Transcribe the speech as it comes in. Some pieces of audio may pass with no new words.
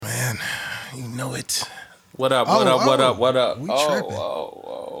You know it. What up? What up? What up? What up? We tripping.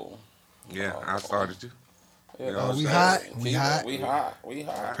 Yeah, I started you. Oh, we hot. We hot. We hot. We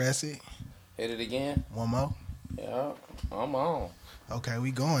hot. Press it. Hit it again. One more. Yeah, I'm on. Okay,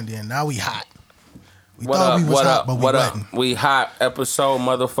 we going then. Now we hot. We What thought up? we was What hot, up? but we What wasn't. up? We hot. Episode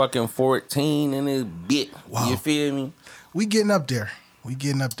motherfucking 14 in this bit. Wow. You feel me? We getting up there. We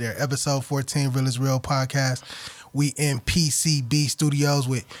getting up there. Episode 14, Real is Real podcast. We in PCB Studios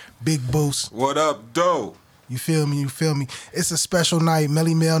with Big Boost. What up, doe? You feel me? You feel me? It's a special night.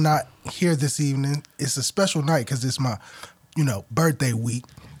 Melly Mel not here this evening. It's a special night because it's my, birthday week.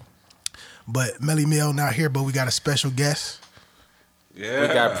 But Melly Mel not here, but we got a special guest. Yeah. We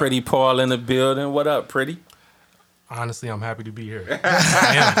got Pretty Paul in the building. What up, Pretty? Honestly, I'm happy to be here.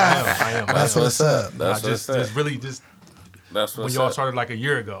 I am. That's what's up. That's what's up. That's what's when y'all up. started like a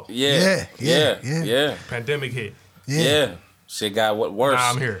year ago. Yeah. Pandemic hit. Yeah. Shit got worse. Now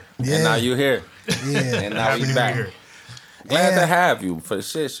I'm here. Yeah. And now you here. Yeah. And now Happy we to back. be here. Glad Yeah. to have you for the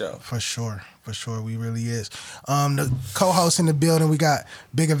shit show. For sure. We really is. The co-host in the building, we got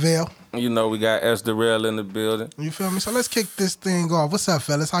Big Avail. You know we got S. Darrell in the building. You feel me? So let's kick this thing off. What's up,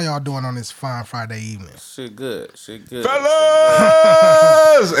 fellas? How y'all doing on this fine Friday evening? Shit good.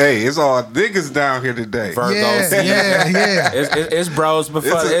 Fellas! Hey, it's all niggas down here today. Virgo Yeah. It's bros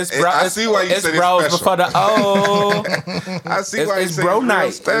before I see why you it's said it's bros special. before the I see why you it's say bro real night.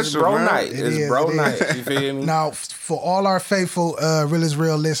 special, It's bro man. night. It It's is, bro it night. is. You feel me? Now, for all our faithful Real is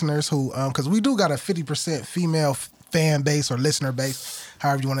Real listeners who, because we do got a 50% female fan base or listener base,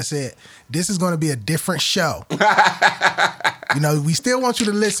 however you want to say it, this is going to be a different show. We still want you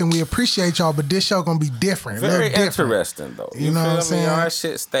to listen. We appreciate y'all, but this show going to be different. a Very little different. interesting though. You know feel what I'm me? saying? Our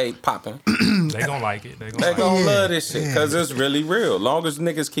shit stay popping. They gonna like it. They They gonna like gonna it. love this shit because it's really real. Long as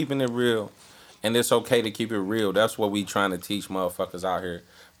niggas keeping it real, and it's okay to keep it real. That's what we trying to teach motherfuckers out here.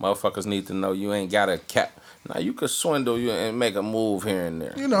 Motherfuckers need to know you ain't got a cap. Now you could swindle you and make a move here and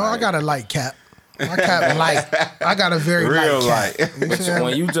there. I got a light cap. My cap light. I got a very Real light cap. light. You But feel me?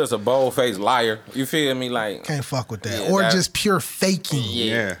 when you just a bold faced liar, you feel me? Like Can't fuck with that. Yeah, or that- just pure faking.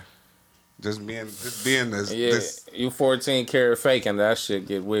 Yeah. Just being this. yeah, this you 14 karat faking, that shit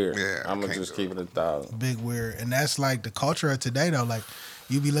get weird. Yeah, I'm gonna can't just do keep it 1,000. Big weird. And that's like the culture of today though. Like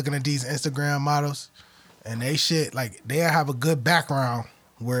you be looking at these Instagram models and they shit like they have a good background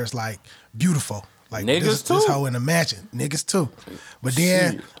where it's like beautiful. Like Niggas this too. hoe in the mansion. Niggas too. But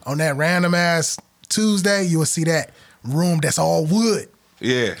then on that random ass Tuesday, you will see that room that's all wood.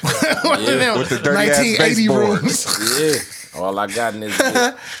 yeah. One of them With the dirty ass 1980 baseboards. rooms. Yeah, all I got in this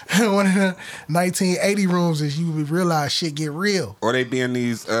bitch. One of the 1980 rooms is you would realize shit get real. Or they be in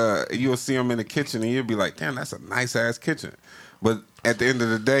these, you'll see them in the kitchen and you'll be like, damn, that's a nice ass kitchen. But at the end of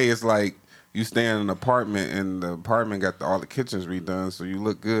the day, it's like you stay in an apartment and the apartment got all the kitchens redone, so you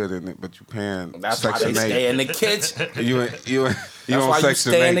look good in it, but you paying That's why they Section stay 8. in the kitchen. You That's on why you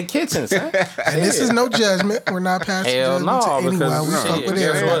Section stay 8. in the kitchen, son. And this is no judgment. We're not passing Hell judgment no, to anyone. because We fuck shit, with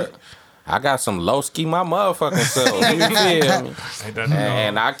guess everybody. what? I got some low ski my motherfucking self. You feel me? Ain't that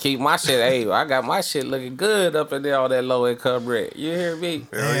And I keep my shit. Hey, I got my shit looking good up in there, all that low income rent. You hear me?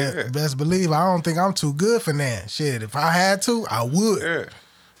 And best believe I don't think I'm too good for that. Shit, if I had to, I would. Yeah,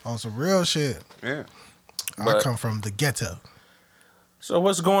 On some real shit. yeah. I But- come from the ghetto. So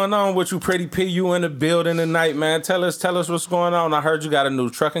what's going on with you, Pretty P? You in the building tonight, man? Tell us what's going on. I heard you got a new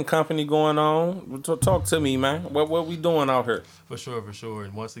trucking company going on. Talk to me, man. What we doing out here? For sure.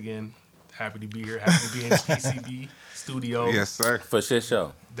 And once again, happy to be here. Happy to be in the PCB studio. Yes, sir. For shit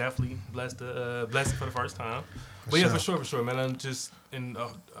show. Definitely blessed for the first time. But yeah, for sure, man. I'm just in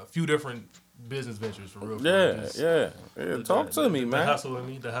a few different business ventures for real. Yeah. Talk to me, The man. hustle in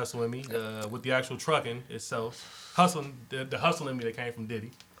me. With the actual trucking itself. The hustle in me that came from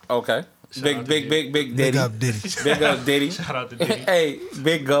Diddy. Okay. Shout Big out to Diddy. Big up Diddy. Big up Diddy. Shout out to Diddy. Hey,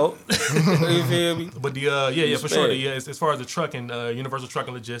 big goat. You feel me? But for sure. Respect. As far as the trucking, Universal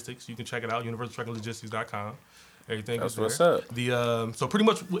Trucking Logistics, you can check it out, universaltruckinglogistics.com. Everything That's is there. what's up. So pretty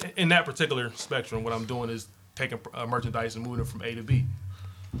much in that particular spectrum, what I'm doing is taking merchandise and moving it from A to B.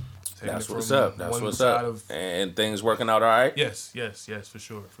 Taking That's it what's from up. That's one what's side up. of- And things working out all right? Yes, for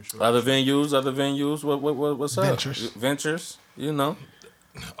sure. Other venues. What's up? Ventures. Ventures. You know,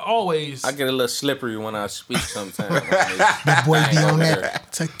 Always. I get a little slippery when I speak sometimes. That boy be on there.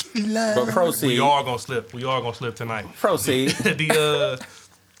 that tequila. But proceed. we all gonna slip tonight. Proceed.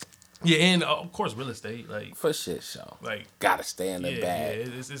 And of course real estate, For shit show. like Gotta stay in the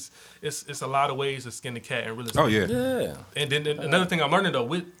bag. it's a lot of ways to skin the cat in real estate. Oh, yeah. Yeah. And then another thing I'm learning though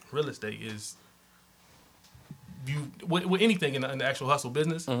with real estate is with anything in the actual hustle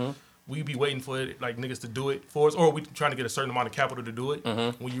business, we be waiting for it, like niggas to do it for us, or we trying to get a certain amount of capital to do it.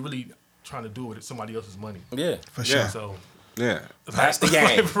 When you really trying to do with somebody else's money. Yeah. For sure. So Yeah. That's the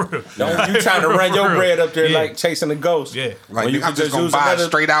game. For real. Don't you trying to run your bread up there Yeah. like chasing a ghost. Yeah. Like When you I'm can just gonna use buy another-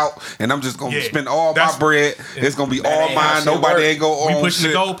 straight out, and I'm just gonna Yeah. spend all my That's- bread. It's gonna be That all ain't how mine. shit Nobody work. ain't go We on pushing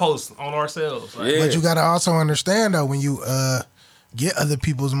shit. the goalposts on ourselves. Like, Yeah. But you gotta also understand though, when you get other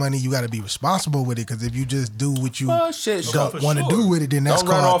people's money, you gotta be responsible with it. Because if you just do what you Well, shit, don't for want to sure. do with it, then that's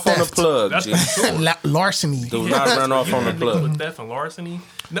Don't run called off on the theft. plug. That's G. for sure. Larceny. Do not run off on the Niggas plug. with theft and larceny.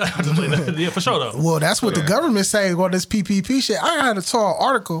 No, yeah, for sure though. Well, that's what the government say about this PPP shit. I had saw an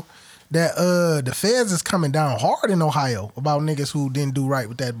article that the feds is coming down hard in Ohio about niggas who didn't do right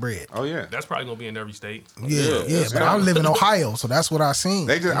with that bread. Oh yeah. That's probably gonna be in every state. Yeah, it's but I live in Ohio, so that's what I seen.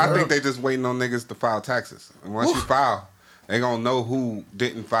 They just, I think they just waiting on niggas to file taxes. And once you file, they gonna know who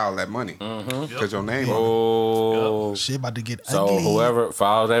didn't file that money because your name. on Oh. Shit about to get So ugly. whoever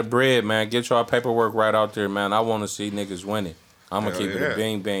files that bread, man, get y'all paperwork right out there, man. I want to see niggas winning. I'm gonna Hell keep it yeah. a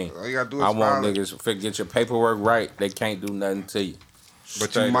bean bean. All you gotta do is I want file it. niggas to get your paperwork right. They can't do nothing to you. it. But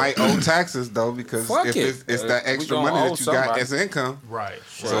Straight you up. might owe taxes though because Fuck if it. it's that We extra gonna money owe that you got somebody. as income. Right.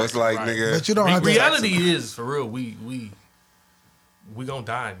 So it's like, Right. nigga. But you don't have to. Reality is for real. We gonna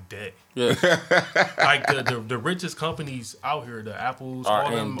die in debt. Yeah. Like the richest companies out here, the Apples, Are all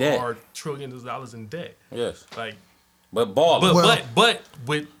in them debt. are trillions of dollars in debt. Yes. Like, But balling. but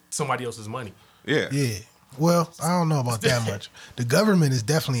with somebody else's money. Yeah. Yeah. Well, I don't know about that much. The government is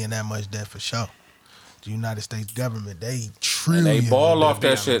definitely in that much debt for sure. The United States government, they And trillions. they ball off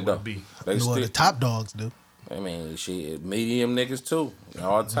that Be shit though. be. They Well, the still, top dogs do. I mean, shit, medium niggas too.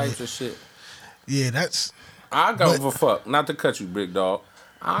 All types of shit. Yeah, that's I go for fuck. Not to cut you, big dog.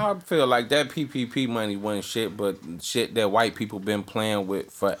 I feel like that PPP money wasn't shit, but shit that white people been playing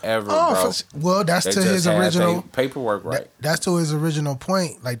with forever, bro. well, that's They to his had original. they paperwork right. That's to his original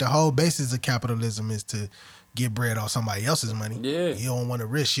point. Like the whole basis of capitalism is to get bread off somebody else's money. Yeah. You don't want to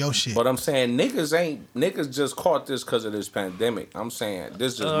risk your shit. But I'm saying niggas just caught this because of this pandemic. I'm saying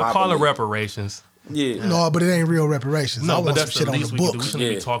this is my Call it belief. reparations. Yeah. No, but it ain't real reparations. I No, want but some that's shit the on least the we can do. We books. shouldn't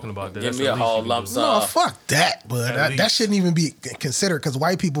Yeah. be talking about that. Give That's me the a least whole you can lump do. sum. No, fuck that. But At that least. shouldn't even be considered because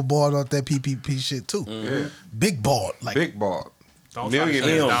white people balled off that PPP shit too. Mm-hmm. Big ball. Like Big ball. Don't try to Million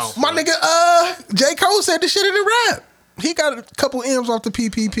shut us M's. down. my nigga, J. Cole said the shit in the rap. He got a couple M's off the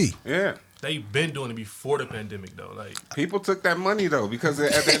PPP. Yeah. They've been doing it before the pandemic though. Like, People took that money though because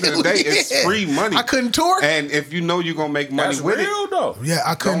at the end of the day, it's Yeah. free money. I couldn't tour. And if you know you're gonna make money That's with real it, though. Yeah,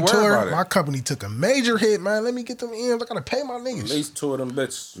 I couldn't worry tour. about it. My company took a major hit, man. Let me get them M's. I gotta pay my At niggas. least two of them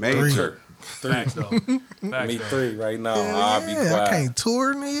bitches. major. facts though. Facts Me though. three right now. I'll be Yeah, quiet. I can't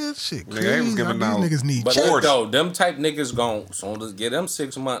tour, nigga. Shit, Nigga, they was crazy. giving These out- niggas need But checks. look though, them type niggas gon' soon as get them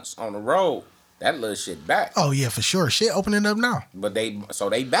 6 months on the road, that little shit back. Oh yeah, for sure. Shit opening up now. But they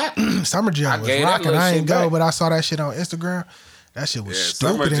back. Summer I Jam was gave that rocking. little I shit ain't go, back. but I saw that shit on Instagram. That shit was Yeah,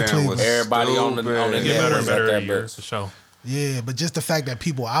 Summer stupid in Jam was- Cleveland. Everybody on the Stupid. Get net better was and at better that every year bitch. for sure. Yeah, but just the fact that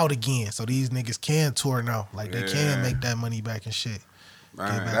people out again, so these niggas can tour now. Like they Yeah. can make that money back and shit. Man,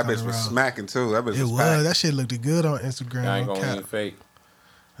 back that on bitch the was road. smacking too. That bitch It was was. packed. That shit looked good on Instagram. I ain't no gonna cap. even fake.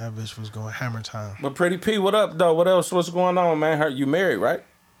 That bitch was going hammer time. But Pretty P, what up though? What else? What's going on, man? You married, right?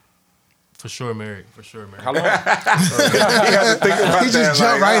 For sure married. For sure married. How long? He had to think about He that, just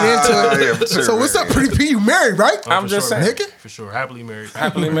jumped right into it. yeah, for sure, So what's man. up, Pretty P? You married, right? I'm For just sure saying. married. Nigga? For sure. Happily married.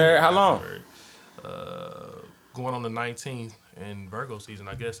 Happily married. How long? Married. Going on the 19th in Virgo season,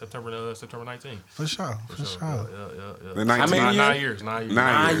 I guess September 19th. For sure. For sure. The How 19. many Nine years? years. 9 years.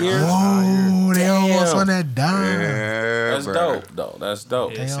 9 years. Oh, they almost Damn. on that dime. Yeah, That's bro. dope, though. That's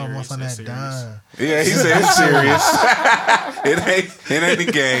dope. They It's almost serious, on it's that serious. dime. Yeah, he said it's serious. it ain't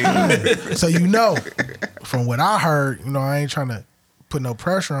the game. So you know, from what I heard, you know, I ain't trying to put no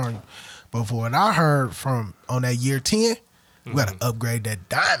pressure on you, but from what I heard from on that year 10, we got to upgrade that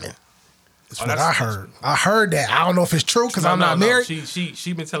diamond. That's Oh, what that's- I heard. I heard that. I don't know if it's true because I'm not married.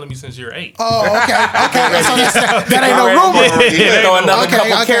 She been telling me since year 8. Oh, okay. That ain't no rumor. Yeah, throw another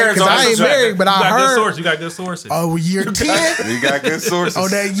couple Okay, carrots because on I the ain't track. married, but I heard. You got good sources. Oh, year 10. You got good sources. On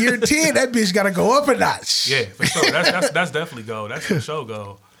that year 10, that bitch got to go up a notch. Yeah, for sure. That's definitely go. That's the show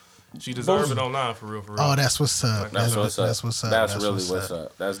go. She deserves it online for real. Oh, that's what's up. That's what's up. That's what's up. That's really what's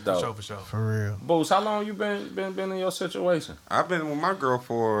up. That's dope. For sure. For real. Boost, how long you been in your situation? I've been with my girl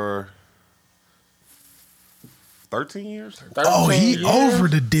for 13 years. 13 Oh, he years? over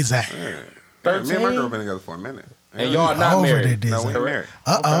the dizzy. Yeah, me and my 13? girl been together for a minute. And y'all not Over married. the No, we dizzy. ain't married.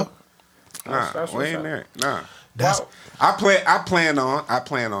 Uh-oh. Nah, That's we what's ain't up. married. Nah. That's Wow. I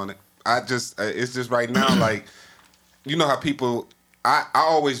plan on it. I just it's just right now like you know how people I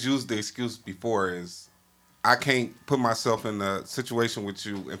always use the excuse before is I can't put myself in a situation with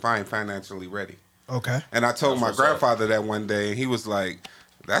you if I ain't financially ready. okay. And I told That's my what's up. grandfather that one day and he was like,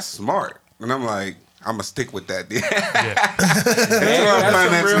 That's smart. And I'm like, I'm gonna stick with that. Yeah.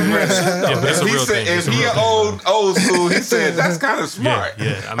 That's a he real said, thing. if he old school, he said that's kind of smart.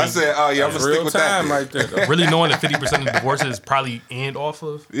 Yeah. I, mean, I said, oh yeah, I'm gonna stick with that. Right there. really knowing that 50% of divorces probably end off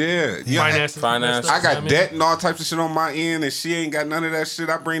of finances. Finance. I got debt and all types of shit on my end, and she ain't got none of that shit.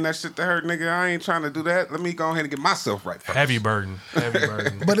 I bring that shit to her, nigga. I ain't trying to do that. Let me go ahead and get myself right first. Heavy burden.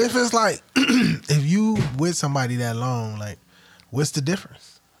 But if it's like, if you with somebody that long, like, what's the difference?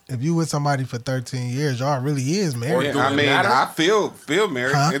 If you with somebody for 13 years, y'all really is married. Yeah, I mean, matter? I feel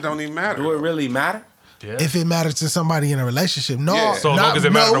married. Huh? It don't even matter. Do it really matter? Yeah. If it matters to somebody in a relationship, no. Yeah. So as long as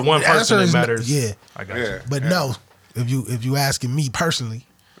it matters to one the person, answer it is matters. Yeah, I got Yeah. you. but no. If you asking me personally,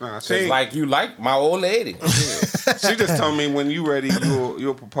 Nah, It's like you like my old lady. she just told me when you ready,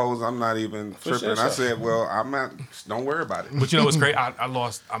 you'll propose. I'm not even tripping. sure, I sure. said, well, I'm not. Don't worry about it. But you know what's great?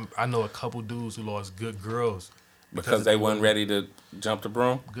 I know a couple dudes who lost good girls Because they wasn't ready to jump the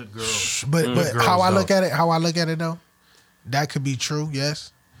broom. Good girls. but girls, how I though. look at it though, that could be true,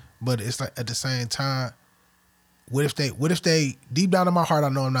 yes. But it's like at the same time, what if they deep down in my heart I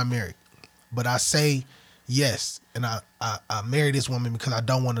know I'm not married, but I say yes, and I marry this woman because I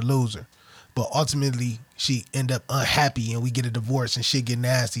don't want to lose her, but ultimately she end up unhappy and we get a divorce and shit get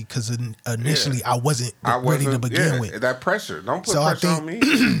nasty because initially I wasn't ready to begin with. That pressure. Don't put So I pressure on me.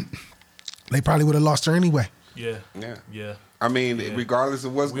 They probably would have lost her anyway. Yeah. Yeah. Yeah. I mean, regardless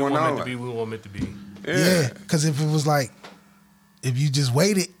of what's We going weren't on. meant to be. We weren't meant to be. Yeah, because if it was like, if you just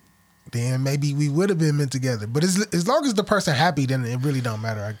waited, then maybe we would have been meant together. But as long as the person happy, then it really don't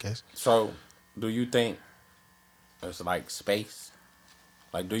matter, I guess. So, do you think it's like space?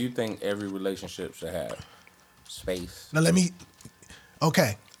 Like, do you think every relationship should have space? Now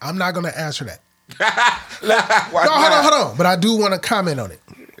okay, I'm not going to answer that. Why No, not? hold on. But I do want to comment on it.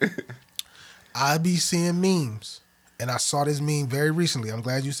 I be seeing memes, and I saw this meme very recently. I'm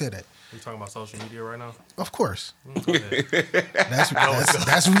glad you said that. We talking about social media right now? Of course. Go ahead. That's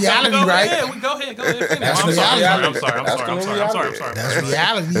reality, Go right? ahead. Go ahead. That's I'm reality. sorry. That's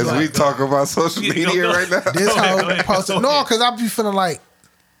reality. As Like, we talk about social media right now. this Go how ahead. posted. No, because I be feeling like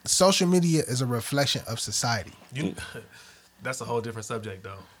social media is a reflection of society. That's a whole different subject,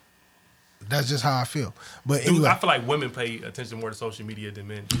 though. That's just how I feel. But Dude, anyway, I feel like women pay attention more to social media than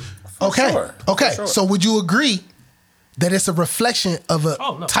men. okay, sure. okay. For sure. So would you agree that it's a reflection of a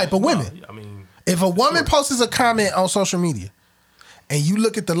Oh no, type of women? No, I mean, If a woman posts a comment on social media, and you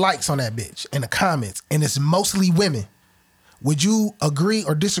look at the likes on that bitch and the comments, and it's mostly women, would you agree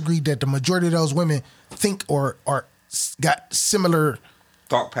or disagree that the majority of those women think or got similar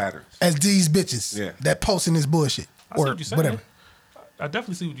Thought patterns. as these bitches Yeah. that posting this bullshit I see or what you're saying. whatever? I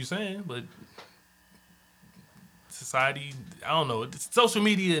definitely see what you're saying, but society, I don't know. Social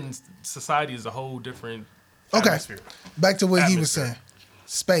media and society is a whole different atmosphere. Back to what he was Atmosphere. saying.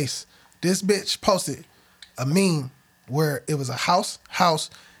 Space. This bitch posted a meme where it was a house,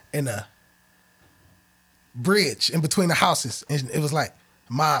 and a bridge in between the houses. And it was like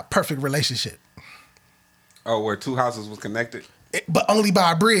my perfect relationship. Oh, where two houses was connected? But only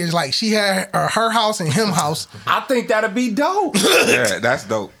by a bridge. Like she had her house and him house. I think that'd be dope. Yeah, that's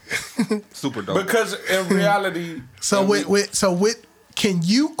dope. Super dope. Because in reality, So can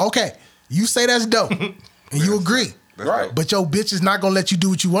you, okay, you say that's dope. And you agree. That's right. dope. But your bitch is not gonna let you do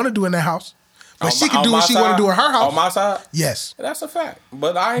what you want to do in that house. But on she my- can do on what my she want side- to do in her house. On my side, Yes. that's a fact.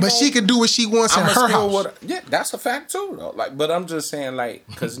 But I ain't But gonna- she can do what she wants in I'ma her still house. yeah, that's a fact too. Though. Like, but I'm just saying, like,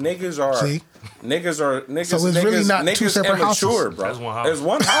 because niggas are See? niggas. So it's really not two separate houses. immature, bro. That's one house. It's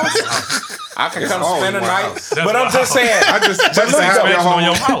one house. I can come always spend a one night, house. That's but one I'm just house. saying. I just But to look, have though, your Expansion on home.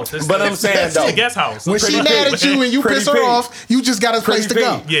 your house. It's- But I'm saying, it's a though, guest house. When she Pretty mad P. at you and you Pretty piss her P. off, you just got a place to Pretty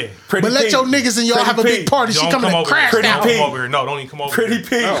go. P. Yeah. Pretty But let P. your niggas and y'all Pretty have a big P. party. She Don't coming come to over crash here. Pretty Don't down. P. come over here. No, don't even come over Pretty here.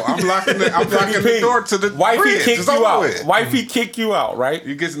 P. No, I'm locking the P. door to the Wifey bridge. kick It's you over out. with. Wifey kick you out, right?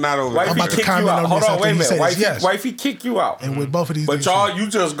 You get not over Wifey I'm about to kick you comment out. on Hold this on, after wait a you minute. say this, Wifey, yes. wifey kick you out. And with both of these But niggas, y'all, you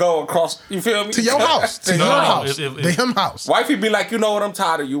just go across. You feel me? to your house, to No, your no, house, if- the him house. Wifey be like, you know what? I'm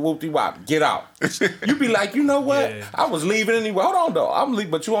tired of you. Whoop de wop. Get out. You be like, you know what? Yeah. I was leaving anyway. Hold on though. I'm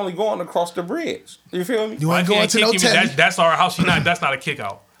leaving, but you only going across the bridge. You feel me? You ain't Wifey going ain't to no kicking me. telly. That's our house. That's not a kick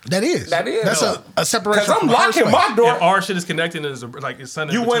out. That is. That's though. a separation. Because I'm from her locking space. my door. If our shit is connected, is like it's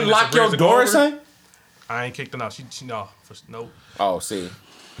something. You between wouldn't us, lock a bridge your to go door, over. son? I ain't kicked her out. She no, nope. Oh, see.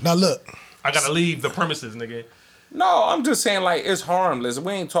 Now look, I gotta leave the premises, nigga. No, I'm just saying like it's harmless.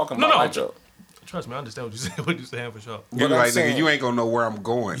 We ain't talking about No. like a, Trust me, I understand what you saying. What you saying for sure. You But I'm like, saying- nigga, you ain't gonna know where I'm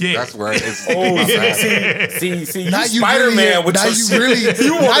going. Yeah. That's where it's. see, now you you Spider really, Man with now your you shit. really,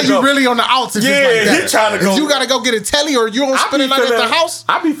 wanna now you go. really on the outs. If Yeah, it's like that. he tryna go- If you gotta go get a telly or you don't I spend be the night at the house,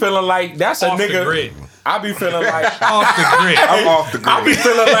 I be feeling like that's a Off the nigga. grid. I be feeling like Off the grid. I'm off the grid. I be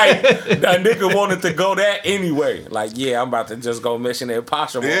feeling like a nigga wanted to go that anyway. Like, yeah, I'm about to just go Mission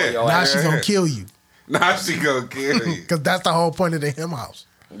Impossible. Yeah. On your Now ass. she's gonna kill you. Now she gonna kill you. Because that's the whole point of the him house.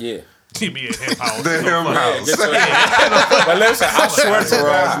 Yeah. He be in hip house. The him house. Just so- but listen, I swear That's to her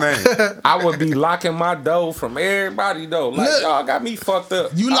God, last name. I would be locking my door from everybody though. Like, Look, y'all got me fucked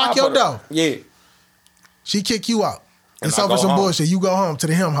up. you lock your door? Yeah. She kick you out. It's I over go some home. bullshit. You go home to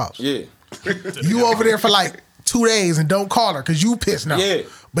the him house. Yeah. You over there for like 2 days and don't call her because you pissed now. Yeah.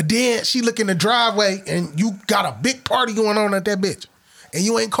 But then she look in the driveway and you got a big party going on at that bitch. And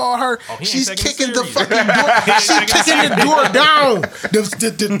you ain't call her. Oh, he ain't She's taking it kicking the serious. fucking door. She kicking the door down.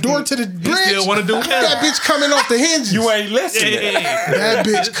 The door to the bridge. still wanna do him. That bitch coming off the hinges. You ain't listening. That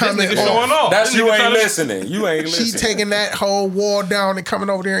bitch coming This nigga showing off. off. That's This you nigga ain't trying to- listening. You ain't She listening. taking that whole wall down and coming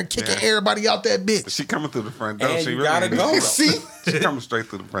over there and kicking everybody out that bitch. She coming through the front door. And She you really gotta ain't- go, though. See? She coming straight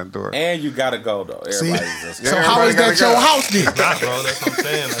through the front door. And you gotta go though. See? Everybody's just So Yeah, how is everybody that gotta your go. house then? Nah, bro, that's what I'm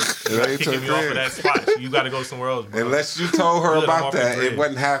saying. Like, you ain't kicking your me off of grid. that spot. You got to go somewhere else, bro. Unless you told her Good, I'm about off the that, grid. it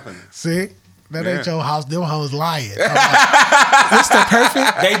wasn't happening. See? That ain't Yeah. your house. Them hoes lying. It's the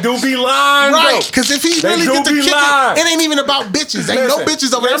perfect. They do be lying, Right, though. because if he They really do get to be kick lying. it ain't even about bitches. Ain't no Listen,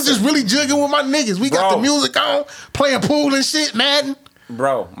 bitches over there. I'm just listen. really jigging with my niggas. We got Bro. the music on, playing pool and shit, Madden.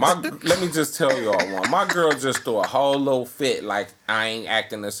 Bro, let me just tell y'all one. My girl just threw a whole little fit like I ain't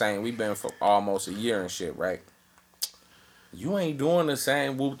acting the same. We been for almost a year and shit, right? You ain't doing the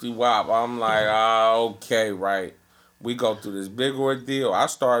same whoopty wop. I'm like, okay, right. We go through this big ordeal. I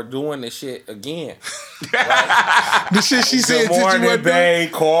start doing the shit again. The shit she said Good that you morning, were doing.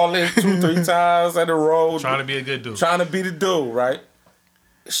 babe. Calling 2-3 times in a row. Trying to be a good dude. Trying to be the dude, right?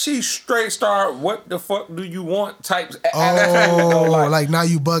 She straight start, what the fuck do you want type attitude, though, Oh, like now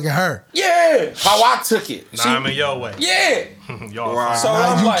you bugging her. yeah, how I took it. Nah, I'm in your way. Yeah. Y'all Wow. fine. So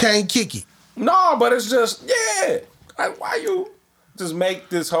Now I'm you like, can't kick it. no, but it's just, yeah. Like, why you just make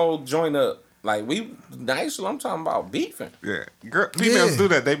this whole joint up? Like, we nice, I'm talking about beefing. Yeah, girl, females Yeah. do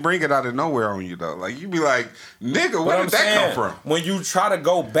that. They bring it out of nowhere on you though. Like you be like, nigga, But where I'm did that saying, come from? when you try to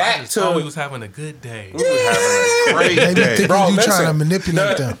go I back just thought we to, was having a good day. We having a great They be day. thinking bro, you listen, trying to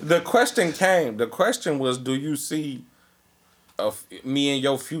manipulate the, them. the question came. The question was, do you see me in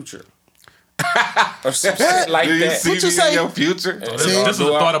your future? Or some shit like Do you that. see What you me say? in your future? This, See? this was a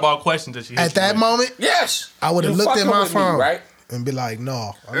thought about question that she hit At that you with. moment, Yes. I would have You looked at fucking my with me, phone right? and be like,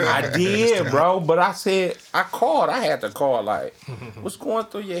 no. I'm not I gonna do this did, tonight. bro. But I said, I called. I had to call. Like, what's going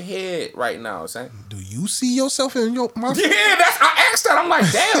through your head right now, Sam? Do you see yourself in my Yeah, I asked that. I'm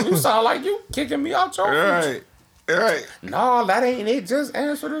like, damn, you sound like you kicking me out your future. Right, right. No, that ain't it. Just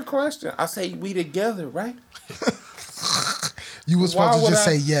answer the question. I say we together, right? You was Why supposed to would just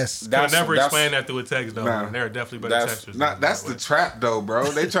I- say yes. I'll never explain that through a text though. Nah. And there are definitely better That's- textures. Not, that's the trap though, bro.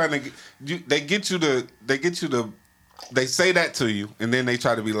 They trying to get you. They get you to. They say that to you, and then they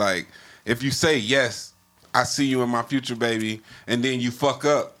try to be like, if you say yes, I see you in my future, baby, and then you fuck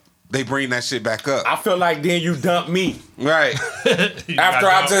up, they bring that shit back up. I feel like then you dump me. Right. After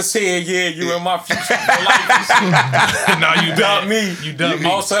I just said, yeah, you in my future. now you dump me. You dump me.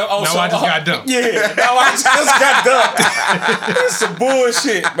 Also, now I just got dumped. Yeah, now I just got dumped. This some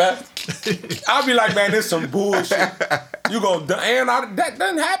bullshit, man. I'll be like, man, this some bullshit. You go, and that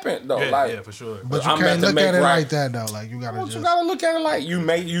doesn't happen though. Yeah, like, yeah, for sure. But you I'm can't meant to look make at it right. like that though. Like you gotta What just. you gotta look at it like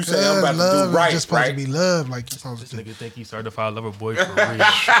you say I'm about love to do right, is just supposed right? to be love, like you're supposed This to. nigga think he certified lover boy for real.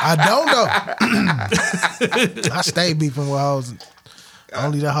 I don't know. I stay beefing with hoes.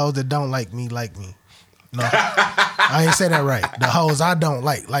 Only the hoes that don't like me like me. No, I ain't say that right. The hoes I don't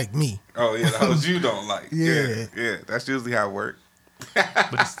like me. Oh yeah, the hoes you don't like. Yeah. Yeah. That's usually how it works. But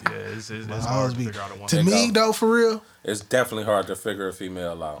it's Hoes hard to be. figure out a woman. To me though, for real, It's definitely hard to figure a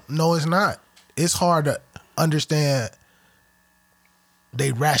female out. no, it's not. It's hard to understand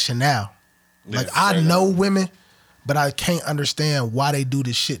they rationale. Like I know women, but I can't understand why they do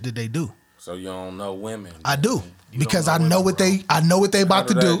the shit that they do. So you don't know women. I do. Because know I know what they about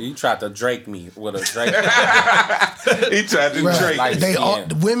to do. You tried to Drake me with a Drake. He tried to Bruh, drink. like- they all, Yeah.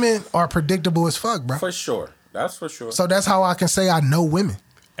 women are predictable as fuck, bro. For sure. That's for sure. So that's how I can say I know women.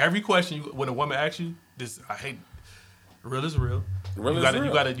 Every question when a woman asks you, this I hate. Real is real. Real you is gotta,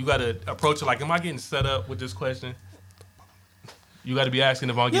 real. You gotta approach it like, am I getting set up with this question? You gotta be asking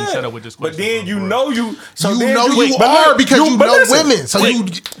if I'm getting set up with this But question. then you bro. know you. So You then know you but are look, because you but know listen, women. So you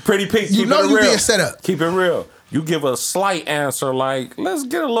Pretty Pink. you Keep know it you real. being set up. Keep it real. You give a slight answer like, let's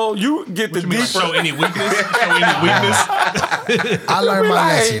get a little. You get What the you mean, like, deeper. show any weakness? Show any weakness? I learned my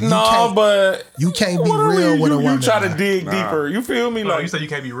Like, lesson. no, but you can't be what are real with a you woman. try to man. dig deeper. You feel me? No, Like you said you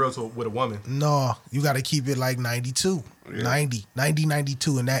can't be real with a woman. No, you got to keep it like 92. Yeah. 90,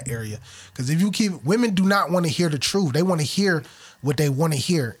 92 in that area. Because if you keep, women do not want to hear the truth. They want to hear what they want to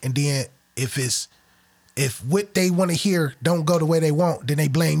hear. And then if what they want to hear don't go the way they want, then they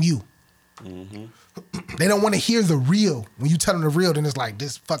blame you. Mm-hmm. They don't want to hear the real. When you tell them the real, then it's like,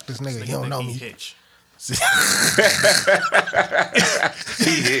 fuck this nigga. He don't know me. Hitch.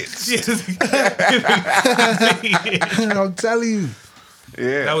 He hits. I'm telling you.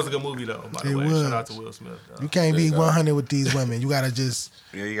 Yeah. That was a good movie though, by the way. Shout out to Will Smith. You can't be 100 with these women. You got to just...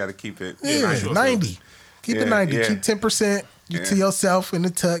 Yeah, you got to keep it. Yeah, 90. Keep it 90. Yeah. Keep 10% to yourself in the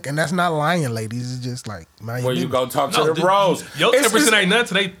tuck. And that's not lying, ladies. It's just like... Where you go talk to the bros. Your 10% ain't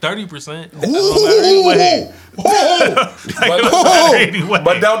nothing. They 30%.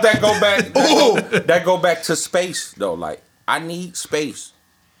 But don't that go back? That go back to space though. Like I need space.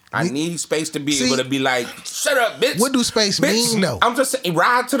 I need space to be able to be like, shut up, bitch. What do space mean though? I'm just saying,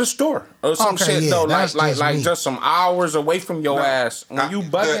 ride to the store or some shit though. Like just some hours away from your ass when you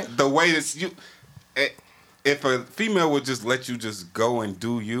bugging. The way that you, if a female would just let you just go and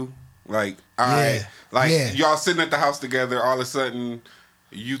do you, like, all right, like y'all sitting at the house together, all of a sudden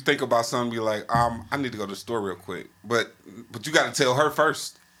you think about something, be like, I need to go to the store real quick, but you got to tell her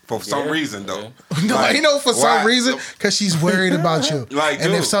first. For some reason, though. No, like, some reason, because she's worried about you. Like,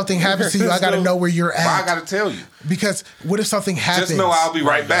 and if something happens to you, I got to know where you're at. I got to tell you. Because what if something happens? Just know I'll be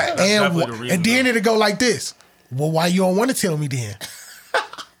right back. And then it'll go like this. Well, why you don't want to tell me then?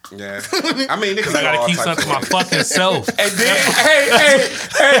 Yeah. I mean, niggas I gotta keep something to my fucking self. And then,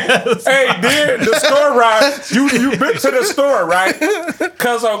 then the store ride. You been to the store, right?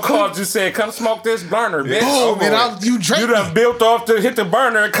 Cuzzo called you, said, "Come smoke this burner, bitch." Boom, and you drank. You done built off to hit the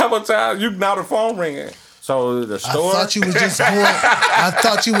burner a couple times. You now the phone ringing. So the store. I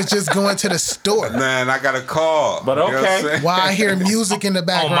thought you was just going to the store. Man, I got a call. But okay. Why I hear music in the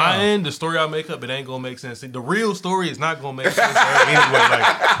background? On my end, the story I make up, it ain't gonna make sense. The real story is not gonna make sense anyway.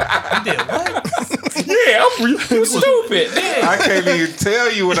 Like, you did what? Yeah, you stupid. I can't even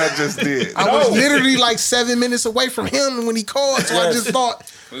tell you what I just did. I was literally like 7 minutes away from him when he called, so I just thought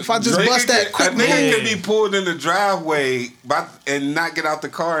if I just bust that quick, a nigga can be pulled in the driveway and not get out the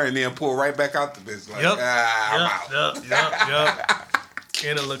car and then pull right back out the bitch. Like, I'm out. Yep.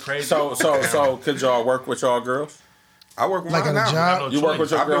 And it look crazy. So could y'all work with y'all girls? I work with like mine on a now. job. You work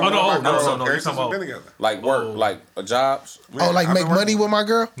with your girl? No. Ever You since talking we've been about together. Like work, like jobs? Oh, like make money with my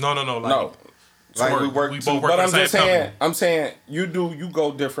girl? No. No. Like we work. We both work But for I'm the just same saying, company. I'm saying you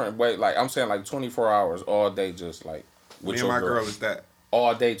go different way. Like I'm saying, like 24 hours all day, just like with Me your and my girl. girl is that.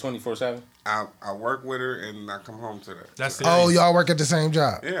 All day, 24/7. I work with her and I come home to that. That's serious. Oh, y'all work at the same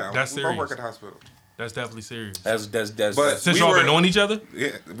job? Yeah, That's we both serious. work at the hospital. That's definitely serious. That's. But Since we y'all were- been knowing each other? Yeah,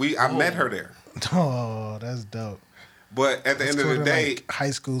 I met her there. Oh, that's dope. But at the end of the day, like high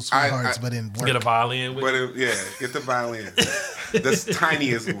school sweethearts, but in work. Get a violin with get the violin, the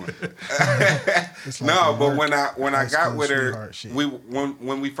tiniest one. It's like No, a but work when I high got school with her, sweetheart shit.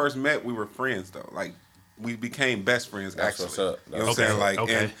 when we first met, we were friends though. Like we became best friends. That's Actually, what's up. You know what I'm saying? Like,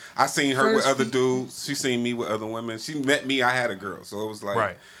 and I seen her with other dudes. She seen me with other women. She met me. I had a girl, so it was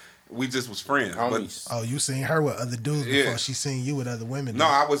like we just was friends. Homies. Oh, you seen her with other dudes before she seen you with other women? No,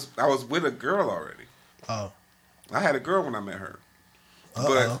 I was with a girl already. Oh. I had a girl when I met her.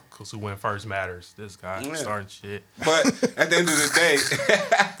 Uh-oh. Cause who went first matters. This guy starting shit. But at the end of the day,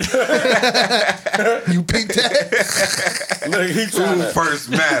 you peeped that? Look, he trying who to. first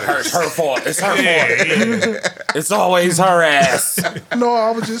matters. It's her fault. It's her fault. It's always her ass. No,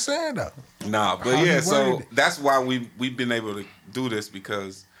 I was just saying though. Nah, but How yeah, you so worded it. that's why we've been able to do this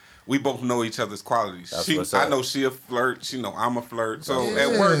because we both know each other's qualities. That's what's up. I know she a flirt. She know I'm a flirt. So Yeah.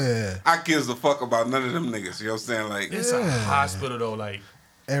 at work, I gives a fuck about none of them niggas. You know what I'm saying? Like, It's a hospital though, like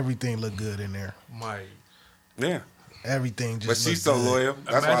Everything looked good in there. my yeah. Everything just But she's looked so good. loyal.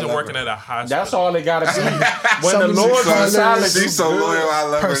 That's why I imagine love working her. at a hospital. That's all they gotta be. When the Some Lord music is silent, She's so loyal. I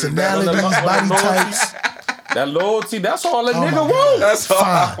love her. Personalities, When the body Lord- types. That loyalty, that's all a Oh my nigga God. want. That's all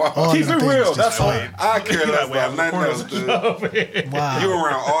I Fine. want. All Keep them it things real. just That's all. fine. I care less about nothing else, dude. Wow. You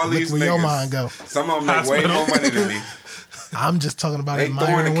around all Look these where niggas. your mind go. Some of them make way Hospital. more money than me. I'm just talking about They admiring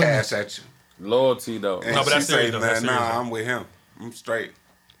throwing the women. cash at you. Loyalty though. And No, but she that's say, serious, though. man, That's serious, nah, though. I'm with him. I'm straight.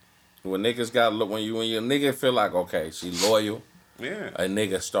 When niggas got look when your nigga feel like okay, she loyal. Yeah. A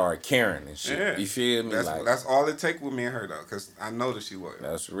nigga start caring and shit. Yeah. You feel me? That's all it take with me and her though, cause I know that she loyal.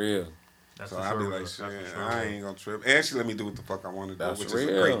 That's real. That's So for I sure, be bro. like, That's shit, for sure, I bro. ain't gonna trip. And she let me do what the fuck I want to do, That's which real.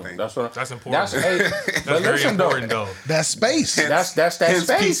 is a great thing. That's what. That's important. That's hey, That's but very listen important though. though. That space. That's that Hence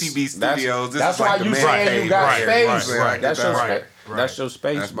space. PCB Studios. This That's is why like the you man saying cave you got right space. here. Right, That's your right, space. That's your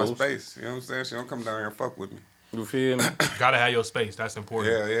space. That's my boo. space. You know what I'm saying? She don't come down here and fuck with me. You feel me? Gotta have your space. That's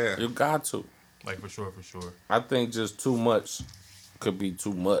important. Yeah, yeah. You got to. Like for sure. I think just too much could be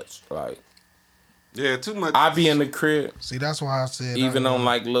too much. Like, Yeah, too much. I be in the crib, See, that's why I said even on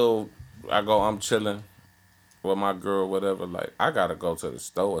like I'm chilling with my girl, whatever. Like, I gotta go to the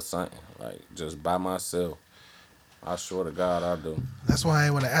store or something. Like, just by myself. I swear to God, I do. That's why I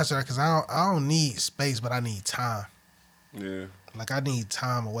ain't want to answer that because I don't need space, but I need time. Yeah. Like I need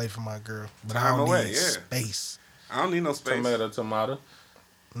time away from my girl, but I Time don't away, need yeah. space. I don't need no space. Tomato.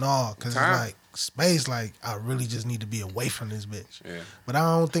 No, because it's Time. like space. Like I really just need to be away from this bitch. Yeah. But I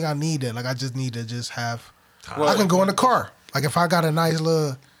don't think I need that. Like I just need to just have. Time. I can go in the car. Like if I got a nice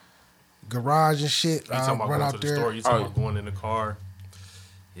little garage and shit, You I'll talking about run going out to the there. store? You talking about going in the car?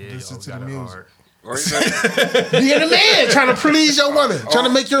 Yeah, Listen y'all to got the it music. hard. Or even, Being a man, trying to please your woman, trying to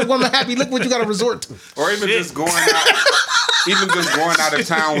make your woman happy. Look what you got to resort to. or even just going out. Even just going out of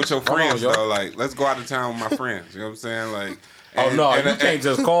town with your friends, yo. though. Like, let's go out of town with my friends. You know what I'm saying? Like, You can't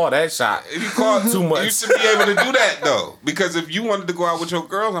just call that shot. If you call Too much. you should be able to do that though. Because if you wanted to go out with your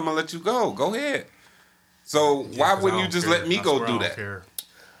girls, I'm gonna let you go. Go ahead. So why 'Cause wouldn't I you don't just care. let me I go swear I do don't that? care.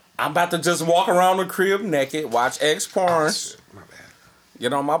 I'm about to just walk around the crib naked, watch X porn, Shit, my bad.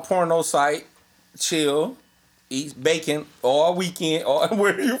 get on my porno site, chill, eat bacon all weekend, or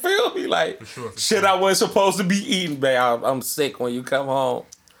where you feel me like For sure. shit I wasn't supposed to be eating, babe. I'm sick when you come home.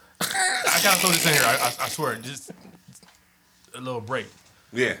 I gotta throw this in here. I swear, just a little break.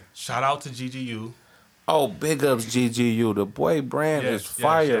 Yeah. Shout out to GGU. Oh, big ups GGU. The boy brand Yes, is yes,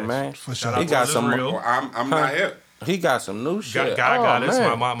 fire, yes. man. For Shout sure. out He to got Liz some. Real. Well, I'm not hip. He got some new shit. Got this.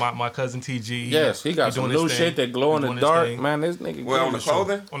 man. My cousin TG. Yes, he got some doing new his shit thing. that glow He in the doing his dark. thing. Man, this nigga. Well, on good. the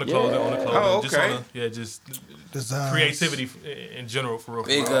clothing? On the clothing, on the Yeah. clothing. Oh, Just okay. on the, just Designs. creativity in general for real.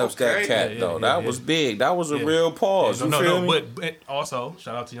 Big for real. ups that Okay. cat Yeah, though. yeah, That yeah. was big. That was a Yeah. real pause. Yeah, you feel me? but also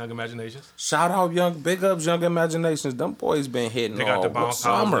shout out to Young Imaginations. Shout out big ups Young Imaginations. Them boys been hitting They got all the with bounce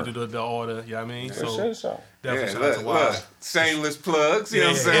house, summer. they do the order. You know what I mean? For sure, so. Definitely Yeah, shout out to look, Wise. shameless plugs. You know what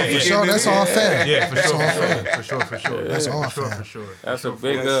I'm Yeah, saying? yeah, For sure, that's all fair. Yeah, for That's sure, all fair. for sure. That's all for sure, fair. for sure. That's a for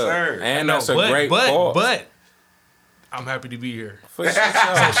big Yes, up. sir. And No, that's a great pause. but I'm happy to be here. For sure. So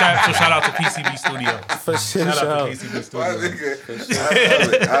shout out to PCB Studio. For sure. Shout out to PCB My Studio.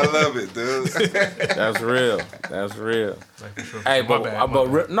 nigga, I love it, dude. That's real. That's real. Like, for sure. Hey, My but, bad, my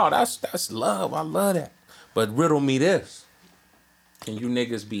bad. no, that's love. I love that. But riddle me this: can you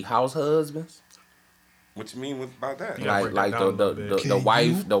niggas be house husbands? What you mean about that? Yeah. break that Like down a little bit. the Can wife,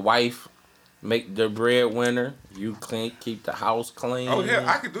 you? the wife make the breadwinner. You clean, keep the house clean. Oh yeah,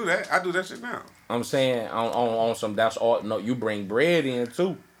 I could do that. I do that shit now. I'm saying on some that's all. No, you bring bread in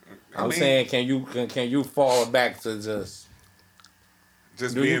too. I I'm mean, saying can you fall back to just?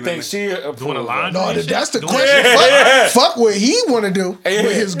 just Do being you think she Doing a line? No, and that's the shit? question. Fuck what he want to do. Yeah.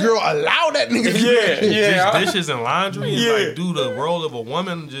 Will his girl allow that nigga to do Yeah, that? yeah. Just dishes and laundry and Yeah. like do the role of a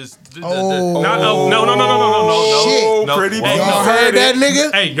woman. Just Oh. no. Shit. No, Pretty hey, P Y'all no. heard that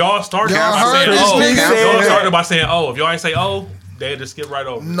nigga? Hey, y'all started Y'all by heard saying this oh. nigga? Y'all started by saying oh. If y'all ain't say oh, they just skip right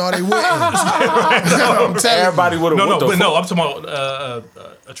over. No, they wouldn't. I'm telling you. Everybody would have. No, but no, I'm talking about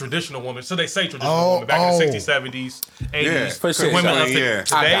a traditional woman. So they say traditional woman back in the 60s, 70s, 80s. Yeah, for sure. Women I of mean, yeah.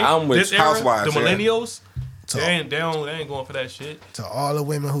 today, I'm with this you. era, Housewives, the yeah. millennials, they ain't going for that shit. To all the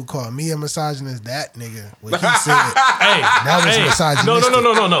women who call me a misogynist, that nigga, what he said, Hey, that was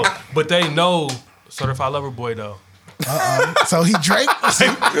misogynistic. no. But they know Certified Lover Boy though. So he Drake.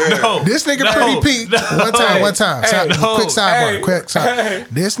 No, This nigga no, Pretty P. no. One time. Hey, no. Quick sidebar. Hey, Quick side.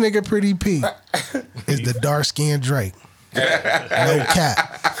 This nigga Pretty P is the dark skinned Drake. No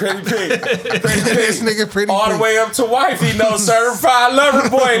cap. Pretty P. This nigga Pretty All P. the way up to wifey, no certified lover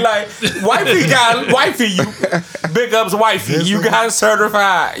boy. Like wifey got wifey, you big ups wifey. This You nigga- got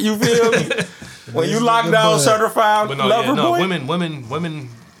certified. You feel me? When you This lock nigga down bud. certified But no, lover boy. women.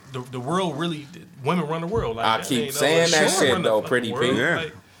 The world really, women run the world. Like, I that keep ain't saying that sure shit, run the though, fucking Pretty P. world. Yeah.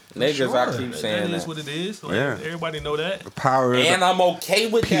 Like, Niggas, Sure. I keep that saying is that. what it is. Like, Yeah. everybody know that. the power of And the I'm okay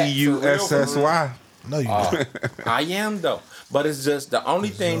with that. for real, for real. PUSSY. No, you don't. I am though, but it's just the only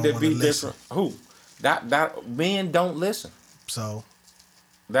thing don't that be wanna listen. different. Who? That men don't listen. So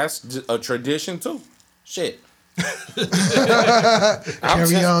That's a tradition too. Shit.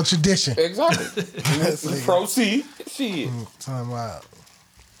 carry on tradition. Exactly. Proceed. Shit. Talking about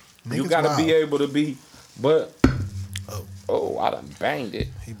You niggas gotta wild. be able to be, but Oh. oh, I done banged it.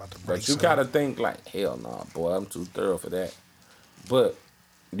 He about to break But you something. gotta think like, hell nah, boy, I'm too thorough for that. But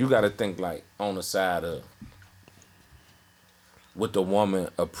you gotta think like on the side of would the woman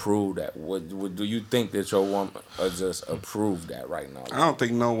approve that? Would do you think that your woman just approve that right now? I don't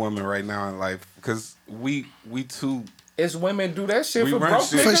think no woman right now in life, because we too It's women do that shit We for run broke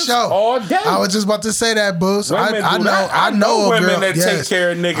shit. niggas For sure. all day. I was just about to say that, Boost. Women I do know. that. I know a women girl that yes. take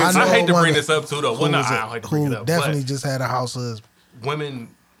care of niggas. I hate to bring woman this up too, though. Well, no, I don't hate to bring who it up. definitely But just had a house husband.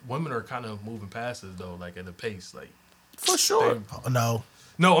 women are kind of moving past us though, like at a pace. Like For sure. Oh, no,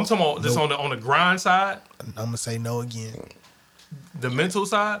 no, I'm talking about just on the grind side, I'm gonna say no again. the mental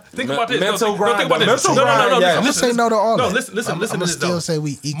side. Think Me- about this. mental Think grind, about the this. mental grind, yeah. I'm gonna say no to all No, that. listen I'm to gonna this still though. say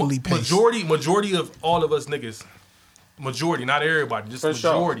we equally paced. Majority of all of us niggas, majority, not everybody, just For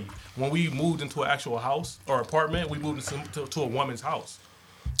sure. majority. When we moved into an actual house or apartment, we moved to a woman's house.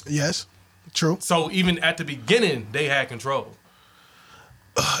 Yes, true. So even at the beginning, they had control.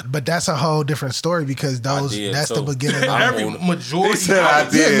 But that's a whole different story because did, that's the too. beginning. Every Of majority. He said I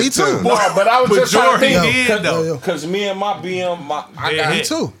house- did me too. too. No, but I was just trying to Majority think. did though. Because me and my BM, I They got me hit.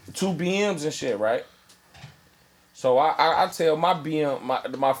 too. 2 BMs and shit, right? So I tell my BM,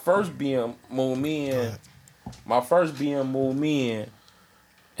 my first BM moved me in. My first BM moved me in.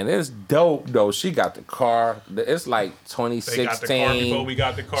 And it's dope though. She got the car. It's like They got the 2016. car before we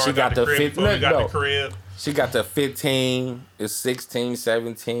got the car. She got the crib fifth- before we got no. the crib. She got the 15. It's 16,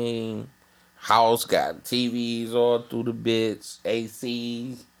 17. House got TVs all through the bits,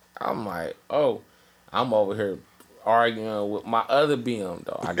 ACs. I'm like, oh, I'm over here arguing with my other BM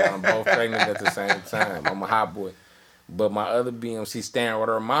though. I got them both pregnant at the same time. I'm a hot boy. But my other BM, she's staying with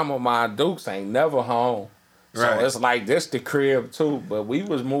her mama. My Dukes ain't never home. So Right. it's like this the crib too. But we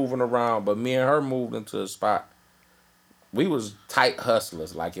was moving around. But me and her moved into a spot. We was tight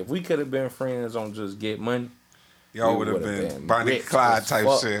hustlers. Like if we could have been friends on just get money, Y'all we would have would've been Bonnie rich Clyde as type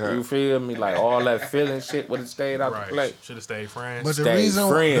fuck. shit, huh? You feel me? Like all that feeling shit would have stayed out the play. Right. Should have stayed friends. But the Stay reason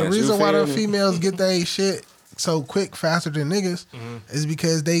friends, you why feel the me? females get their shit so quick, faster than niggas, is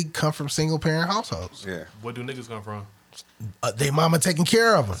because they come from single parent households. Yeah. What do niggas come from? They mama taking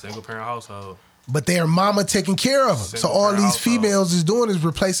care of them, Single parent household. but their mama taking care of them. So Single all parent these household. females is doing is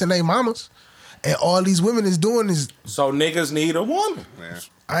replacing their mamas, and all these women is doing is So niggas need a woman. Yeah.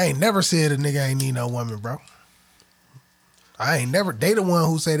 I ain't never said a nigga ain't need no woman, bro. I ain't never. They the one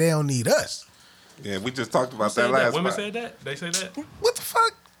who say they don't need us. Yeah, we just talked about Said that that? last Women spot. said that? They say that? What the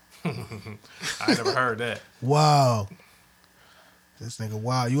fuck? I never heard that. Wow. This nigga,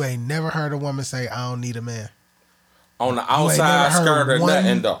 wow. You ain't never heard a woman say, I don't need a man. On the You ain't outside never skirt or heard nothing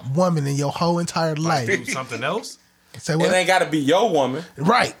one though. woman in your whole entire Do life. something else? Say It what? ain't gotta be your woman.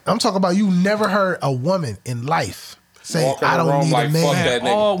 Right. I'm talking about you never heard a woman in life say, Walk in I the don't room need like, a fuck man. that.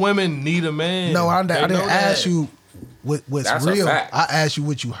 nigga. All women need a man. No, I They didn't know ask that. you what's That's a real. fact. I asked you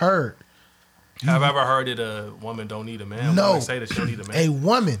what you heard. Have I ever heard that a woman don't need a man? No. Women say that she don't need a man. A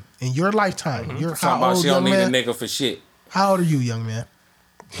woman in your lifetime. You're Talking how about old, she don't young need a man? nigga for shit. How old are you, young man?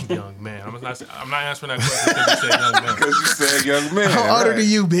 Young man. I'm not answering that question because you said young man. Because you said young man. How older right. than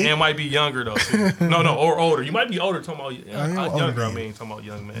you, B? And might be younger though. Too. No, or older. You might be older talking about you're older younger. I than mean, talking about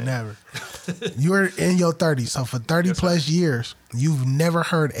young man. Never. You're in your 30s. So for 30 plus years, you've never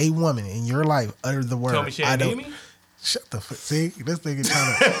heard a woman in your life utter the word. Tell me she I ain't don't. need me. Shut the fuck. See, this nigga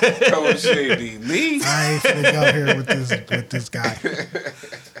trying to. Come on, shit, need me. I ain't finna go here with this guy.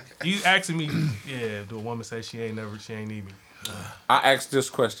 You asking me? Yeah. Do a woman say she ain't need me? I asked this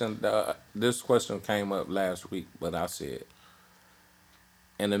question. This question came up last week, but I said,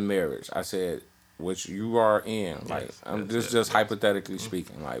 in a marriage, I said, which you are in, like, I'm just hypothetically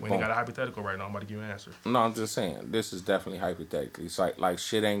speaking, like, We boom. ain't got a hypothetical right now. I'm about to give you an answer. No, I'm just saying, this is definitely hypothetically. It's like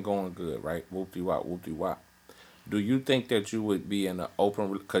shit ain't going good, right? Whoop-de-wop, whoop-de-wop. Do you think that you would be in an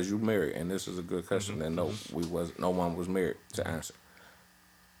open, because you married, and this is a good question, and no one was married to answer.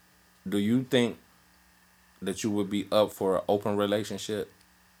 Do you think that you would be up for an open relationship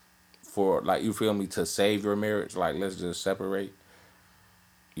for, like, you feel me, to save your marriage? Like, let's just separate.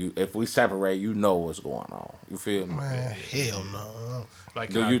 If we separate, you know what's going on. You feel me? Man, hell no. Like,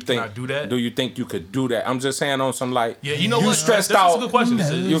 Do can you I think do that? Do you think you could do that? I'm just saying on some like, Yeah, you know you what? stressed That's out. a good question.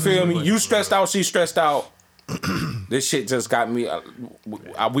 You feel me? You stressed out. She stressed out. This shit just got me.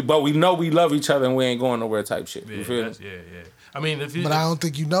 But we know we love each other and we ain't going nowhere. Type shit. Yeah, You feel me? yeah. I mean, if you But I don't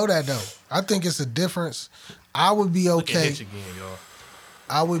think you know that though. I think it's a difference. I would be look at okay. Hitch again, y'all.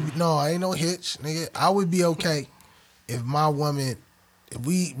 I would be, no, I ain't no hitch, nigga. I would be okay if my woman, if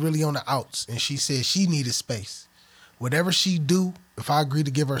we really on the outs and she said she needed space. Whatever she do, if I agree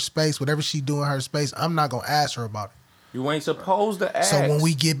to give her space, whatever she do in her space, I'm not gonna ask her about it. You ain't supposed to ask. So when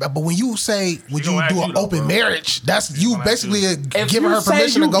we get, but when you say, would gonna you ask do you an though, open bro. marriage? That's you gonna basically ask If giving you her say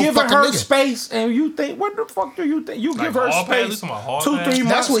permission to you go giving fuck a her nigga. space, and you think, what the fuck do you think? You Like give her hall pass? You space. talking about hall 2-3 pass? months.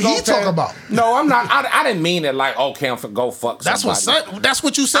 That's what go he past- talk about. No, I'm not. I didn't mean it like, okay, I'm finna go fuck That's somebody. what that's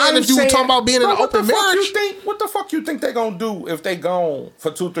what you saying I'm if you saying, talking about being in bro, an open marriage. What the fuck you think they gonna do if they gone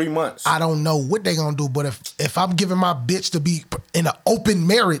for 2-3 months? I don't know what they gonna do, but if I'm giving my bitch to be in an open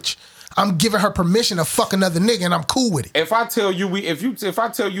marriage, I'm giving her permission to fuck another nigga, and I'm cool with it. If I tell you if I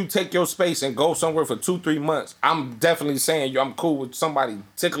tell you take your space and go somewhere for 2-3 months, I'm definitely saying I'm cool with somebody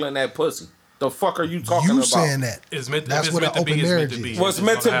tickling that pussy. The fuck are you talking You about? saying that? It's meant. That's If what it's an meant to open be, it's meant marriage to be. is. What's It's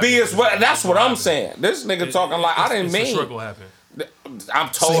meant gonna to be happen. is what. That's what I'm It's saying. This nigga talking like I didn't it's for mean. sure gonna happen. I'm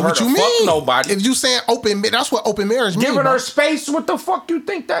told Say her what to you fuck mean. nobody. If you saying open, that's what open marriage means. Giving bro. her space, what the fuck you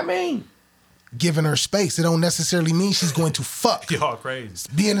think that mean? Giving her space, it don't necessarily mean she's going to fuck. Y'all crazy.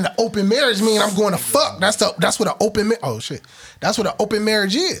 Being in an open marriage mean I'm going to fuck. That's what an open oh shit. That's what an open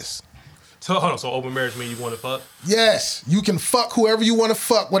marriage is. So hold on. So open marriage mean you want to fuck? Yes, you can fuck whoever you want to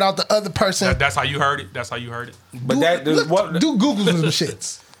fuck without the other person. That's how you heard it. That's how you heard it. But that look, what do Googles of them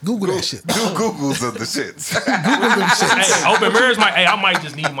shits. Google that shit. Do Googles of the shits. Google them shits. Hey, open marriage might. Hey, I might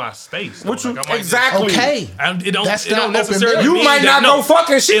just need my space. What you Like, I might exactly? Okay. It don't. That's It don't not open necessarily. marriage. You mean might that, not go fuck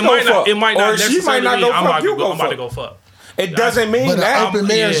and she it go might fuck. not. It might not Or she necessarily might not mean go I'm fuck, about you to go I'm about to fuck. go fuck. It doesn't mean But an that. open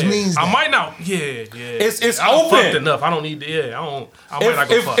marriage means that. I might not. Yeah. It's I'm open. fucked enough. I don't need. I don't. I might not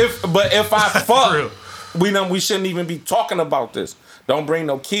go fuck. If I For real. fuck, we shouldn't even be talking about this. Don't bring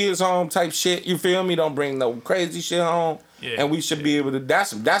no kids home type shit. You feel me? Don't bring no crazy shit home. Yeah, And we should be able to.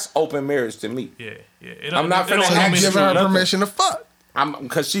 That's open marriage to me. Yeah. I'm not finna So ask you you giving her nothing. permission to fuck.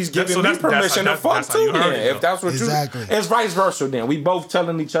 Because she's giving So me that's permission how- to fuck that's how too. you heard Then, it, if that's what Exactly. it's vice versa. Then we both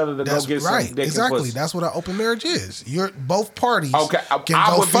telling each other to That's go get right. some dick Exactly. and pussy. That's what an open marriage is. You're both parties. Okay, Can I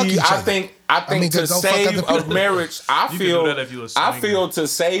go would fuck be. each I other. think mean, to go fuck save other a people. marriage. I You can feel. do that if you a I swinger. feel to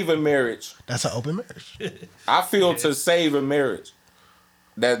save a marriage. That's an open marriage. I feel to save a marriage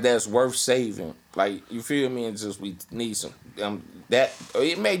that's worth saving. Like you feel me, and just we need some that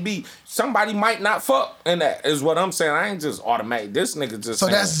it may be somebody might not fuck, and that is what I'm saying. I ain't just automatic. This nigga just So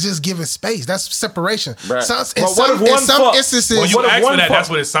saying, that's just giving space. That's separation. Bruh. In But what if some one fuck? instances, Well, you What if asked one for that. fuck? That's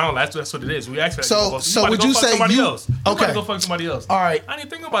what it sounds like. That's what it is. We asked for that. So- You about so to would go you fuck say somebody you- else? You about okay. to go fuck somebody else. All right. I didn't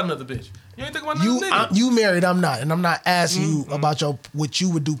think about another bitch. You ain't think about another nigga. you married, I'm not, and I'm not asking you about what you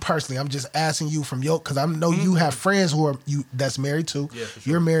would do personally. I'm just asking you from your, because I know you have friends who are that's married too. Yeah, for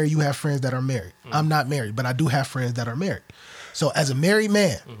sure. You're married. You have friends that are married. I'm not married, but I do have friends that are married. So as a married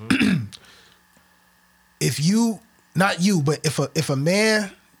man, if you, not you, but if a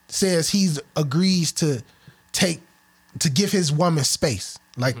man says he's agrees to give his woman space,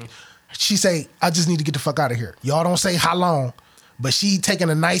 like she say, I just need to get the fuck out of here. Y'all don't say how long. But she taking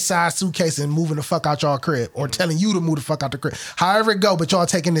a nice size suitcase and moving the fuck out y'all crib, or telling you to move the fuck out the crib. However it go, but y'all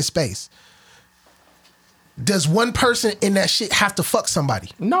taking this space. Does one person in that shit have to fuck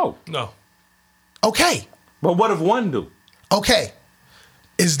somebody? no. Okay. But what if one do? Okay.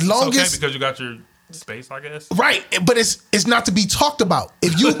 As It's long okay as because you got your space, I guess. right, but it's not to be talked about.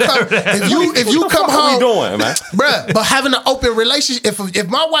 If you come if you What the come fuck are home, we doing, man? bruh, but having an open relationship. If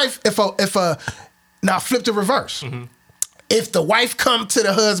my wife, now flip the reverse. If the wife come to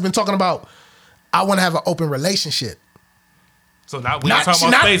the husband talking about, I want to have an open relationship. So now we not talking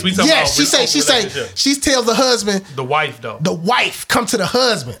about space. We talking about she relationship. she tells the husband, The wife though, the wife come to the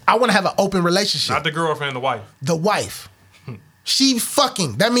husband. I want to have an open relationship. not the girlfriend. The wife. The wife. She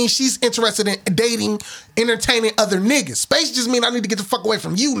fucking. That means she's interested in dating, entertaining other niggas. Space just mean I need to get the fuck away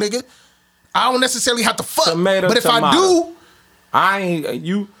from you, nigga. I don't necessarily have to fuck. Tomato, but if I tomato. do, I ain't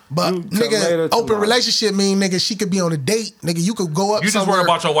you. but you nigga, tomato, open tomato. relationship mean nigga she could be on a date. Nigga, you could go up You just somewhere. worry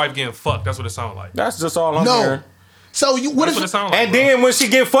about your wife getting fucked. That's what it sounds like. That's just all I'm no. hearing. So you what That's what it if sounds like. And bro. then when she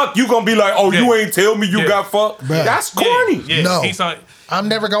get fucked, you gonna be like, oh, you Yeah. ain't tell me you Yeah. got fucked. Bruh. That's Yeah, corny. Yeah, No. he sound I'm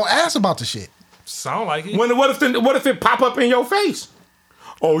never gonna ask about the shit. like it. What if it pop up in your face?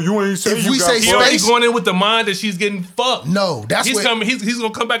 Oh, you ain't say If you we got say He fucked. already space- going in with the mind that she's getting fucked. No, that's He's what coming. He's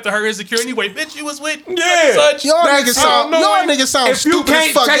gonna come back to her insecure anyway. Bitch, you was with Yeah. such. y'all That's niggas how sound. I'm Y'all knowing. niggas sound If you stupid as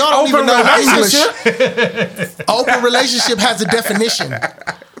can't fuck. take Y'all don't even open know English. relationship- Open relationship has a definition.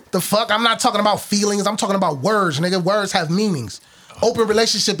 The fuck? I'm not talking about feelings. I'm talking about words, nigga. Words have meanings. Open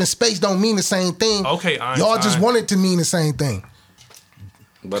relationship and space don't mean the same thing. Okay, y'all just Einstein. want it to mean the same thing.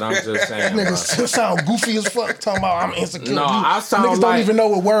 But I'm just saying. bro. Niggas still sound goofy as fuck. Talking about I'm insecure. No, You- I sound niggas like don't even know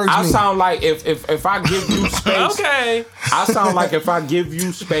what words I mean. sound like if I give you space. Okay. I sound like if I give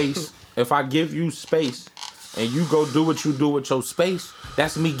you space, and you go do what you do with your space,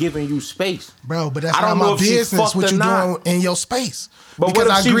 that's me giving you space. Bro, but that's I not don't know my if she business fucked what or you not. doing in your space. But because what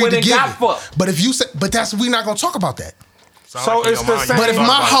if I she agreed went to and give got it. fucked? But if you say, but that's we not gonna talk about that. So it's the same. But if Talk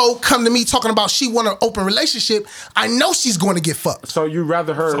my about hoe come to me talking about she want an open relationship, I know she's going to get fucked. So you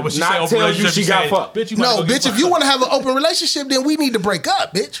rather her So when she say not open tell you relationship, she you got saying, fucked? Bitch, you might No, go get bitch, if fucked. you want to have an open relationship, then we need to break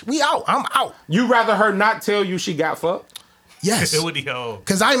up, bitch. We out. I'm out. You rather her not tell you she got fucked? Yes. What the hell?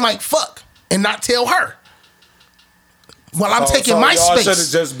 Because I might fuck and not tell her. While I'm taking my y'all should have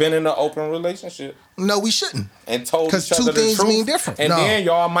space. just been in an open relationship No, we shouldn't. and told 'Cause each other two the things truth, mean different. and No. then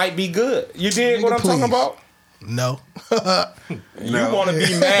y'all might be good. You dig what Nigga, I'm talking please. about? No. You want to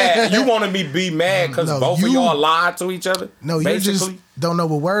be mad? You want to be mad because No, both of you- y'all lied to each other? No, you basically. just don't know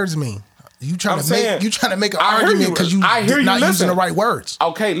what words mean. You trying I'm to make saying, you trying to make an I hear argument you. because you I hear you. not Listen. using the right words.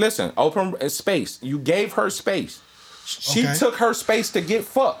 Okay, listen. Open space. You gave her space. She Okay. took her space to get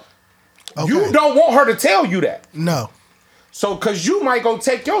fucked. Okay. You don't want her to tell you that. No, So, because you might go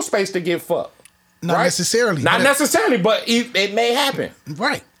take your space to get fucked. not right? necessarily. Not But- necessarily, but it may happen.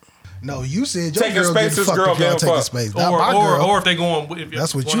 Right. No, you said your Taking girl space, getting this fucked girl if y'all getting taking fucked. space. Not my girl. Or if they going, if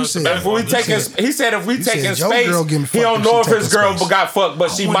That's what one you of us said. the If we bad taking, ones, he said if we You taking said your space, girl getting he fucked don't if know she if his taking girl space. got fucked, but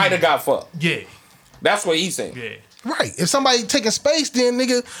she wouldn't- might have got fucked. Yeah, That's what he's saying. yeah. Right. If somebody taking space, then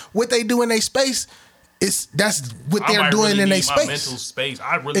nigga, what they do in their space, that's what I they're might doing really in their need my mental space. space.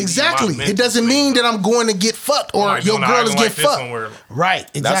 I really Exactly. Need my It mental doesn't space, mean that though. I'm going to get fucked or might be your on an girl is island get like this fucked. somewhere. Right.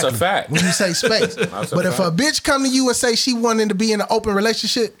 Exactly. That's a fact. When you say space. That's a But if a fact. bitch come to you and say she wanted to be in an open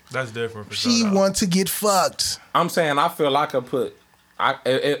relationship, That's different. For she sure, though. want to get fucked. I'm saying I feel I could put,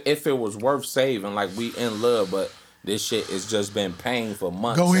 if it was worth saving, like we in love, but this shit has just been paying for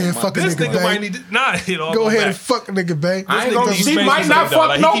months. Go ahead and months. fuck a This nigga, nigga babe. might need to not hit all. Go ahead back. and fuck a nigga, babe. I ain't This gonna. nigga She space might is not like, though. fuck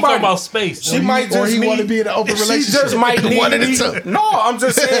Like, he keep nobody. talking about space. She though. might Or just he need, wanna be in an open She relationship. just might need. One of the need- two. No, I'm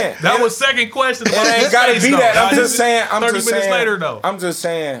just saying. That was second question. It ain't gotta be that. I'm just saying. I'm 30 just minutes saying. later, though. I'm just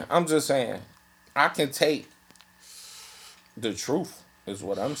saying. I can take the truth. Is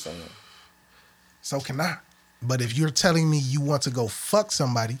what I'm saying. So can I. But if you're telling me you want to go fuck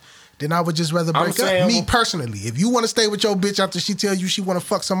somebody, then I would just rather I'm break saying- up. Me personally, if you want to stay with your bitch after she tell you she want to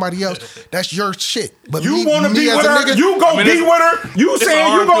fuck somebody else, that's your shit. But You me, want to me be as with a her? nigga, You gonna I mean, be it's- with her? You it's a saying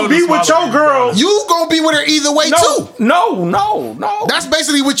hard you gonna pill to be with swallow, your girl? you gonna be with her either way too. No. That's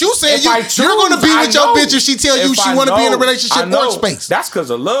basically what you said. If I choose, You're gonna be I with your know. bitch if she tell you If she I want to be in a know, relationship I know. or space. That's because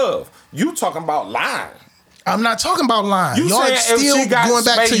of love. You talking about lying. I'm not talking about lying. You Y'all saying still if she got going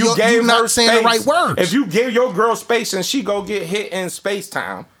back space, to you your, gave you her not saying the space. right words. If you give your girl space and she go get hit in space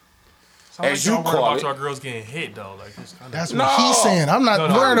time, as you y'all worried call about it. y'all girls getting hit though. Like it's kinda, That's No. what he's saying. I'm not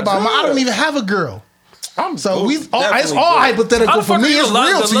No, worried about my. I good. don't even have a girl. I'm So good. it's all Definitely hypothetical How the for fuck me. are you It's the real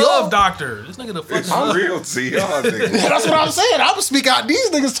love, to the love y'all. doctor? This nigga the fucking I'm love. real to y'all niggas. Yeah, that's what I'm saying. I would speak out. These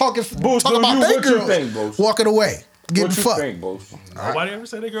niggas talking Boost, talk do about you- their what you girls think, Boost? walking away, getting What you fucked. think, Boost? Nobody ever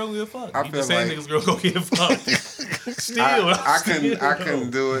said that girl gonna get fucked. I You feel just saying like- niggas girl gonna get fucked. Still, I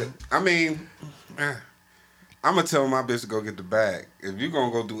can do it. I mean, I'm gonna tell my bitch to go get the bag. If you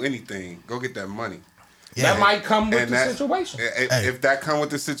gonna go do anything, go get that money. Yeah. That might come with And the that- situation. If that come with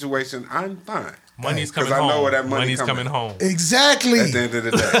the situation, I'm fine. Money's coming 'Cause I home. know where that money Money's coming. coming home. Exactly. At the end of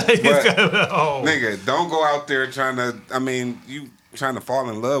the day, but Oh, nigga, don't go out there trying to. I mean, you trying to fall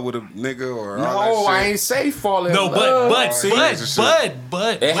in love with a nigga or all No, that shit. I ain't say fall in no, love.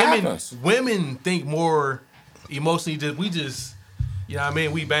 but It women happens. women think more emotionally. We just you know what I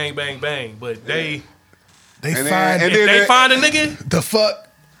mean. We bang bang bang, but they They And then- find and if then- they find a nigga, the fuck.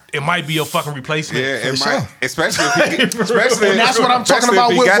 it might be a fucking replacement. Yeah, it For might, sure. especially if he, especially And that's what I'm talking especially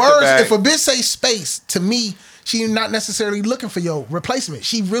about if he with got the words. bag. If a bitch say space, to me, she not necessarily looking for your replacement.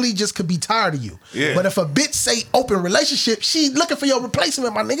 She really just could be tired of you. Yeah. But if a bitch say open relationship, she looking for your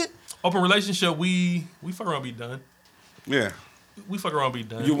replacement, my nigga. Open relationship, we fuck around, be done. yeah, We fuck around, be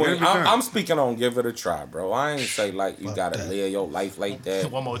done. You went, Every time. I'm speaking on give it a try, bro. I ain't say like you gotta that. live your life like that.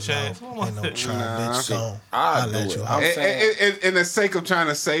 One more chance. One more Ain't no try, Nah. bitch. So I'll I'll do let it. you. I'm out. saying- in the sake of trying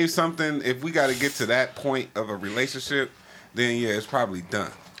to save something, if we got to get to that point of a relationship, then yeah, it's probably done.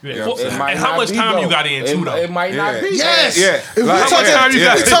 Yeah. You know what I'm Well, saying? and how not much be, time though. you got in, too, though? It might not Yeah. be. Yes. Yeah. If we Like, talking, yeah,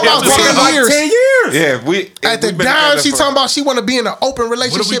 yeah. we talking about Yeah. 10 Like years. 10 years. Yeah, we At the we've been dime, together she for- talking about she want to be in an open What if we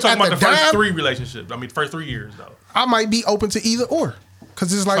relationship. talking At about the the first dime, 3 relationships? I mean, first 3 years though. I might be open to either or.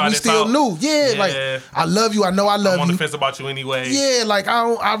 Cause it's like Try we this still out. new. Yeah, Yeah. like I love you. I know I I'm love on the you. fence about you anyway. Yeah, like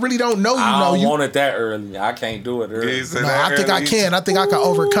I really don't know you. I Know don't you. want it that early. I can't do it early. Yeah, so No, that I think I early- can. I think I can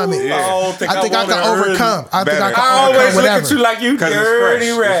overcome it. Yeah. I don't think I I want can it early. overcome. I think I Better. can I overcome always look whatever. at you like you 'Cause it's dirty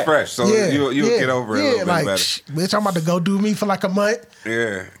fresh. rat. It's fresh, so Yeah, you'll yeah, get over it a yeah, little like, bit better. bitch, I'm about to go do me for like a month.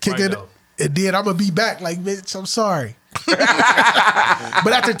 Yeah. Kick Right it, though. and then I'm gonna be back. Like, bitch, I'm sorry.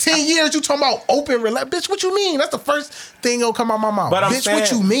 But after 10 years, you talking about open relationship. Bitch, what you mean? That's the first thing gonna come out my mouth. But I'm bitch, saying,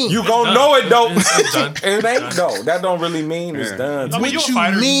 what you mean? You gonna know it though. It's done. It ain't though. That don't really mean it's done. I mean, What you a you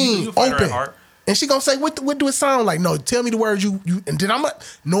fighter. mean You a fighter at open? heart. And she gonna say, what do it sound like? No, tell me the words you and then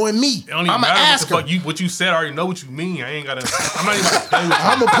knowing me, It don't even I'ma matter ask her. what the fuck what you said. I already know what you mean. I ain't gotta. I'm not even gonna play with you.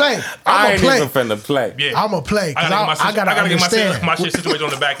 I'ma play. I I'ma ain't play. even finna play. Yeah. I'ma play. I Cause I gotta get understand. my shit situated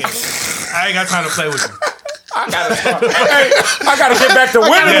on the back end. I ain't got time to play with you. I gotta start. Hey, I gotta get back to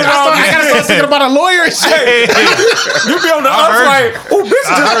women. I gotta start thinking about a lawyer and shit. You be on the ups heard like, oh, bitch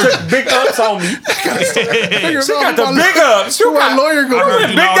just took big ups on me. She got the big ups. Who a lawyer I gonna went do?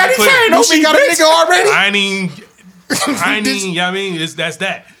 Big Daddy Kane. Don't She be got a bitch. nigga already? I ain't even, you know what I mean? That's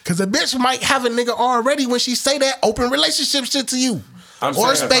that. Cause a bitch might have a nigga already when she say that open relationship shit to you. I'm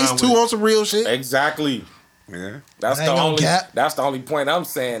Or saying, space fine too with it. on some real shit. Exactly. Yeah. That's I the ain't gonna only. cap. That's the only point I'm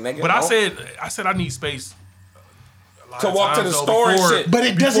saying, nigga. But I Don't- said I need space. a lot To of walk to times, the though, store and before- shit. But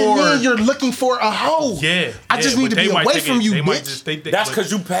it doesn't before- mean you're looking for a hoe. Yeah. I just need to but be they might away take from it- you, they might bitch. just- they- That's but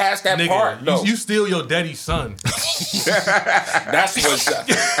because you passed that nigga, part, though. you still your daddy's son. That's what's up.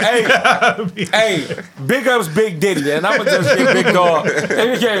 Hey, big ups, Big Diddy, and I'ma just be big dog.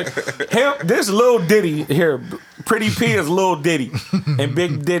 This Lil Diddy here, Pretty P is Lil Diddy, and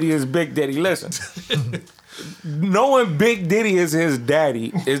Big Diddy is Big Diddy. Listen, knowing Big Diddy is his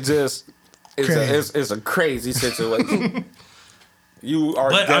daddy is just it's a crazy situation. You are,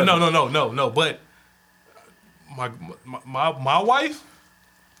 But definitely- no. But my wife,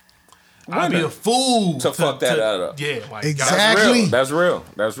 I'd be Women. a fool To fuck that up. Yeah, like Exactly. That's real.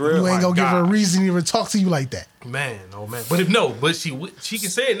 That's real. You ain't gonna give her a God. reason to even talk to you like that. Man, oh man. But she can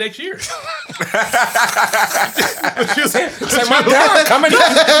say it next year. Say my dad coming up.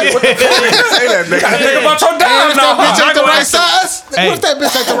 Say that, nigga. Think about your dad If now. that bitch ain't the gonna right ask her. size, Hey. what if that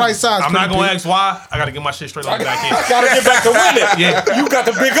bitch ain't the right size? I'm not Pretty gonna P? ask why. I gotta get my shit straight on the back end. Gotta get back to winning. Yeah. You got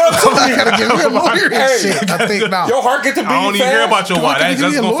the big ups on you. Gotta give me a lawyer and Hey. shit. I think now. Your heart get to beat I don't even fast. hear about your why. Come on, That's give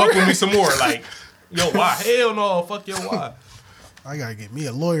me just a gonna fuck lawyer. with me some more. Like, yo, why? Hell no, fuck your why. I gotta get me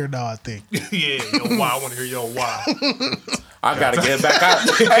a lawyer now, I think. Yeah, yo, why? I want to hear your why. I gotta get back out.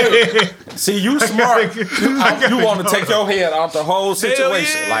 Hey, see, you smart. You want to take your head out the whole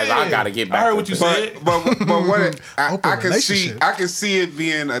situation. yeah. Like, I gotta get back. I heard to what you things. said. But what I Open can see relationship. I can see it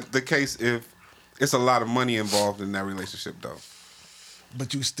being the case if it's a lot of money involved in that relationship though,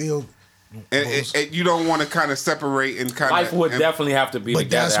 But you still. and you don't want to kind of separate and kind of Life would definitely have to be But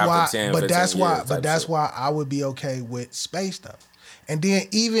together that's after why. 10, But 15 that's why. years But type that's shit. why I would be okay with space though. And then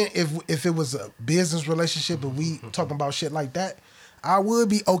even if it was a business relationship and we talking about shit like that, I would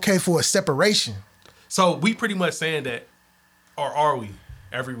be okay for a separation. So we pretty much saying that, or are we?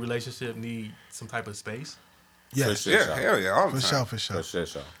 Every relationship need some type of space. Yes, sure. yeah, hell yeah, all the for time. sure, for sure. For sure,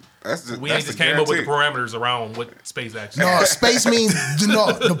 sure. That's the, We that's ain't just the came up with the guarantee. parameters around what space actually. No, space means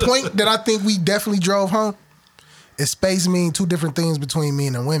the point that I think we definitely drove home is space mean two different things between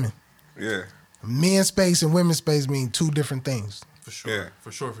men and women. Yeah, Men space and women space mean two different things. For sure. Yeah.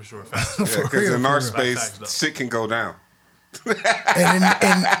 For sure. Facts. yeah, For because real, in for our real. space, Facts, though. shit can go down. And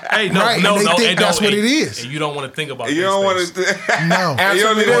Hey, no, right, no, and they no. think hey, that's no, what hey, it is. And you don't want to think about You that don't want space. to. No. You Answer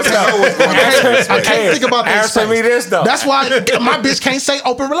don't me even this want to know what's though. going on. I can't think about that Answer space. me this though. That's why my bitch can't say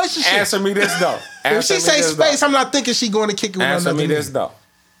open relationship. Answer me this though. If Answer she me say this, space, though. I'm not thinking she going to kick it with Answer another me this nigga. though.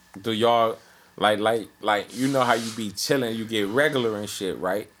 Do y'all like you know how you be chilling, you get regular and shit,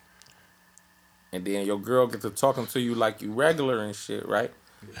 right? And then your girl get to talking to you like you regular and shit, right?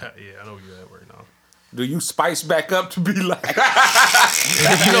 Yeah, I know where you're at right now. Do you spice back up to be like You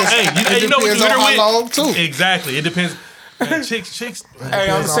know, hey, you know what you depends hit on her how with? long, too. Exactly. It depends. Man, chicks. Hey,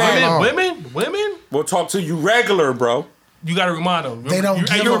 I'm Depends on saying how long. Women. we'll talk to you regular, bro. You gotta remind them. They don't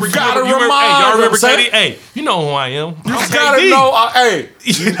give a fuck. Gotta Hey, y'all remind remember them, son. KD? Hey, you know who I am. You I'm gotta KD. know hey,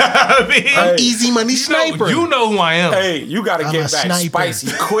 You know what I mean? Hey. Easy money sniper. You know who I am. hey, you gotta I'm get a back sniper. spicy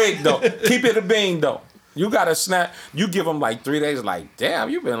quick though. Keep it a bean though. You gotta snap. You give them like 3 days. Like, damn,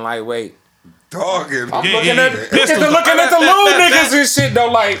 you been lightweight. Talking. I'm Yeah, looking yeah, at yeah. Pistols. looking at the little That- niggas and shit though.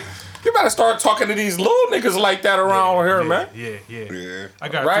 Like, you better start talking to these little niggas like that around here, man. Yeah. Yeah. I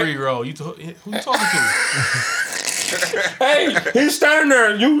got Right? a 3-year-old. Who you talking to? Hey, he's standing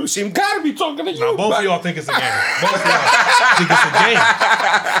there. She gotta be talking to you. Now, both but- of y'all think it's a game. Both of y'all think it's a game.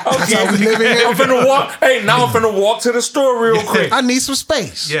 That's how we living I'm here. finna walk. Hey, now I'm finna walk to the store real quick. I need some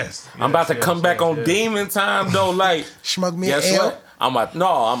space. Yes. I'm about to come back on demon time though. Like, Smoke me guess an L. what? I'm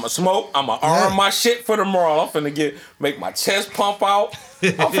a smoke. I'm a arm my shit for tomorrow. I'm finna make my chest pump out.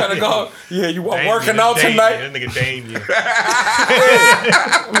 I'm finna go. Yeah, you are working out tonight. That nigga Dame you.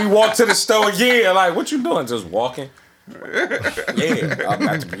 We walk to the store again. Like, what you doing? Just walking. Yeah, I'm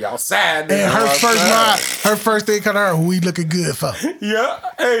about to be outside. nigga. And her first Outside. line, her first thing cut her, who he looking good for? Yeah,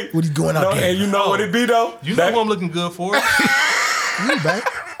 hey. What he going out No, there? and you know what it be though? You know who I'm looking good for. You back?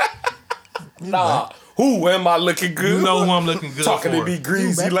 Nah, who am I looking good? You know for? who I'm looking good Talking for. to be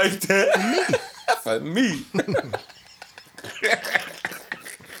greasy back. like that. For me.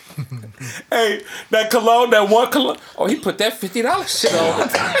 Hey, that cologne, that one cologne. Oh, he put that $50 shit on.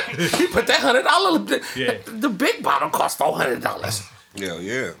 He put that $100. Yeah. The big bottle cost $400.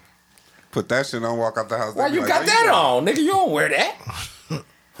 Yeah. Put that shit on, walk out the house. Why they be you like, got "Where that going?" on, nigga? You don't wear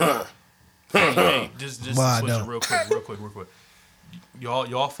that. Hey, just Well, I to switch don't. it real quick.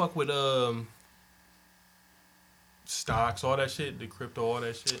 Y'all fuck with stocks, all that shit, the crypto, all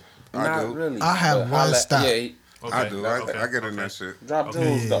that shit. I Not do. really. I have but one stock. Yeah, Okay, I do. okay, I get in okay. that shit. drop Okay.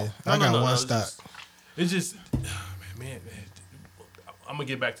 jewels though. I got one it's stock. It's just, man. I'm gonna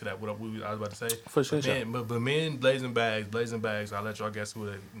get back to that. What I was about to say. For sure, But men, blazing bags. I'll let y'all guess who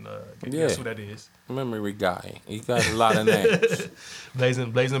that. Guess Yeah. who that is. Memory guy. He got a lot of names.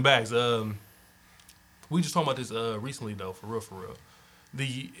 Blazing bags. We just talking about this recently though, for real.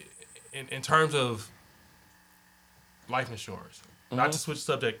 In terms of life insurance, not to switch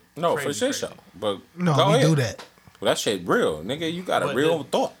subject. No, crazy, for sure. crazy. But No, go we ahead. do that. Well, that shit real, nigga. You got a But real the-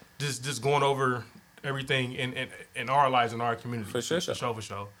 thought. Just going over everything in our lives, in our community. For sure. For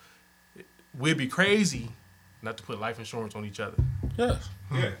sure. We'd be crazy not to put life insurance on each other. Yes.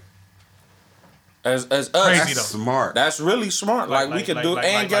 Yeah. As us, Crazy That's though. smart. that's really smart. Like, we could do,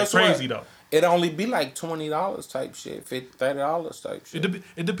 and guess crazy what? though. It only be like $20 type shit, $30 type shit.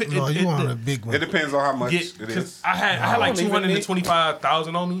 It depends. No, you want a big one. It depends on how much Yeah, it because is. I had like don't even need-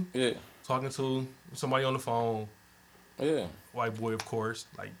 225,000 on me. Yeah, Talking to somebody on the phone, yeah. white boy, of course.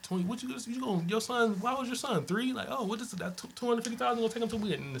 Like 20. What you going? Your son? Why was your son 3? Like, oh, what is it? That 250,000 gonna take him to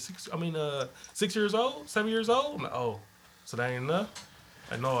we in the 6 years old, 7 years old. I'm like, oh, so that ain't enough.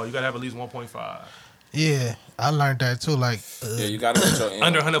 Like, no, you gotta have at least 1.5. Yeah, I learned that too. Like, Yeah, you gotta put your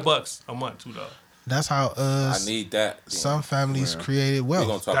Under $100 a month too, though. that's how I need that. some families created We're gonna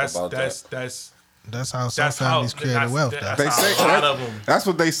wealth. talk That's about that's that. that's That's how some that's how families created wealth. that's They how say a lot of them. that's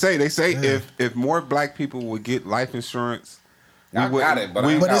what they say. They say if more black people would get life insurance, I got it, but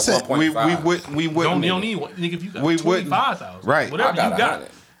I ain't But got it's a- 1.5. we You wouldn't. don't need one, nigga. If you got We wouldn't. 25,000, Right. Whatever I got you got,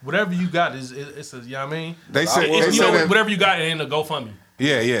 100. whatever you got is it's a, you know what I mean. They I say will- they You say know, that, whatever you got ain't a GoFundMe.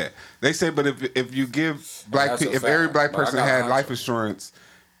 yeah. They say, but if you give black That's a people, if fact. every black But I person got had 100. life insurance,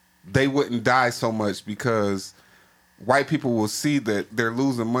 they wouldn't die so much because white people will see that they're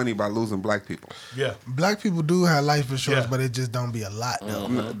losing money by losing black people. Yeah, Black people do have life insurance, Yeah. but it just don't be a lot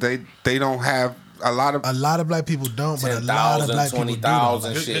though. They don't have a lot of. A lot of black people don't, but a lot of 10,000, black people do.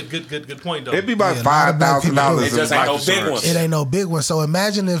 20,000 though. shit. good point though. It'd be about Yeah, a lot of black people do. $5,000. It just ain't no big one. It ain't no big one. So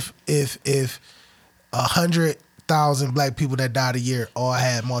imagine if 100,000 black people that died a year all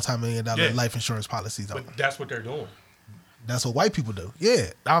had multi-million-dollar Yeah. life insurance policies on. But that's what they're doing. That's what white people do. Yeah,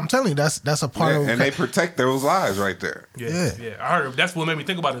 I'm telling you, that's a part of. And they protect those lives right there. Yeah. Yeah. I heard that's what made me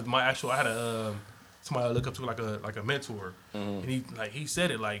think about it. I had a somebody I look up to like a mentor, and he said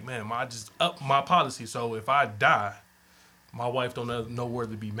it like, man, I just up my policy. So if I die, my wife don't know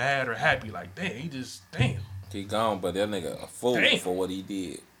whether to be mad or happy. Like, damn, He gone, but that nigga a fool Damn. for what he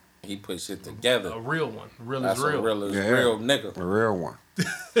did. He put shit together. a real one, real That's is real. a real is Yeah. real nigga. A real one.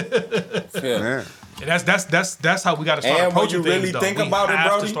 Yeah. Yeah. And that's how we got to start And when approaching you things. really though. think we about it,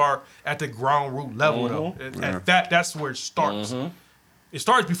 have Brody. to start at the ground root level though. That's where it starts. It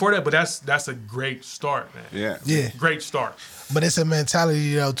starts before that, but that's a great start, man. Yeah. Yeah, Great start. but it's a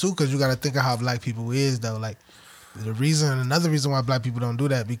mentality though too, because you got to think of how black people is though. Like another reason why black people don't do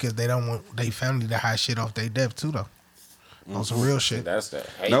that because they don't want their family to hide shit off their death too though. On some real shit. That's that.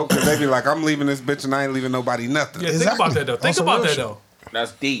 Hate. No, because they be like, I'm leaving this bitch and I ain't leaving nobody nothing. Yeah, Exactly. think about that though. On Think some about real that shit. though.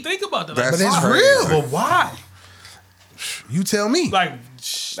 That's deep. Think about that. That's But it's crazy. real. But why? You tell me. Like,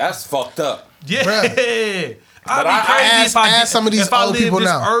 That's fucked up. yeah. Bruh. I'd But I be crazy if I ask some of these if I old lived people this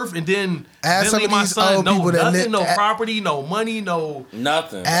now. earth and then Ask some leave of my these son old no people that nothing, live- no property, no money, no.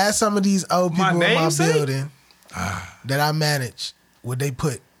 Nothing. Ask some of these old My people in my namesake? building that I manage, would they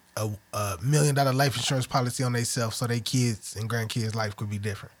put a $1 million life insurance policy on themselves so their kids and grandkids' life could be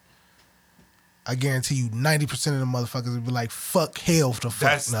different? I guarantee you 90% of the motherfuckers would be like, fuck hell the fuck.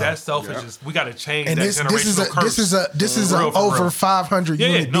 That's no. that's selfish. We got to change And that this generational is a curse. this is For a real, for over real. 500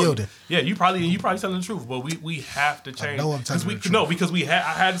 unit building. Yeah, you probably telling the truth, but we have to change. know I'm telling the truth. No, because I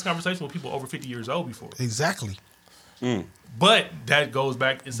had this conversation with people over 50 years old before. Exactly. But that goes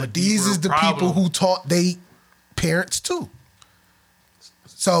back. It's a But these deeper is the problem. people who taught they parents too.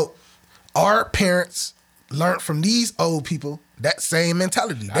 So our parents learned from these old people that same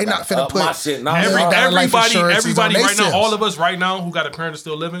mentality. They not gotta finna up my put shit now. $1,000 life insurances Everybody on right now, themselves. all of us right now who got a parent that's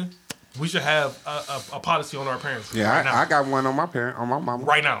still living, we should have a policy on our parents. Yeah, right now. I got one on my mama.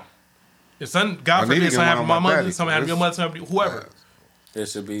 Right now. If son, God I need to forbid, get something one happened on to my my mother, daddy. something happened to your mother, something happened to whoever. It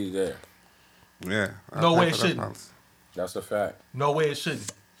should be there. Yeah. No I'll way pay it for that shouldn't. policy. That's a fact. No way it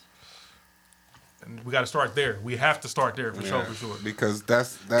shouldn't. And we got to start there. We have to start there for Yeah, sure. because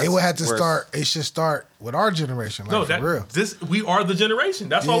that's It would have to where- start. It should start with our generation. Like, No, for real. we are the generation.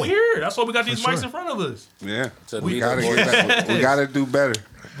 That's why Yeah. we're here. That's why we got these For mics sure. in front of us. Yeah, To we be gotta the get that. We gotta do better.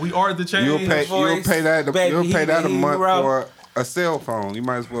 We are the change. You'll pay that. Baby, You'll pay that a month hero. for a cell phone. You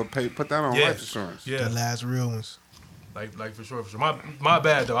might as well put that on Yeah. life insurance. Yeah, The last real ones. like for sure. My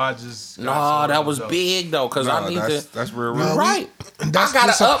bad though. I just No, that was big though, cause I need that's real. No, Right. That's I gotta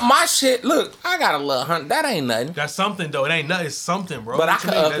just up my shit. Look, I got a little $100. That ain't nothing. That's something though. It ain't nothing. It's something, bro. But I What you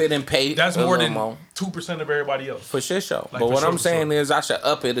could mean? up it and pay That's a more little than more. 2% of everybody else. For shit show. Like, But for what sure, I'm for saying sure. is I should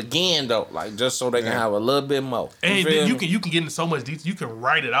up it again though. Like just so they can have a little bit more. And feel you me? can get into so much detail. You can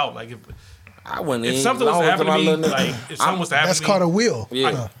write it out. Like I wouldn't if even something was long to as happen to my me, little nigga- like if something was to happen That's to me, called a will.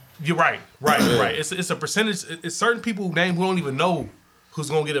 Yeah. You're right. It's a percentage. It's certain people name who don't even know who's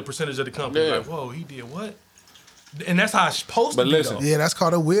gonna get a percentage of the company. Yeah. Like, whoa, he did what? And that's how it's supposed But to listen. be. Though. Yeah, that's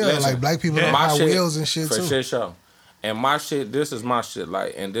called a will. Listen, Like black people yeah. don't My have shit wills and shit for too. shit show. And my shit, this is my shit.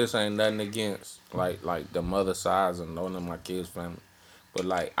 Like, and this ain't nothing against like the mother sides and none of my kids' family. But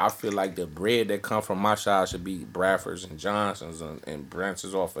like, I feel like the bread that come from my side should be Bradfords and Johnsons and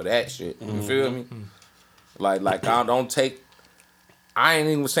branches off of that shit. You feel me? Like I don't take. I ain't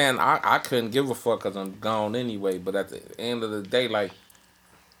even saying I couldn't give a fuck because I'm gone anyway. But at the end of the day, like,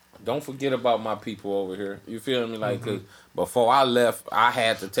 don't forget about my people over here. You feel me? Like, cause before I left, I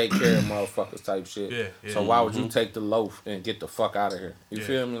had to take care of motherfuckers type shit. Yeah. So why would you take the loaf and get the fuck out of here? You Yeah.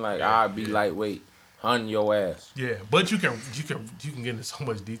 feel me? Like, Yeah. I'd be lightweight, hun your ass. Yeah, but you can get into so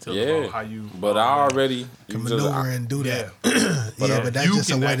much detail Yeah. about how you. But I already Can you just- maneuver and do Yeah, that. Yeah, but that's you just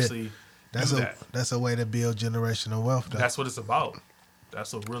a can way actually that's do a that. that's a way to build generational wealth. Though. That's what it's about.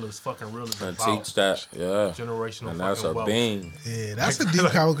 That's what real is fucking real is and about. teach that, yeah. Generational And that's fucking a wealth. bean. Yeah, that's a Like- deep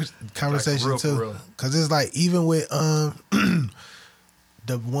like conversation real, for too. real. Cause it's like even with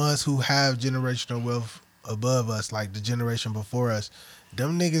the ones who have generational wealth above us, like the generation before us,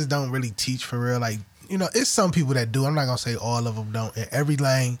 them niggas don't really teach for real. Like, you know, it's some people that do. I'm not gonna say all of them don't. In every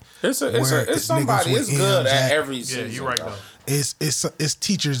lane, It's where it's somebody. niggas It's with good M's at at. every Yeah, season. you're right though. though. it's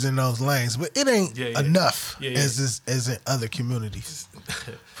teachers in those lanes, but it ain't Yeah, yeah. enough Yeah, yeah. as in other communities.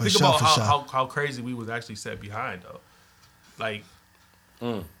 For Think sure, about for how, sure. how crazy we was actually set behind though. Like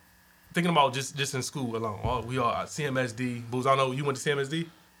thinking about just in school alone. We all CMSD. Booze, I don't know. You went to CMSD?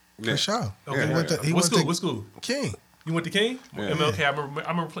 For sure. Okay. He went to, he What went school? to What school? King. You went to King? Yeah. MLK. I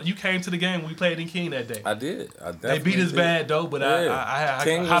remember you came to the game. We played in King that day. I did. I They beat definitely us did. bad though, but Yeah. I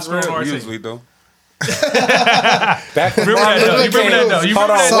King high was school on real. our team. Usually though. Back when Remember that, though. You remember that, though. You Hold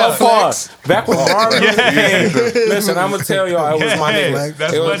remember on, that, what though. far? Back when Marvin King. Listen, I'm gonna tell y'all, it was my Yeah, nigga.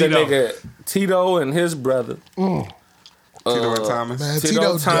 that's It was the funny, though. nigga Tito and his brother. Tito and Thomas. Man, Tito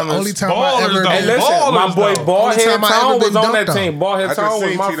Tito, the Thomas. only time Ballers, I ever though. Hey, been, listen, Ballers, my boy though. Ballhead Only time I Tone ever was been on that dunked team. on. Ballhead I Tone just was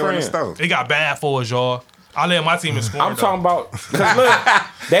seen my Tito in the friend. stove. It got bad for us, y'all. I let my team in scoring. I'm talking about, cause look,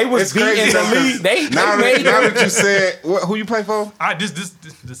 they was It's crazy beating the though, 'cause league. They now made that it. you said who you play for?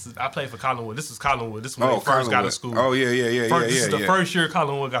 This is I played for Collinwood. This is Collinwood. This is when Oh, they first got to Collinwood. school. Oh yeah. This is the first year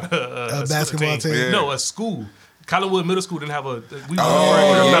Collinwood got a basketball team? Yeah. No, a school. Collinwood Middle School didn't have a. We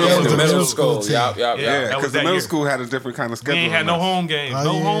Oh, Yeah, that it was was the the middle middle school. school Yup, team. yup, Yeah. yup. Yeah, that because was the that middle year. school had a different kind of We schedule. ain't had than no us. home games. Oh,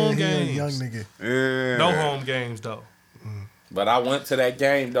 No yeah, home he a games. young nigga. Yeah. No home games though. But I went to that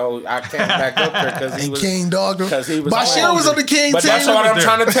game though. I came back up there because he And was. King dogged him. Because he was Bashir older. was on the King But team. that's what I'm there.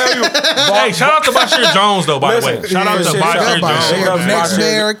 trying to tell you. Hey, shout out to Bashir Jones though. By the way, Listen, shout out to yeah, Bashir shout out Bashir, Big Jones. up the man. next Bashir.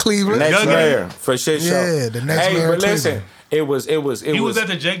 mayor of Cleveland. Next Young mayor for shit show. Yeah, the next hey, mayor but of listen, Cleveland. it was. He was at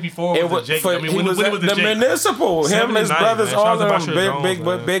the Jake before. It It was was the Jake. for, I mean, he when was it at was the the Jake. municipal. Him, his 79, brothers, man. Shout all out to of Bashir them. Jones,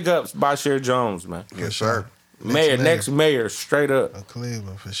 man. Big ups, Bashir Jones, man. Yes, sir. Mayor, mayor. next mayor, straight up. Of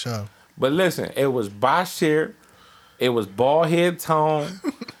Cleveland, for sure. But listen, it was Bashir, it was Ballhead Tone,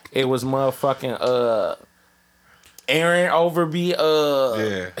 it was motherfucking Aaron Overby,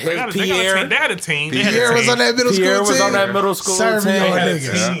 They had his a Pierre. team. They had a team. They had a Pierre was team. on that middle Pierre school was team. on that middle school Serve me team. on They had a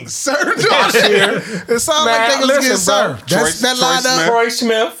niggas. team. Served Bashir. It sounded Man, like they was getting listen, bro. served. That's that Troy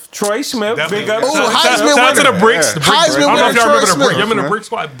lineup. Troy Smith, Definitely. big up. Ooh, to- Heisman Shout out to winner. the Bricks. Yeah. The Bricks. Heisman I don't know if winner, y'all remember Troy the Bricks. Smith. Y'all remember the Brick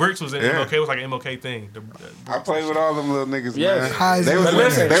Squad? Bricks was in Yeah. MLK. It was like an MLK thing. I played with all them little niggas, Yes. man. Heisman They was, But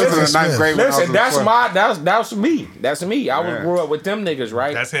listen, they was in the listen, ninth grade when I was Listen, in that's 12th. that's me. That's me. I was Yeah. grew up with them niggas,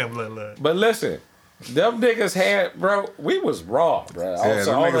 right? That's him. Look. But listen, Them niggas had, bro. We was raw, bro. Yeah,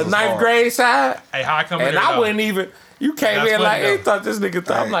 them On niggas the was ninth hard. grade side, Hey, how I come in and there, I though? wouldn't even. You came That's in funny, like, he though. thought this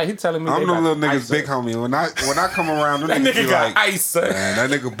nigga. I'm like, he telling me. I'm they them got little niggas, ice big up. homie. When I come around, them That niggas nigga be got like, ice. Son. man,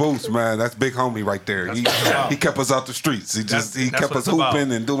 that nigga Boost, man, that's big homie right there. He kept us out the streets. He That's kept what us it's about.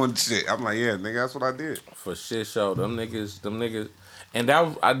 hooping and doing shit. I'm like, yeah, nigga, that's what I did. For shit show, them niggas, and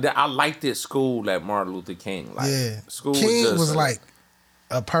that I liked it. School at Martin Luther King. Like, Yeah, school King was, just like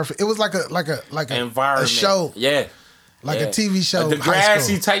a perfect. It was like a environment, a show, yeah, like yeah. a TV show, the high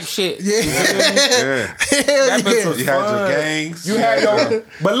grassy school. type shit. Yeah, Yeah. That bitch was You had your fun. gangs. You had your,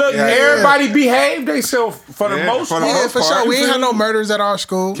 but look, Yeah. everybody behaved themselves for the Yeah, most for the part. yeah, most for part. sure. We You ain't had feel no me? murders at our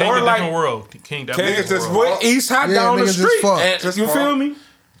school. King Or a like- different world. King definitely Niggas different just world. walk. East High Yeah, down the niggas just street. fuck. And Just you fuck. feel me?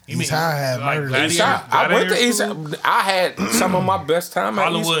 You East High had murders. East High. I went to East High. I had some of my best time at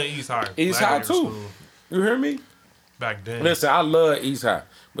Hollywood, East High. East High Gladiator too. School. You hear me? Back then. Listen, I love East High,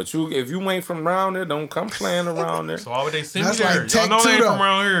 but if you ain't from around there, don't come playing around there. So why would they send That's me there? like Tech Y'all know they ain't too, from though.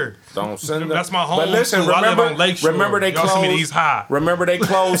 around here. Don't send them. That's my home. But listen, school. I live remember, on Lakeshore. remember they Y'all closed. send me to East High. Remember they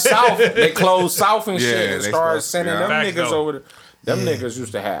closed south. They closed south and Yeah, shit, and they started closed, sending yeah. them Facts, niggas though. over there. Them Yeah. niggas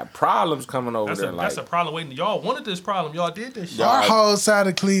used to have problems coming over there. That's a problem waiting. Y'all wanted this problem. Y'all did this shit. Yeah. Our whole side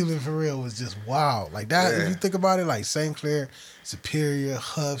of Cleveland for real was just wild. Like that, Yeah. if you think about it, like St. Clair, Superior,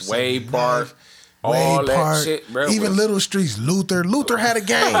 Huff, Wade 79th, Park, all Wade that Park, shit, bro. even was- Little Streets, Luther had a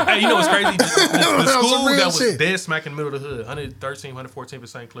game. Hey, you know what's crazy? The Some school real that was shit. dead smack in the middle of the hood, 113, 114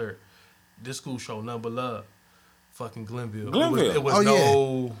 St. Clair. This school showed nothing but love. Fucking Glenville. Glenville. It was Oh, yeah.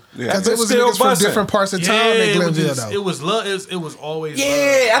 no. Because That it was still niggas from busting. different parts of town in it was Glenville, just, though. it was love. It was always Yeah, love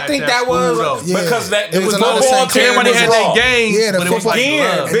I at think that school, was though. Yeah. because that It there was was a lot no of ball St. Clair team. Everybody had Raw. their gangs, Yeah, the but it was football- like Again,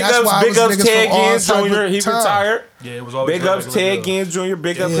 love. And big that's ups, why it big was ups, niggas Ted from all Gins type Jr. of He time. retired. Yeah, it was always Big love ups, at Ted Glenville. Gins Jr.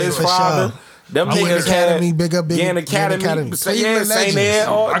 Big up Yeah, his for father. sure. Them Gann niggas Academy, had big up, Gann Academy. Academy. So, yeah, Cleveland St. Legends. Ed.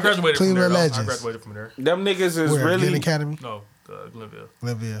 all- I graduated from there. Cleveland Though. I Legends. graduated from there. Them niggas is Where? really. Gann Academy? No, Glenville.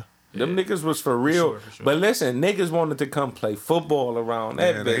 Glenville. Them niggas was for real. for sure. But listen, niggas wanted to come play football around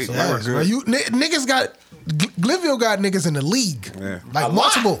that Yeah, bitch. they Yeah, were good. bro, you niggas got Glenville got niggas in the league, Yeah. like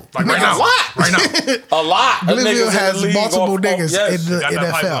multiple. Like right Nigga, now. what? Right now. A lot. of niggas Glenville in has the league multiple off- niggas yes. in the They got that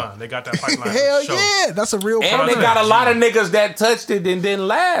NFL. pipeline. They got that pipeline. Hell Show. yeah, that's a real And they problem. got a lot of niggas that touched it and didn't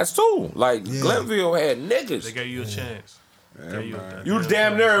last too. Like Yeah. Glenville had niggas. They gave you a chance. Gave you a You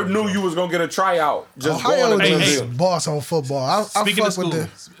damn near knew you was gonna get a tryout. Just Ohio going to is Glenville. boss on football. I Speaking of fuck with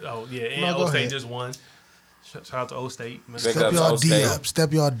schools, the yeah, and No, go O State ahead. just won. Shout out to O State. Man. Big step ups, y'all O D State. up.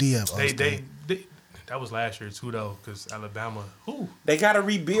 Step y'all D up. They that was last year too though, because Alabama. Who? They gotta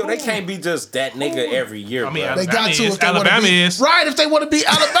rebuild. They can't be just that nigga every year. I mean, bro. They got Alabama to is. if they want to Alabama be is. right. If they want to be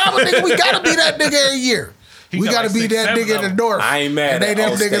Alabama, nigga, we gotta be that nigga every year. He We got gotta like be 6, that 7 nigga in of the them. north. I ain't mad And they at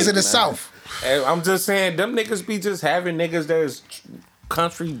them O niggas State, in the man. south. And I'm just saying, them niggas be just having niggas that's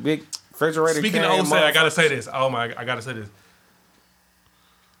country big refrigerator. Speaking of carrying O State, I motherfuckers. gotta say this. Oh my, I gotta say this.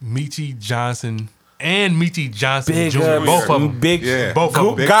 Meechie Johnson and Meechie Johnson Big Jr. ups, Both of them. big, Yeah. Both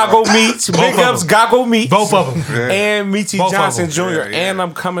of them. Goggle meats, Both big of ups, them. goggle meats, Both of them. and Meechie Both of Johnson them. Jr. Yeah, yeah. And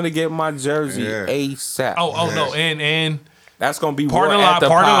I'm coming to get my jersey Yeah. ASAP. Oh no, and That's gonna be pardon a war at lot, the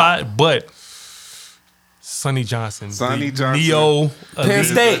pardon a pop. lot, but Sonny Johnson, Sonny the Johnson. Neo Penn elite.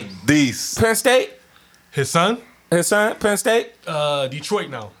 State, These. Penn State, His son, his son, Penn State. Detroit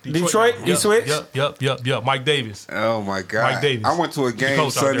now. Detroit? now. He switched? Yep. Mike Davis. Oh my God. Mike Davis. I went to a game, coach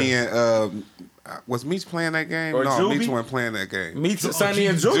out Sonny there. and was Meach playing that game? Or no, Juby? Meach wasn't playing that game. Meets Sonny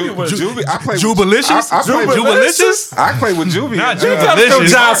and Juby was Juby, I played Jubilicious? I played with Jubilicious? I played with Juby. Not and, Big Juby. ups them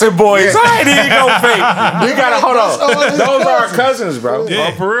Delicious. Johnson boys. Yeah. I ain't even go fake. You gotta hold on. Those are our cousins, bro.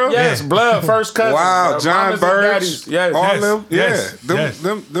 Yeah. Oh, for real? Yes, blood first cousins. Wow, bro. John Mamas and Burge, daddies. Yes. all Yes, them, yes, yeah,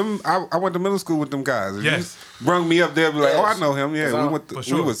 yes. them. I went to middle school with them guys. If Yes. you brung me up there, be like, oh, I Yes. know him. Yeah, For we went. For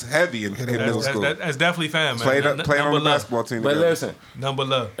sure. We was heavy in middle school. That's definitely fam, man. Played on Number the love. basketball team But together. Number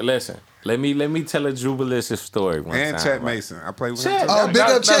love. listen. Let me tell a Jubilicious story one And time. Chet right? Mason, I played with him. Chet. Too. Oh, big up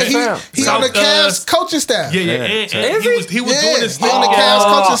That's Chet. fam. He on the South, Cavs coaching staff. Yeah. Is And he was Yeah, doing his he thing. on the Cavs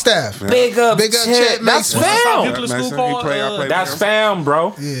coaching staff. Big up, Big up Chet. Chet That's Mason. South fam. Euclid Mason, School called. he played- I played with That's him. fam,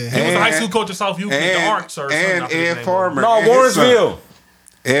 bro. Yeah. He was a high school coach at South Euclid, the Arcs or something. I and forget the Ed name Farmer. No, and his son. Warrensville.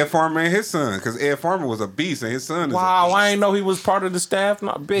 Ed Farmer and his son, because Ed Farmer was a beast, and his son is Wow, a beast. I ain't know he was part of the staff.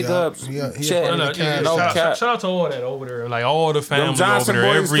 Not big Yeah, ups. he a Chet. part of No, the Cavs. No shout, cap. shout out to all that over there, like all the family Them Johnson over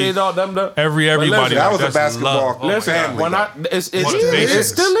there. boys did all them. Everybody. listen, that like, was a that's basketball love. Oh my Listen, God. family. when I it's Motivation. it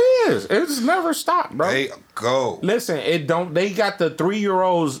still is. It's never stopped, bro. They go. Listen, it don't. They got the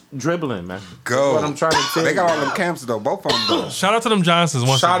 3-year-olds dribbling, man. Go. That's what I'm trying to tell They you. got all them camps though. Both of them though. Shout out to them Johnsons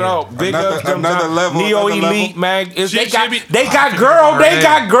once Shout again. out, big Another- up them another John- level, Neo another Elite, level. man. They She got be- they got I girl. forget They her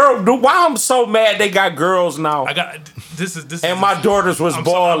got name. girl. Dude, why I'm so mad? They got girls now. I got this is And my daughters was I'm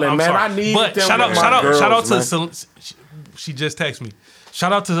balling, I'm man. sorry. I need But them. shout out, with my shout out, girls, shout out to man. she just texted me.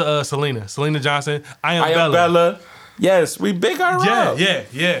 Shout out to Selena Johnson. I am I am Bella. Bella. Yes, we big her up. Yeah.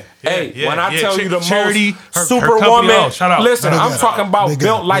 Hey, yeah, when I tell you the Charity, most her company, Superwoman, oh, shout out. listen, Big I'm up. talking about Big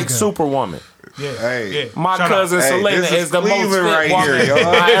built up, like big up. Superwoman. Yeah, Hey. yeah. My Shout cousin out. Hey, Selena this is is the most Cleveland fit right woman here, yo.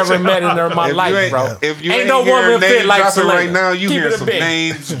 I ever met in my If you life, ain't- bro. If you ain't ain't no hearing woman fit names like dropping Selena. right now, you Keep hear it a some big.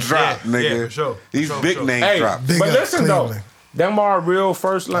 names drop, Yeah, nigga. for sure. These For big sure. names Hey, drop. Big but up listen though, Cleveland. them are real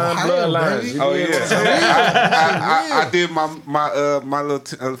first line Ohio, bloodlines. baby. You Oh dig yeah, what I'm saying? I did my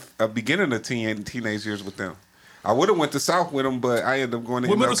little beginning of teenage years with them. I would have went to South with them, but I ended up going to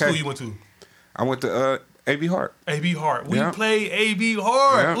What middle MLK. school you went to? I went to A.B. Hart. A.B. Hart. We Yeah. played A.B.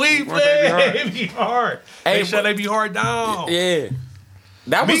 Hart. Yeah, We we went to played A.B. A.B. Hart. Hey, They shut A.B. Hart down. Yeah.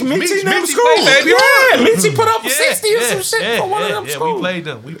 That was Meech- Mitzi Meech- in them Meech school. played Baby Yeah, Hart. Mitzi put up 60 or some shit for one of them yeah, schools. we played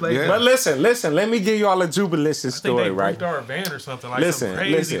them. We played Yeah. them. But listen, let me give you all a Jubilicious I think story, they right? broke our van or something like Listen,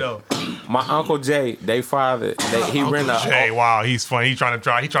 something crazy though. My Uncle Jay, they father, he ran a Jay, wow, he's funny. He trying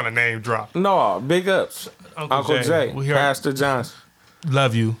to name drop. No, big ups. Uncle Jay, we here. Pastor Johnson.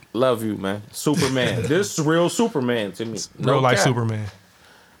 Love you, Love you, man. Superman. This is real Superman to me. No real life cap. Superman.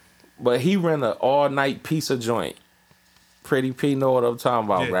 But he ran an all-night pizza joint. Pretty P know what I'm talking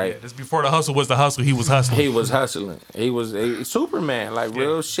about, Yeah, right? yeah. This before the hustle was the hustle. He was hustling. He was hustling. He was a Superman, like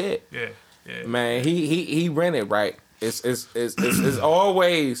real shit. yeah. Man, he ran it right. It's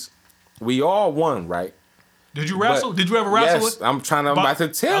always we all won, right? Did you wrestle? But- Did you ever wrestle? Yes, I'm about to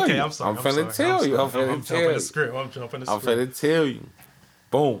tell okay, you. I'm sorry. I'm finna tell you. I'm finna jumping tell the you. script. I'm jumping the I'm script. finna tell you.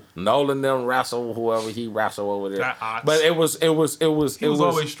 Boom. Nolan them wrestle whoever he wrestle over there. That ox. But it was He was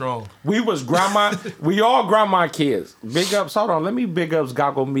always strong. we was grandma we all grandma kids. Big ups, hold on, let me big ups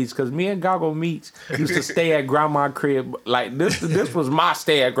Goggle Meats, because me and Goggle Meats used to stay at grandma crib. Like this was my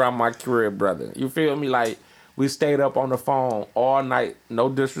stay at grandma crib, brother. You feel me? Like we stayed up on the phone all night, no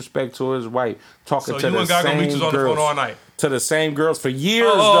disrespect to his wife, talking So to you the and Gago Meech same was on the phone girls. all night. To the same girls for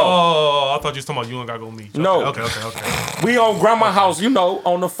years though. Oh, I thought you was talking about you and Gago Meech. No. Okay. We on grandma house,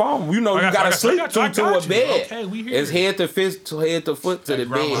 on the phone. You I got gotta you, I sleep got you, I to got a you. bed. Okay, we here. It's head to foot to the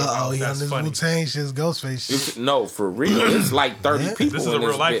grandma. bed. Uh-oh, he on That's this funny. Wu-Tang shit, Ghostface shit. No, for real. It's like 30 Yeah. people This is in a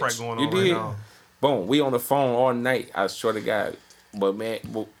real life bitch. right going You on right dig? now. Boom, we on the phone all night. I swear to God. But man,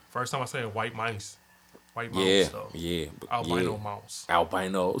 First time I said white mice. White yeah, mouse, though. yeah. Albino mouse.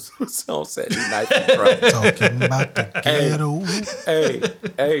 Albinos. So Saturday night for Trump. Talking about the ghetto.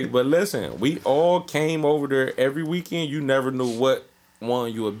 hey, but listen, we all came over there every weekend. You never knew what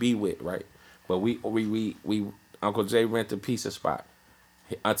one you would be with, right? But we Uncle Jay rent the pizza spot.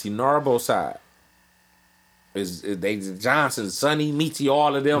 Auntie Narbo side is they Johnson, Sonny, Meaty,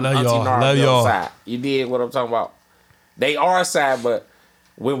 all of them. Love Auntie y'all, love Narbo y'all. side. You did what I'm talking about. They our side, but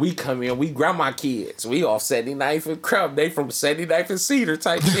when we come in, we grandma kids. We off 79th and Crumb. They from 79th and Cedar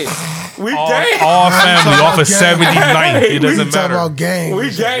type shit. We gang. All family off of 79th. It We doesn't Talking matter. about gang.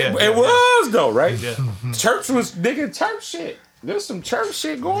 We gang. Yeah, It was though, right? Yeah. Church was nigga church shit. There's some church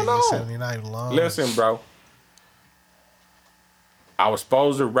shit going on. 79 long. Listen, bro. I was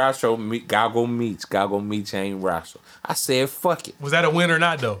supposed to wrestle Goggle Meats. Goggle Meats ain't wrestle. I said, fuck it. Was that a win or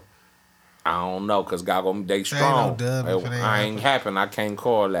not, though? I don't know, because Goggle, they strong. dub if it ain't I ain't happen. I can't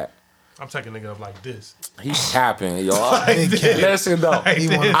call that. I'm taking nigga up like this. He's tapping, y'all. Big cat. Listen, though. He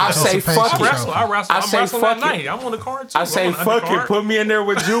wanted I to say participate fuck in it. the Wrestle. show. I wrestle. I I'm say wrestling fuck that it. night. I'm on the card too. I say I'm on the fuck it. undercard. Put me in there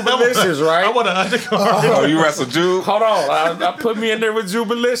with Jubilicious, right? I want an undercard. Oh, you wrestle Jew? Hold on. I put me in there with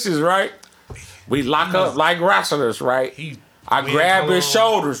Jubilicious, right? We lock up like wrestlers, right? I grab his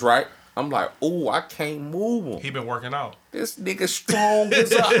shoulders, right? I'm like, ooh, I can't move him. He been working out. This nigga strong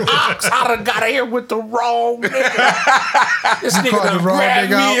as an ox. I done got here with the wrong nigga. This nigga caught the done wrong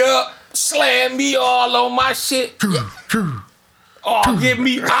grabbed nigga me up, slammed me all on my shit. Oh, get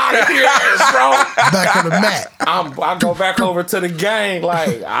me out of here, bro. Back on the mat. I go back over to the gang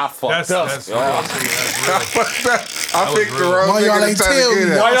like, I fucked up. That's y'all. real. That's real. I picked the real. wrong Why y'all nigga ain't to try tell to me?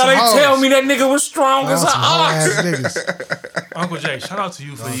 get Why at. y'all Some ain't tell hoes. me that nigga was strong as an Some hoe ass ox? niggas. Uncle Jay, shout out to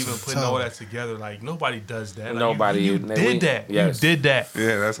you for even some putting all tough. that together. Like nobody does that. Like, Nobody. You We- did that. yes. You did that.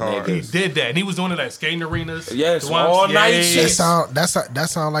 Yeah, that's hard. Nigga. He did that, and he was doing it at skating arenas. Yes, the all YMCA. night shit. That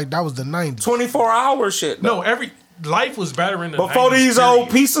sound like that was the 90s. 24-hour shit. though. No, every life was better in the Before 90s, these period. old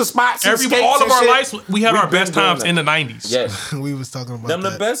pizza spots and skates all of and our shit, lives, we had we've our been best doing times that. in the 90s. Yes. We was talking about Them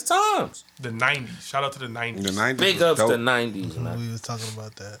that. the best times. The 90s. Shout out to the 90s. The 90s Big was ups dope. the 90s, man. We was talking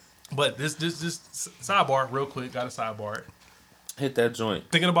about that. But this sidebar, real quick, got a sidebar. Hit that joint.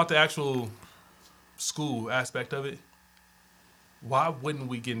 Thinking about the actual school aspect of it, why wouldn't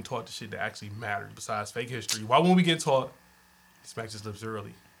we get taught the shit that actually mattered besides fake history? Why wouldn't we get taught, he smacks his lips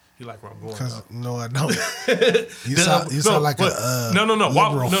early? He like where I'm going. Because no, I don't. You sound like a no.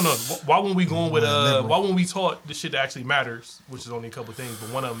 liberal. Why wouldn't we going with Liberal. why wouldn't we taught the shit that actually matters, which is only a couple things, but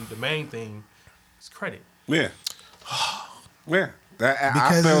one of them, the main thing, is credit. Yeah. Yeah. I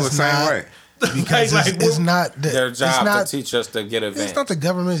Because feel the it's same not- way. Because Like, it's not Their it's job not, to teach us to get advanced. It's not the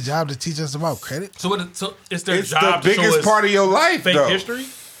government's job to teach us about credit. So it's their It's job the to show biggest us part of your life, fake though. history.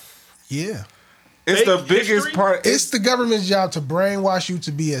 Yeah. It's the Fake biggest history? part. It's the government's job to brainwash you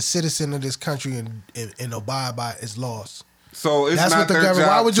to be a citizen of this country and abide by its laws. So it's That's not what the their government-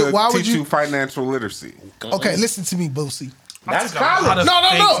 job why would you- teach you financial literacy. Okay, listen to me, Boosie. That's I took a lot college. of No,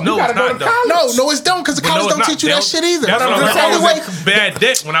 fakes. you No, gotta it's go not to though. college. No, it's don't because But college no, don't it's teach you not. that shit either. That's what I'm The saying. I only was way- in bad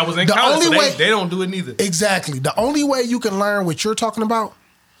debt when I was in The college. only So way- they don't do it neither. Exactly. The only way you can learn what you're talking about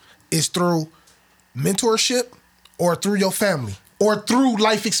is through mentorship or through your family or through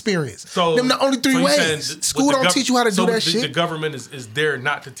life experience. So them the only three so you ways. saying School what the don't teach you how to so do that the, shit. The government is there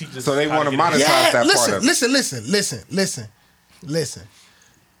not to teach us. So they how wanna to get it. monetize Yeah, that part of it. listen.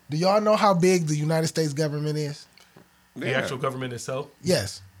 Do y'all know how big the United States government is? The Yeah. actual government itself.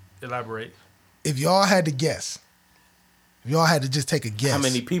 Yes. Elaborate. If y'all had to guess, if y'all had to just take a guess, How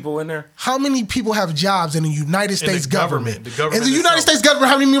many people in there? how many people have jobs in the United States government? government, the government In the United itself. States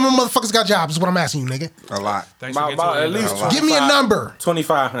government, how many motherfuckers got jobs? Is what I'm asking you, nigga. A lot. Thanks for About getting at to least A lot. Give me a number.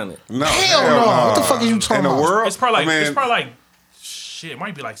 2,500. No, Hell no. What the fuck are you talking in the about? world? It's probably like I mean, shit. It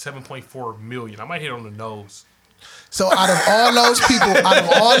might be like 7.4 million. I might hit on the nose. So out of all those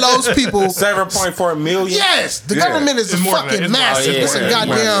people, 7.4 million. yes, the Yeah. government is It's more than that. fucking It's more- massive. yeah, It's a yeah,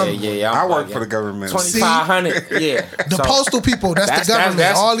 goddamn. yeah. I work for the government. 2,500. Yeah. The So, postal people, that's the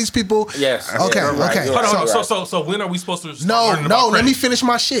government. All these people. Yes. Okay, Yeah, right. okay. You're Hold on. right. So when are we supposed to? Start No, learning about let me credit? finish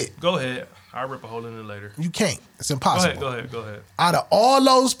my shit. Go ahead. I'll rip a hole in it later. You can't. It's Go impossible. ahead. Go ahead. Out of all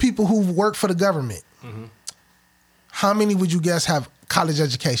those people who work for the government, how many would you guess have college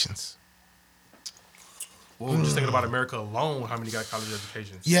educations? Well, just thinking about America alone, how many got college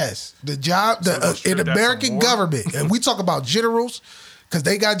educations? Yes, the job So I'm sure in that's American some more. government, and we talk about generals because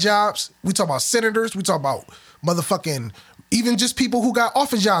they got jobs. We talk about senators. We talk about motherfucking even just people who got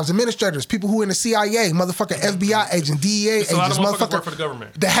office jobs, administrators, people who in the CIA, motherfucking FBI agent, DEA There's a lot agents, of motherfuckers motherfucker work for the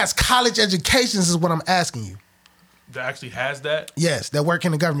government that has college educations is what I'm asking you. that actually has that. Yes, that work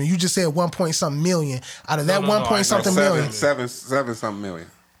in the government. You just said 1 point something million. Out of that no, 1 I point know. something million, seven something million.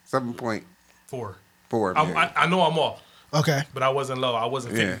 7.4 4. million. I know I'm off, okay. but I wasn't low. I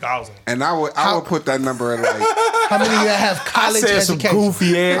wasn't 50,000. And I would put that number at like How many of that have college said some education?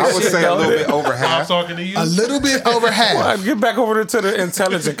 goofy ass I would shit, say a though. little bit over I'm half. talking to you. A little bit over half. Get back over to the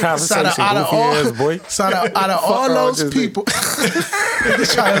intelligent conversation, goofy ass boy. So out of all wrong those with this people,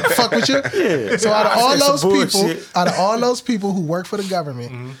 niggas trying to fuck with you. Yeah. So out of I all said some those people, bullshit. out of all those people who work for the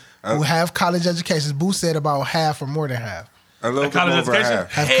government, who have college educations, Boo said about half or more than half. A little bit college over education?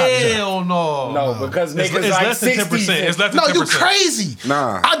 half. Have college Hell no. No, because It's, niggas it's like less than 10%. 60s. It's less than No, 10%. you crazy.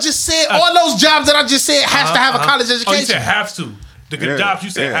 Nah. I just said all those jobs that I just said has to have a college Oh, you education. said have to. The good Yeah, jobs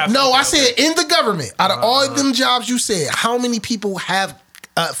you said yeah. have to. No, Okay, I said okay. in the government. Out of all them jobs you said, how many people have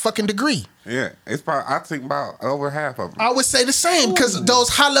a fucking degree? Yeah, it's probably I think about over half of them. I would say the same because those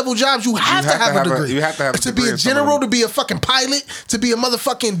high level jobs you have to have a degree. You have to have a to degree be a in some of general, them. to be a fucking pilot, to be a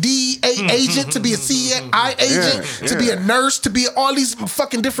motherfucking DEA agent, to be a CIA agent, to be a nurse, to be all these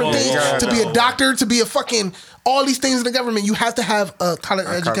fucking different things, yeah, to be no. a doctor, to be a fucking all these things in the government. You have to have a college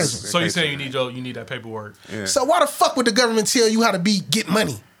education. So you're saying you need that paperwork? Yeah. So why the fuck would the government tell you how to get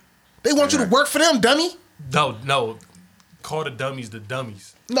money? They want you to work for them, dummy. No. Call the dummies the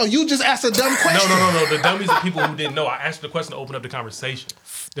dummies. No, you just asked a dumb question. No. The dummies are people who didn't know. I asked the question to open up the conversation.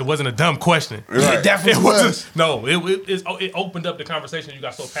 It wasn't a dumb question. Right. It definitely It was. wasn't. No, it opened up the conversation you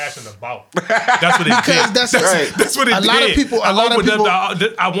got so passionate about. That's what it Because did. that's Right. That's what it a did. lot of people. I A lot of opened people. up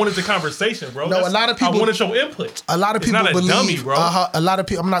I wanted the conversation, bro. No, a lot of people- I wanted your input. A lot of It's people not a believe. dummy, bro. A lot of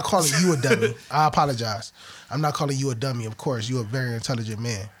people. I'm not calling you a dummy. I apologize. I'm not calling you a dummy. Of course, you're a very intelligent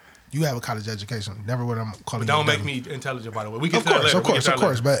man. You have a college education. Never what I'm calling you. Don't a make dummy. me intelligent, by the way. We get Of to that course, later. of We get course, to of that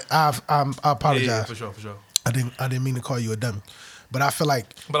course. later. But I apologize. Yeah, for sure. I didn't mean to call you a dummy. But I feel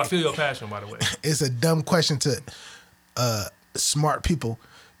like But I feel your passion, by the way. it's a dumb question to smart people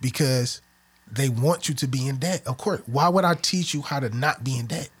because they want you to be in debt. Of course. Why would I teach you how to not be in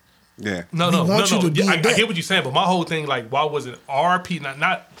debt? Yeah. We want you to be I in debt. get what you're saying, but my whole thing, like, why wasn't our people,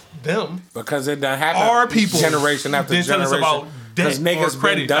 not them, Because it done happened. our people, generation after didn't tell us generation. about 'Cause debt or niggas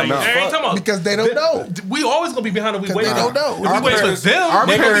credit. been dumb Like, as they ain't fuck. talking about Because they don't know. We always gonna be behind if we 'Cause wait. they don't know. If we Our wait for parents- them, our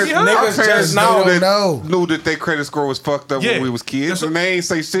they gonna be parents- behind. our Niggas parents just know that- know. knew that their credit score was fucked up Yeah. when we was kids, That's and they ain't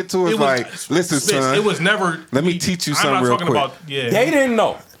say shit to us It was- like, "Listen, Spence, son, it was never. let me teach you I'm something not real talking quick." about. Yeah, They didn't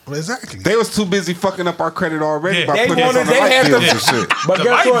know. Exactly. They was too busy fucking up our credit already Yeah. by They putting us wanted- on the they light had bills to- and shit. But the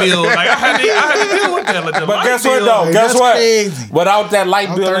guess light what? bill. Like I had to deal with that. Like, the But light guess bill, what though? Hey, Guess that's what? crazy. Without that light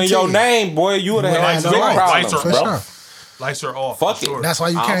I'm bill in your 13. name, boy, you would have had Lights big are off. problems, Lights For are bro. sure. Lights are off. Fuck for it. sure. That's why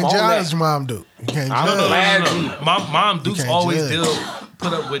you I'm can't on judge that. mom, dude. You can't No, judge. no. Mom Dukes can't always judge.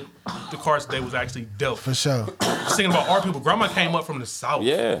 put up with the cards they was actually dealt. For sure. Just thinking about our people. Grandma came up from the south.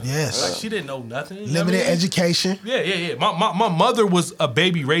 Yeah. Yes. Like she didn't know nothing. You know Limited what I mean? education. Yeah. My mother was a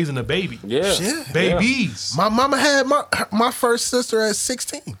baby raising a baby. Yeah. Shit. Babies. My mama had my first sister at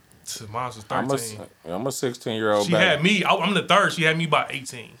 16. Mine was I'm 13. a 16-year-old She baby. had me. I'm the third. She had me by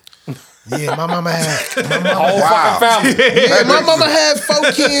 18. Yeah, my mama had. Whole Wow. fucking family. Yeah, my mama had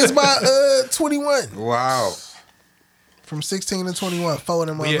 4 kids by 21. Wow. From 16 to 21, 4 of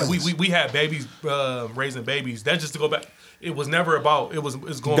them. But yeah, we had babies raising babies. That's just to go back. It was never about.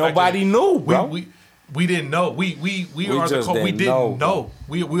 It's going. Nobody back to, knew, bro. We didn't know. We are the just cars. We didn't didn't know. know.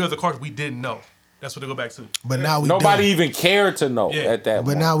 We are the cars. We didn't know. That's what they go back to. But now we Nobody do. even cared to know Yeah. at that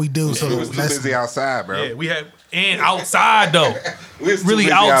But moment. now we do. So We was too let's, busy outside, bro. Yeah, we had and outside though. We was too really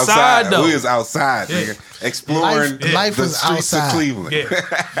busy outside, though. We was outside, Yeah. nigga, exploring Life the was streets outside. of Cleveland.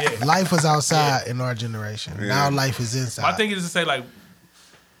 Yeah. life was outside in our generation. Now life is inside. My thing is to say like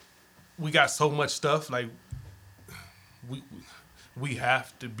we got so much stuff like we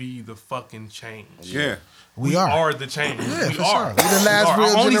have to be the fucking change. Yeah. we are. the change. Yeah, we for are. sure. We the last We are.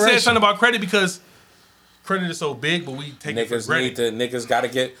 real I only generation. said something about credit because credit is so big, but we take it for Niggas granted. niggas gotta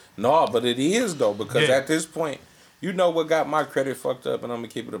get but it is though, because Yeah. at this point, you know what got my credit fucked up, and I'm gonna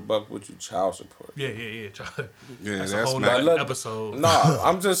keep it a buck with you, child support. Yeah. Yeah, That's a that's whole not- nother Look, episode. No,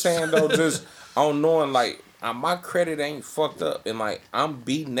 I'm just saying though, just on knowing like my credit ain't fucked up, and like I'm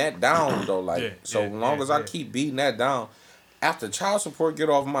beating that down though. Like Yeah, so yeah, long yeah, as I yeah. keep beating that down, after child support get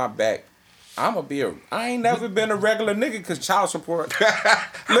off my back, I'ma be I ain't never been a regular nigga because child support.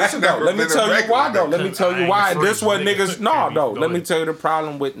 Listen though, never let me been a tell you regular why though. Let me nigga. tell I you ain't why. afraid This of what niggas. niggas. No, Can't be- though. go Let me ahead. tell you the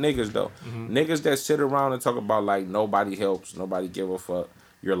problem with niggas though. Niggas that sit around and talk about like nobody helps, nobody give a fuck.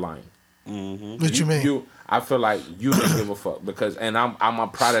 You're lying. What you mean? I feel like you don't give a fuck because, and I'm a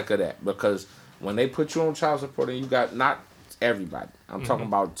product of that because when they put you on child support and you got not everybody, I'm talking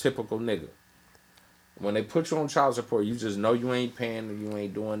about typical nigga. When they put you on child support, you just know you ain't paying and you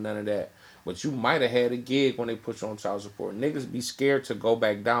ain't doing none of that. But you might have had a gig when they put you on child support. Niggas be scared to go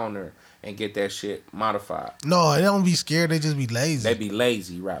back down there and get that shit modified. No, they don't be scared. They just be lazy. They be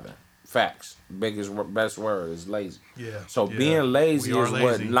lazy rather. Facts. Best word is lazy. Yeah, So yeah. being lazy We are is what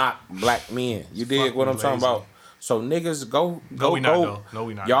lazy. knock black men. You dig Fuck what we I'm talking lazy. about? So niggas go we not, though. No,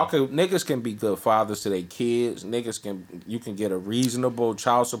 we not, Y'all though. niggas can be good fathers to their kids. You can get a reasonable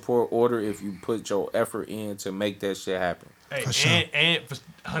child support order if you put your effort in to make that shit happen. Hey, For sure. and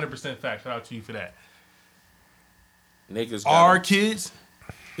 100% fact. Shout out to you for that. Niggas Our got kids,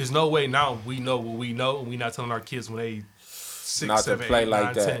 there's no way now we know what we know, and we not telling our kids when they 6, not to 7, play 8, like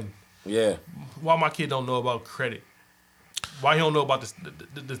 9, that. 10. Yeah. Why my kid don't know about credit? Why he don't know about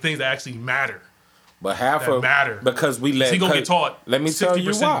the things that actually matter? But half That of matter. because we let He gonna get taught Let me tell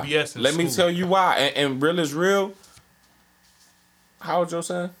you 60% why. BS in Let me school. tell you why. And real is real. How old your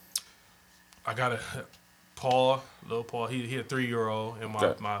son? I got a little Paul. He a 3-year-old, and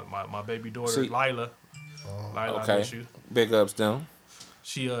Okay. my baby daughter See- Lila. Lila, Okay. miss you. Big ups them.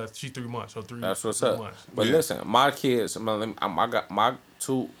 She 3 months, so 3. That's what's 3 up. months. But Yeah. listen, my kids, I got my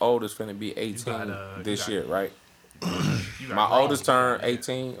 2 oldest finna be 18 got, you this got- year, right? You got My grown. oldest turned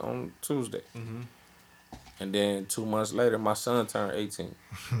 18 on Tuesday. And then 2 months later, my son turned 18.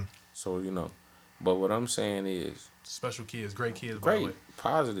 So, you know. But what I'm saying is, Special kids, great kids. By the way. great,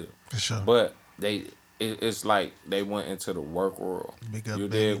 positive. For sure. But it's like they went into the work world. Big up, You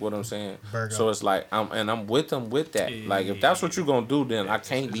baby. dig what I'm saying? Virgo. So it's like I'm with them with that. Like if that's what you're gonna do, then I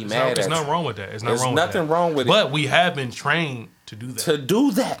can't be mad There's at nothing you. wrong with that. There's There's nothing nothing wrong with it. But we have been trained to do that. To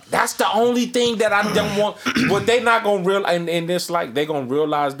do that, that's the only thing that I don't want. But they not gonna realize, and it's like they gonna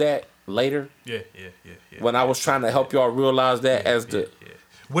realize that later. Yeah. When I was trying to help y'all realize that as the Yeah.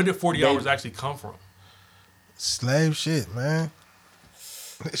 Where did 40 hours actually come from? Slave shit, man.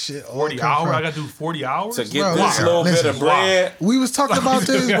 That shit all 40 come hours? from- I gotta do 40 hours? to get Bro, this listen, little bit listen. of bread We was talking about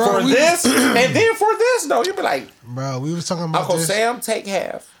this, bro. for this, and then for this though, you be like, Bro, we was talking about Uncle this. Sam, take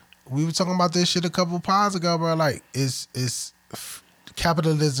half. We were talking about this shit a couple pods ago, bro. Like,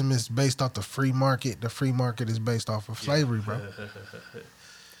 capitalism is based off the free market. The free market is based off of slavery, bro.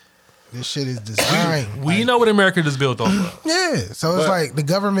 This shit is designed. We know what America is built off of. Yeah. So it's like the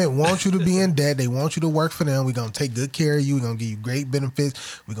government wants you to be in debt. They want you to work for them. We're going to take good care of you. We're going to give you great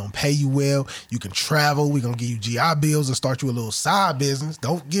benefits. We're going to pay you well. You can travel. We're going to give you GI bills and start you a little side business.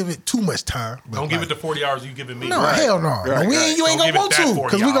 Don't give it too much time. Don't give it the 40 hours you giving me. No, hell no. Right, You ain't going to want to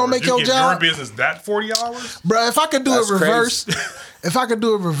because we're going to make your job. Your business that 40 hours? Bro, if I could do it reverse, if I could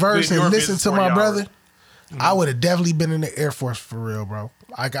do it reverse and listen to my brother, I would have definitely been in the Air Force for real, bro.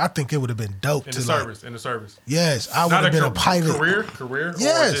 I think it would have been dope in to the service. Yes, I would have been a pilot. Career.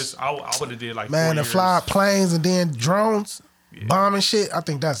 Yes, or just, I would have did like man 4 to years. fly planes and then drones, bombing shit. I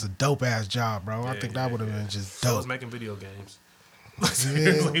think that's a dope ass job, bro. I think that would have been just So I dope. was making video games.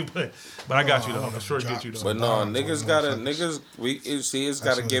 Seriously, but I got you though. I'm sure to get you though. But no, niggas gotta it's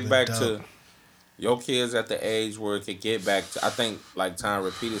gotta get back to your kids at the age where it could get back to, I think, like time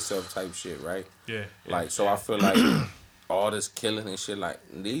repeat itself type shit, right? Yeah. Like, so I feel like all this killing and shit, like,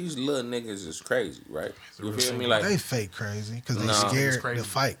 these little niggas is crazy, right? You feel me? Like, They fake crazy because they Nah. scared It's crazy. to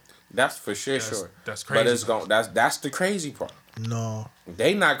fight. that's for sure. That's crazy. But it's that's the crazy part. No,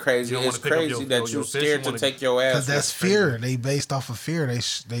 They not crazy. You don't It's wanna pick up crazy your- that your you fish, scared you to wanna- take your ass. because that's fear. They based off of fear.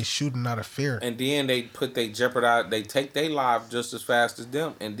 They shooting out of fear. And then they jeopardize, they take their life just as fast as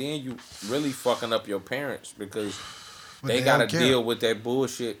them, and then you really fucking up your parents because they they gotta don't care. deal with that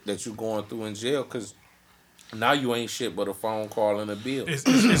bullshit that you going through in jail because now you ain't shit but a phone call and a bill.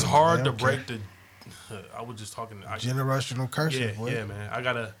 It's hard They to don't break the. I was just talking. Generational curses, boy. Yeah, man. I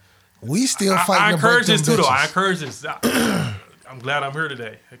gotta. We still I fighting. encourage to break this them too, though. I bitches. encourage this. I'm glad I'm here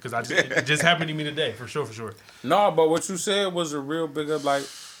today because it just happened to me today, for sure. No, but what you said was a real big up, like,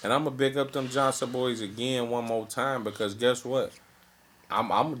 and I'm gonna big up them Johnson boys again one more time because guess what?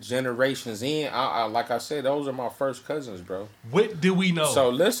 I'm generations in. I like I said, those are my first cousins, bro. What do we know? So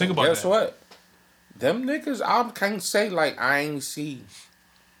listen, Think about guess that. what? Them niggas, I can't say like I ain't see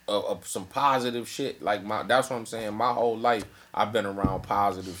some positive shit. Like that's what I'm saying. My whole life, I've been around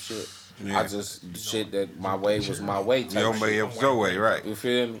positive shit. Yeah. I just shit that my way was my way. Type Your shit. way was your way, right? You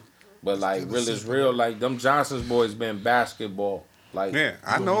feel me? But like real is real. Like them Johnson's boys been basketball. Like Yeah,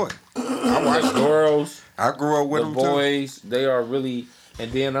 I know it. I watch girls, I grew up with the them too. boys. They are really.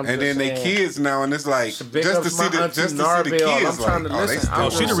 And then I'm And just then they saying, kids now, and it's like big just ups to see my the auntie kids. Narbell. I'm trying to Like, oh, they listen. still I'm Oh,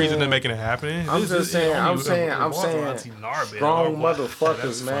 she the just reason saying- they're making it happen. I'm just saying, I'm saying, strong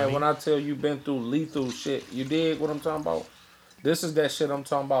motherfuckers, man. When I tell you been through lethal shit, you dig what I'm talking about? This is that shit I'm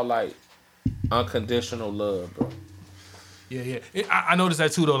talking about, like unconditional love, bro. Yeah. I noticed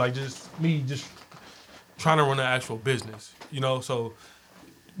that too, though. Like just trying to run an actual business, you know. So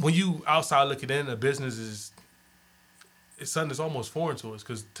when you outside looking in, a business it's something that's almost foreign to us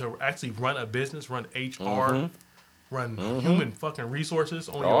because to actually run a business, run HR, run human fucking resources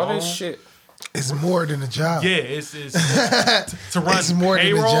on your All own. this shit. It's more than a job. Yeah, it's to run It's more than a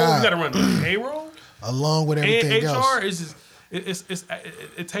payroll. job. You got to run payroll. Along with And everything HR else. is just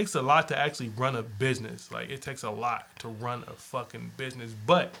it takes a lot to actually run a business. Like it takes a lot to run a fucking business.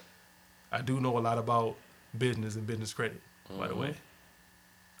 But I do know a lot about business and business credit. By the way,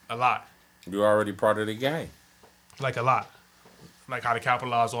 a lot. You already part of the game. Like a lot. Like how to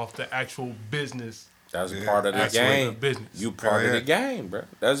capitalize off the actual business. That's part of the Actually, game. the business. You part of the game, bro.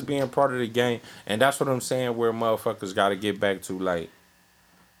 That's being part of the game, and that's what I'm saying. Where motherfuckers got to get back to, like,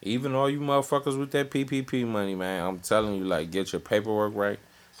 even all you motherfuckers with that PPP money, man. I'm telling you, like, get your paperwork right.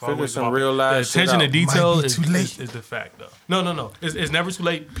 Figure Always some about- real life shit attention to out. detail Might be is, too late. is the fact, though. No. It's never too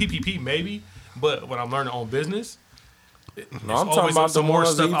late. PPP maybe, but when I'm learning on business, No, I'm talking about some the more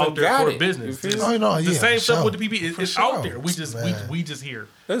ones stuff that out even there got for it. business. You feel Oh, no, The yeah, same for stuff sure. with the PPP. It's For out sure. there. We just Man. we just hear.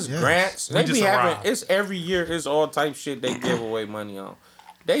 There's Yeah. grants. We They just be having. arrived. It's every year. It's all type shit they give away money on.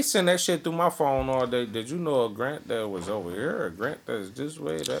 They send that shit through my phone all day. Did you know a grant that was over here? A grant that's this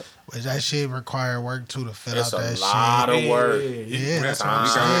way? That Which that shit require work too to fill it's out a that lot shit. of work. Yeah, that's what time. I'm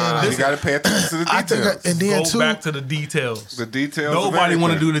You saying. got Like, to pay attention to the I think, details. and then Go too, back to the details. The details. of Nobody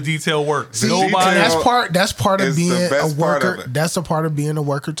want to everything. do the detail work. See, Nobody. detail- that's part of is the being a best part of worker. it. That's a part of being a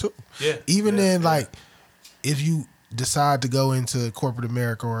worker too. Yeah. Even Yeah, then, yeah. like, if you decide to go into corporate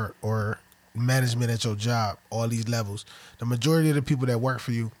America or management at your job, all these levels, the majority of the people that work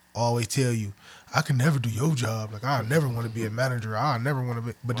for you always tell you, I can never do your job. Like, I never want to be a manager. I never want to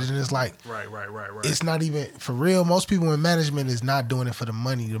be. But then it's like, Right. it's not even for real. Most people in management is not doing it for the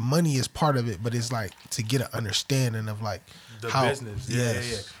money. The money is part of it, but it's like to get an understanding of like The how business.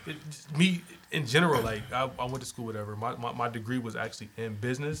 Yes. Yeah. Me in general, like I went to school, whatever. My degree was actually in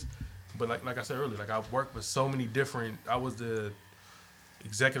business, but like I said earlier, like I worked with so many different. I was the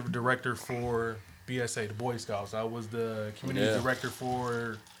executive director for BSA, the Boy Scouts. I was the community director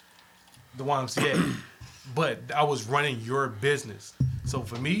for the YMCA. But I was running your business. So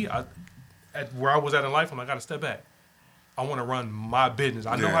for me, at where I was at in life, I'm like, I gotta step back. I want to run my business.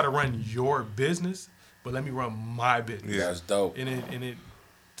 I know how to run your business, but let me run my business. Yeah, that's dope. And it.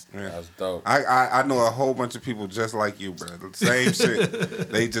 Yeah. That's dope. I know a whole bunch of people just like you, bro. The same shit.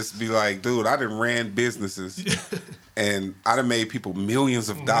 They just be like, dude, I done ran businesses and I done made people millions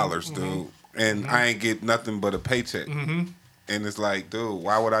of dollars, dude. And I ain't get nothing but a paycheck. And it's like, dude,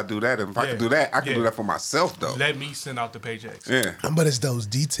 why would I do that? If I could do that, I can do that for myself, though. Let me send out the paychecks. Yeah. But it's those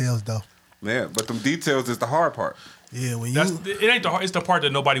details, though. Yeah, but them details is the hard part. Yeah, when you... It ain't the hard. It's the part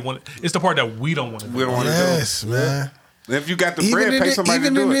that nobody want. It's the part that we don't want to do. We don't want to Yes, man. If you got the bread, pay somebody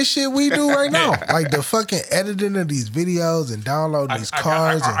even to do in it. this shit we do right now, like the fucking editing of these videos and downloading these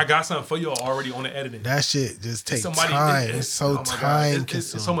cards. I got something for you already on the editing. That shit just takes time. It's so time consuming.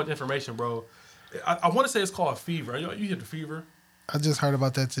 It's so much information, bro. I want to say it's called Fever. You hear the Fever? I just heard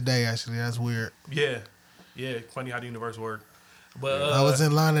about that today. Actually, that's weird. Yeah. Funny how the universe works. But I was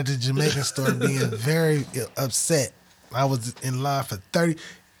in line at the Jamaican store being very upset. I was in line for 30.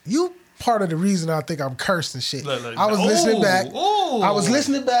 You part of the reason I think I'm cursed and shit. I was listening back. I was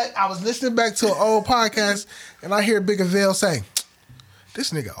listening back to an old podcast, and I hear Big Avell say,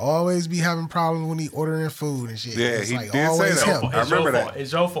 "This nigga always be having problems when he ordering food and shit." Yeah, it's he like did always say that. him. I remember that.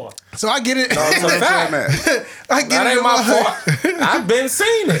 It's your fault. So I get it. No, I'm saying that. I get That it. ain't in my head. fault. I've been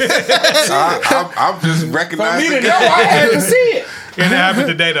seeing it. I'm just recognizing I had to see it. And it happened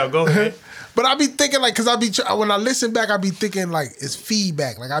today, though. Go ahead. But I be thinking like, cause when I listen back, I be thinking like it's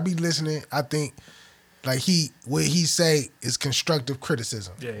feedback. Like I be listening. I think like what he say is constructive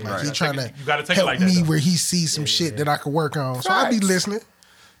criticism. Yeah, like right. he trying to You gotta take it help like that, me though. where he sees some shit that I could work on. So I be Facts. listening.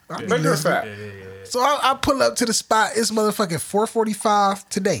 I be Bigger listening. fact. So I pull up to the spot. It's motherfucking 4:45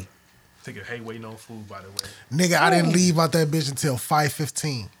 today. Take a waiting on food, by the way. Nigga, I didn't leave out that bitch until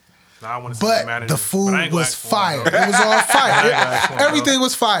 5:15. Now I want to see the But manager. the But I food ain't gonna was ask for fire. him, It was all fire. for him, Everything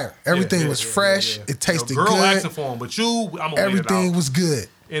was fire. Everything Yeah, was yeah, fresh. yeah. It tasted Girl good. asking for him, but you, I'm gonna Everything wait it was good. out.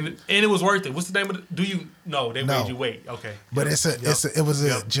 And it was worth it. What's the name of the? Do you? No, they No. made you wait. Okay, But Yep. it was a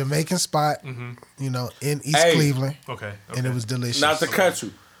Yep. Jamaican spot, you know, in East Hey. Cleveland, Okay, and it was delicious. Not to cut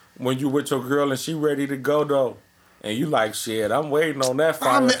you. When you with your girl and she ready to go though, and you like shit, I'm waiting on that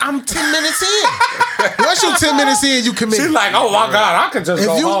fire. I'm 10 minutes in. Once you 10 minutes in, you commit. She like, oh my god, I can just If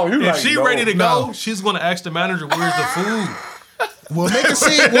go you- home. You If like, she no. ready to No. go, she's gonna ask the manager, "Where's the food?" Well, make it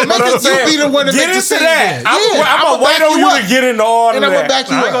seem. Well, make But I'm it. You saying, be the one to get make the into scene. that. then. I'm I'ma gonna wait back on you up. to get into all of And I'm that. gonna back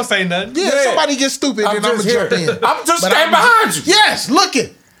you I ain't up. gonna say nothing. Yeah, Yeah. somebody gets stupid, I'm then I'm just gonna jump here. in. I'm just But standing behind you. Yes,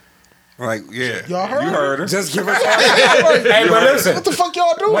 looking. Like, yeah. Y'all heard You her? heard her. Just give us all. Hey, but listen, What the fuck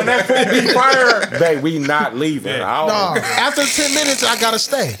y'all doing? when that food be fire, babe, we not leaving. Yeah. I No, don't- after 10 minutes, I gotta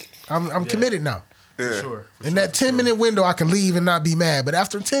stay. I'm committed now. Yeah. Sure. In that 10-minute window, I can leave and not be mad. But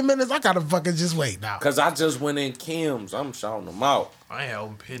after 10 minutes, I gotta fucking just wait now. Cause I just went in Kim's. I'm shouting them out. I ain't had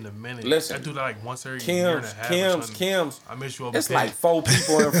open pit in a minute. Listen. I do that like once every year and a half. or something. Kim's. I miss you open It's pit. like 4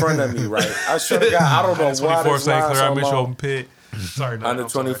 people in front of me, right? I sure to God, I don't know why 24 this St. line Clair. I so miss you long. open pit. Sorry, no, Under I'm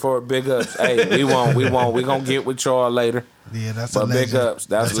sorry. 24, big ups. Hey, we won't. We gonna get with y'all later. Yeah, that's a But legend. big ups.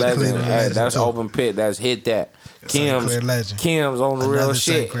 That's a legend. Cleveland Hey, legend, that's too. open pit. That's hit that. St. Clair legend. Kim's on the real Another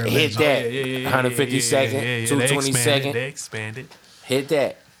St. shit. Clair Hit legend. that. 152nd, 222nd. They expanded. Hit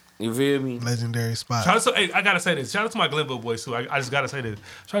that. You feel me? Legendary spot. Shout out to, hey, I gotta say this. Shout out to my Glenville boys too. I just gotta say this.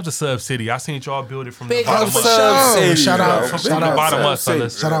 Shout out to Sub City. I seen y'all build it from Big the up bottom for up. Sub sure. City, Shout out. bro. Shout Big out. up Bottom up, Sub City.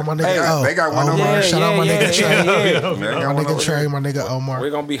 fellas. Shout out my nigga. Hey, O. they got one Omar. over there. Shout out my nigga Trey. yeah. They got My one nigga over Trey, there. my nigga Omar. We're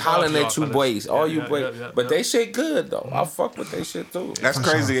gonna be hollering Y'all at you fellas. boys, all Yeah, you yeah, boys. yeah, yeah, But yeah. they shit good though. I fuck with they shit too. That's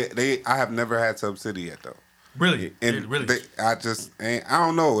crazy. I have never had Sub City yet though. Really, And really. I just ain't. I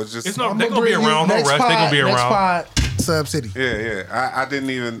don't know. It's just. It's no. I'm They gonna be bring you around. No next rush. They gonna be pod- next around. pod, Sub City. Yeah. I didn't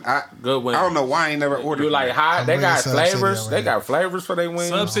even. Good wing. I don't know why I ain't never ordered. You like it. hot? They I'm got bringing Sub City flavors. over They here. got flavors for their wings.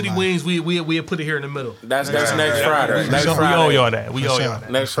 Sub City wings. We put it here in the middle. That's Yeah. next Yeah. Friday. Next We owe Friday. y'all that. We For owe sure. y'all that.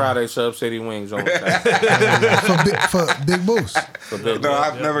 Next Friday, Sub City wings on that. for Big Boost. For big No, boy.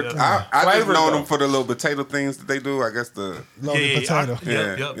 I've never. yeah. I just Flavors, known though. them for the little potato things that they do. I guess the. Loaded potato.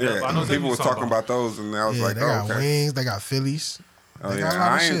 Yep. I know People was talking about those, and I was Yeah, like, they oh, got okay. wings. They got Phillies. Oh They yeah, got a lot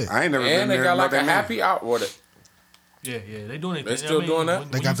of I shit. ain't never been And they there. got like know a they happy hour with it. Yeah, they doing it. They still doing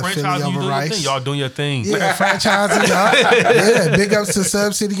that? They When got you the Philly franchise, you over doing your rice. thing. Y'all doing your thing. Yeah, franchising. Yeah, big ups to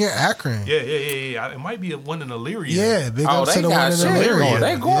Sub City and Akron. Yeah. It might be one in Illyria. Yeah, big Oh, ups they to the got one in the shit. area.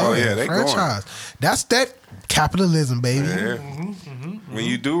 They going. Oh, yeah, they going. franchise. That's that capitalism, baby. Yeah. When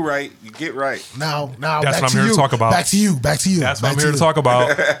you do right, you get right. Now, That's back what I'm to here to you. talk about. Back to you. That's what back I'm here to you. talk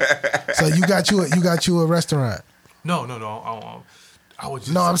about. So you got you a restaurant. No. I was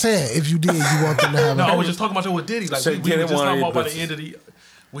just. No, I'm saying if you did, you want them to have. No, I a, was just talking about that with Diddy. Like Say, we get were it just one of talking your about by the bitches. end of the.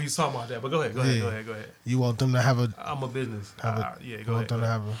 We talking about that, but go ahead. You want them to have a I'm a business. Have a- Yeah, you go want ahead. them to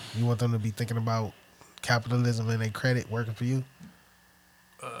have a, you want them to be thinking about capitalism and their credit working for you?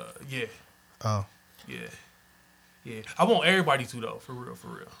 Yeah, Oh, yeah. I want everybody to though, for real.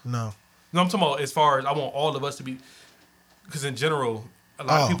 no. No, I'm talking about as far as I want all of us to be, because in general, a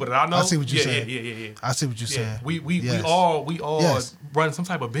lot of Oh, people that I know. I see what you're saying. Yeah. I see what you're saying. We Yes. all Yes. run some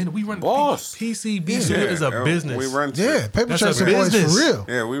type of business. We run Boss. PCB Yeah. is a business. We run Yeah, shit. paper That's a chasing boys business. for real.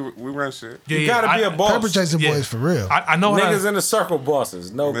 Yeah, we run shit. Yeah, You gotta be a boss. Paper chasing Yeah. boys for real. I know how Niggas in the circle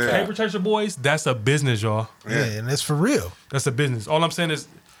bosses. No Yeah. cap. Paper Chaser Boys. That's a business, y'all. yeah, and it's for real. That's a business. All I'm saying is,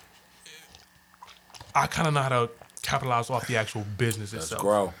 I kind of know how to capitalize off the actual business Let's itself.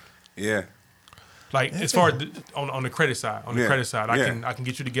 grow. Yeah. Like as far as on the credit side, Yeah. I can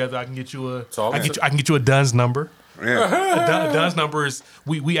get you together. I can get you a So I can get you a DUNS number. Yeah. A DUNS number is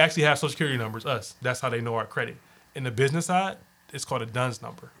we actually have Social Security numbers. Us. That's how they know our credit. In the business side, it's called a DUNS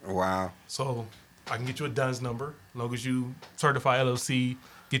number. Wow. So I can get you a DUNS number as long as you certify LLC.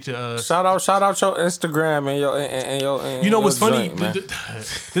 Get your Shout out your Instagram and your you know what's funny? joint, man.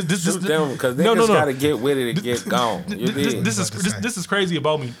 This Shoot them because niggas gotta get with it and get gone. You dig? This is crazy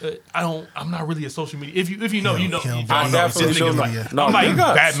about me. I'm not really a social media. If you know, you know. he don't I believe definitely in social don't. media. No, I'm like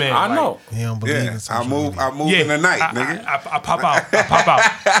niggas. Batman. I like, know. He don't believe Yeah. in social I move media. in the night, nigga. I pop out.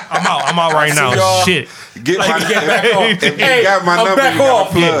 I'm out right now. y'all. Shit. Get my Get back on. If you Hey, got my I'm number, back you got off.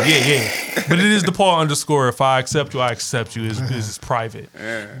 a plug. Yeah. But it is the Paul _ If I accept you, I accept you. Is private.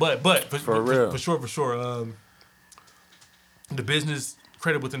 Yeah. But For real. for sure. The business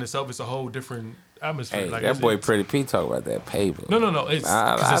credit within itself is a whole different atmosphere. Hey, like that boy Pretty P talk about that paper. No. It's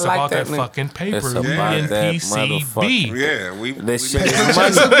I because it's like about that that nigga. fucking paper. It's We about in that PCB. motherfucker. Yeah, we This we shit make is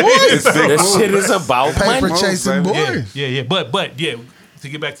money. money. It's big This moves. shit is about Paper money. chasing baby. boys. Yeah. But to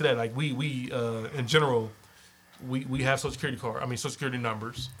get back to that, like we in general, we have Social Security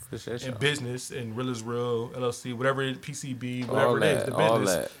numbers in business and Real is Real, LLC, whatever it PCB, whatever All it is, that, the all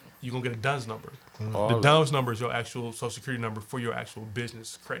business, that. you're gonna get a DUNS number. All The that. DUNS number is your actual Social Security number for your actual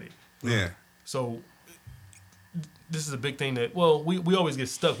business credit. Yeah. So this is a big thing that we always get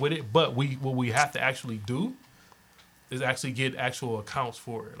stuck with it, but what we have to actually do is actually get actual accounts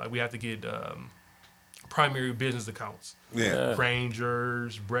for it. Like we have to get primary business accounts. Yeah.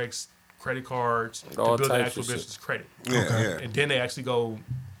 Grangers, Brex, credit cards All to build the types actual of shit. business credit. Yeah. And then they actually go.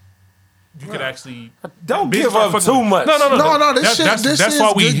 You could actually Don't business give up start too fucking- much. No, this shit. That's This why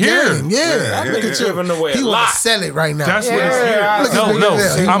shit's we good here. game. Yeah, Yeah, look yeah, at yeah. you. Giving away a He lot. want to sell it right now. That's Yeah, what it's here. I Look at know.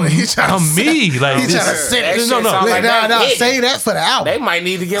 this nigga there. I'm He tryna me. Like He this. trying to sell it. That shit No. sound like that No, hit. say that for the album. They might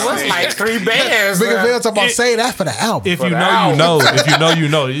need to give us like 3 bands. Bigger man. Bill talking about say that for the album. If For you the know, you album. know. If you know, you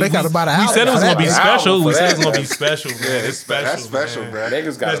know. They gotta buy the We album said it was for gonna be that. special. Album We for said it was that. gonna be special. Man. It's special. That's special, man. bro.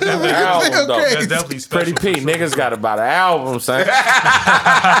 Niggas got to That's buy the definitely- album, though. okay. That's definitely special. Pretty P, for sure. niggas got to buy the album, son.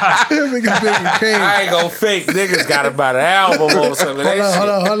 Nigga Big and King. I ain't gonna fake. Niggas got to buy the album or something.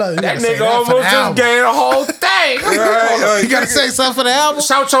 Hold on. You That gotta say nigga that for almost the just album. gave the whole thing. You gotta say something for the album.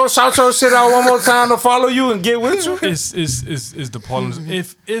 Shout your shit out one more time to follow you and get with you. Is the Paulins.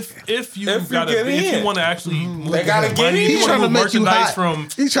 If you If you gotta get if in. you want to actually move They gotta your get money, in. you He's wanna trying to move make you merchandise hot. from.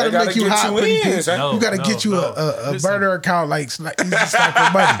 He's trying They to make gotta you get hot. you Pretty in, P. son. No, You gotta no, get you no. a Listen. burner account like Easy Sniper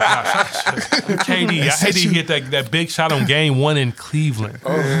Money. KD, I hate to hit that big shot on game 1 in Cleveland.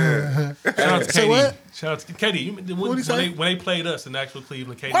 Shout out to Say KD. what? Shout out to KD. What'd he say? When they played us in actual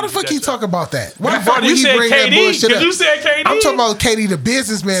Cleveland, KD. Why the did fuck that you shot. talk about that? Why the You fuck brought- would you he said bring that KD, bullshit 'cause up? you said KD. I'm talking about KD, the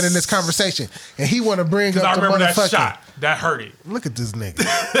businessman in this conversation, and he want to bring I up the remember that motherfucking. shot. That hurt it. Look at this nigga.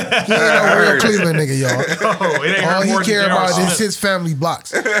 He ain't no real Cleveland nigga, y'all. Oh, it ain't All hurt he more care than about J.R. is Smith. his family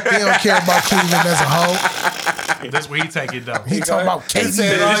blocks. He don't care about Cleveland as a whole. That's where he take it though. He talking about KD.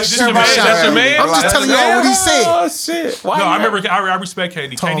 said, and "Oh, his this shit your man, shot. that's your man? I'm just telling y'all what he said. Oh shit! Why No, you- I remember. I respect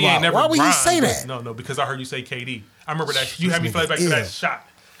KD. Talking KD ain't about- never. why would he grind, say but- that? No, because I heard you say KD. I remember that. You had me This flash back to nigga that ill. shot.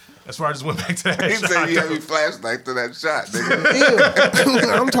 That's where I just went back to that He shot. said you had though. me flashlight to that shot, nigga.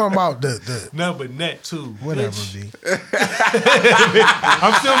 Ew. I'm talking about the No, but net too. whatever, bitch. B.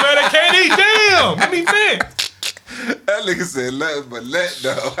 I'm still mad at KD. Damn, let me think. That nigga said nothing but let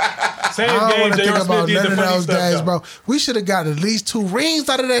though. Same I don't game. want to J.R. think about Smith did none the of funny those stuff, days, though. bro. We should have got at least 2 rings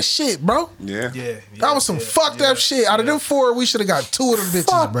out of that shit, bro. Yeah. Yeah, That was some fucked up shit. Out of them 4, we should have got 2 of them bitches,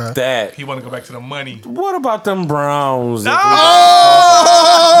 Fuck bro. that. He want to go back to the money. What about them Browns?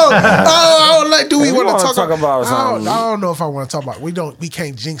 Oh, like, do we Hey, we want wanna to talk talk about something. I don't know if I want to talk about. We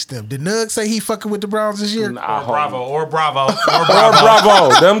can't jinx them. Did Nug say he fucking with the Browns this year? I hope. Bravo or Bravo or Or Bravo.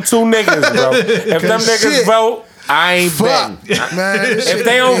 Bravo. Them 2 niggas, bro. If them niggas shit. vote, I ain't Fuck, betting. man. this If shit-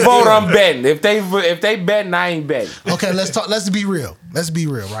 they don't vote, I'm betting. If they betting, I ain't betting. Okay, let's talk. Let's be real. Let's be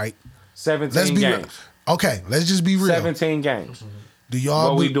real, right? 17 Let's be real. games. Okay, let's just be real. 17 games. Do y'all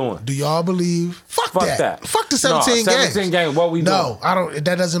What we doing? Do y'all believe? Fuck Fuck that. that. Fuck the 17 games. 17 games. What we doing? No, I don't.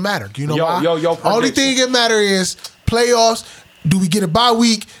 That doesn't matter. You know Yo, why? yo, Only thing that matter is playoffs. Do we get a bye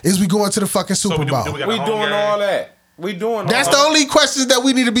week? Is we going to the fucking Super Bowl? do we got We a home doing game? all that. We doing That's all the that. only questions that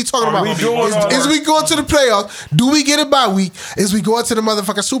we need to be talking about. we doing all Is that? we going to the playoffs? Do we get a bye week? Is we going to the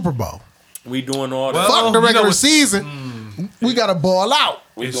motherfucking Super Bowl? We doing all that. Well, Fuck the you know regular what- season. We got to ball out.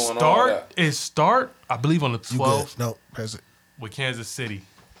 we It doing all that. start, I believe, on the You good? 12th No, present. with Kansas City.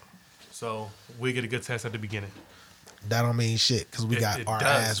 So we get a good test at the beginning. That don't mean shit because we It- got it our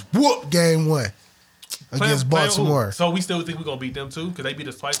does. ass whooped game 1 against Playing Baltimore. who? So we still think we're gonna beat them too because they beat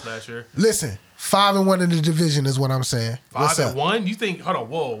us twice last year. Listen, 5-1 in the division is what I'm saying. What's up? 5-1. You think? Hold on.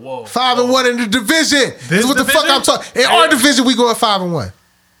 Whoa. 5-1 in the division. This is what the fuck division? I'm talking. In our division, we going 5-1.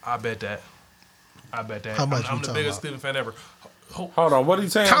 I bet that. How much I'm you the talking biggest about? Cleveland fan ever. Hold on. What are you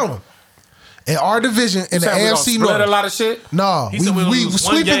saying? Count them. In our division, in the Saying we gonna AFC split North. a lot of shit. No, He said we we lose one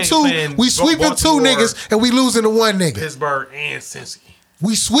sweeping game two. playing We sweeping Baltimore, two niggas and we losing to one nigga. Pittsburgh and Cincy.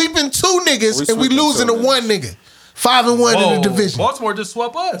 We sweeping two niggas and we sweeping losing to two one nigga. 5-1 in the division. Baltimore just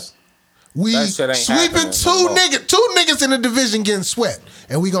swept us. We That shit ain't sweeping happening two no more. niggas. Two niggas in the division getting swept,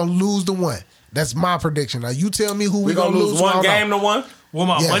 and we gonna lose the one. That's my prediction. Now you tell me who We gonna lose who I one don't know. game to one. Where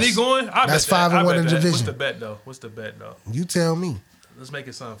my Yes. money going? I That's bet that. 5-1 I in bet the that. division. What's the bet though? You tell me. Let's make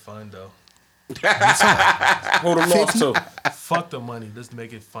it something fun though. Who the lost to? Fuck the money. Let's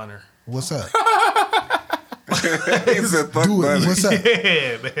make it funner. What's up? He said, fuck Do it. money. What's up?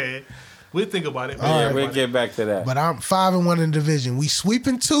 Yeah, man. We'll think about it. All Yeah, right. we'll get back to that. But I'm 5-1 in the division. We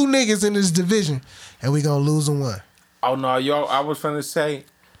sweeping two niggas in this division, and we gonna lose one. Oh no, yo! I was finna say,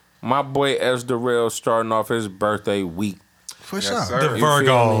 my boy S. Darrell starting off his birthday week. For Yes, sure. sir. The You feel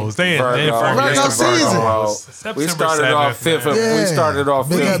Virgos. me? They in Virgo. Virgo season. September We started 7th, off fifth. man. Yeah. We started off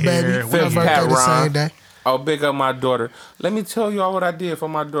Big fifth. up, baby. Yeah, My we fifth birthday Pat the same Ron. day. Oh, big up my daughter. Let me tell y'all what I did for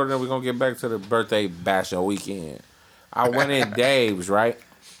my daughter. Then we're gonna get back to the birthday bash on weekend. I went in Dave's, right?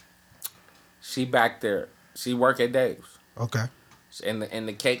 She back there. She work at Dave's Okay. in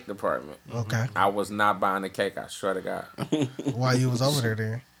the cake department. Okay. I was not buying the cake. I swear to God, Why you was over there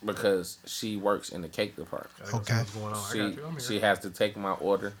then? because she works in the cake department. Okay. What's going on? I got you. I'm She here. has to take my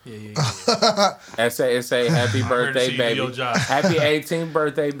order. Yeah. It say happy here to birthday, see you do baby. your job. Happy 18th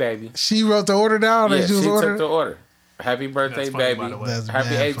birthday, baby. She wrote the order down. Yeah, and she was took ordering? the order. Happy birthday, That's funny, by baby. the way. That's Happy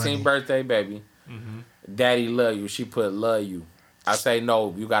mad 18th funny. birthday, baby. Daddy love you. She put love you. I say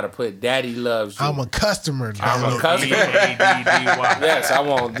no. You got to put daddy loves you. I'm a customer. I'm dog. a customer. D-A-D-D-Y. Yes, I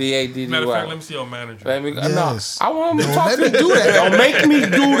want D-A-D-D-Y. Matter of fact, let me see your manager. Let me, Yes. No, I want him to Don't talk let to me do that. Don't make me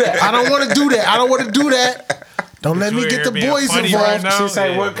do that. I don't want to do that. I don't want to do that. Don't let me You get the here being boys funny involved. right now? She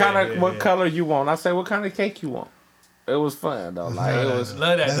say, Yeah, what kind of yeah, what yeah. color you want? I say, what kind of cake you want? It was fun though. Like it was.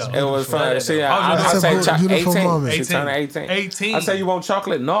 Love that That's though. It was Love fun. that, See, though. I That's a say beautiful 18. moment. She turned 18. 18. I say, you want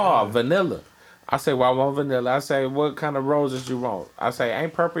chocolate? No, vanilla. I say, well, I want vanilla. I say, what kind of roses you want? I say,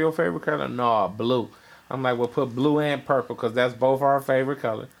 ain't purple your favorite color? No, blue. I'm like, well, put blue and purple because that's both our favorite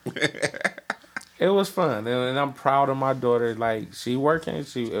color. It was fun, and I'm proud of my daughter. Like she working,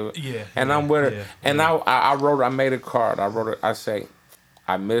 Yeah, and I'm with her. yeah, And I made a card. I say,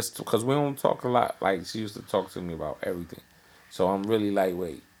 I missed because we don't talk a lot. Like she used to talk to me about everything, so I'm really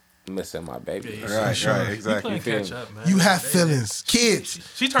lightweight, missing my baby. Yeah, Right, Sure. right, You exactly. playing catch up, man. You have They- feelings, kids.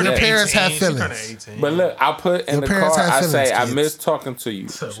 She turned Your 18. parents have She turned feelings. 18. But look, I put in Your the parents card. have I say feelings, I kids. miss talking to you.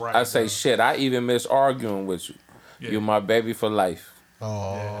 Right, I say bro. shit. I even miss arguing with you. Yeah. You're my baby for life.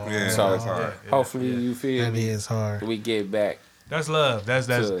 Oh, Yeah, So that's hard. Yeah. hopefully you feel that me. is hard. We get back. That's love. That's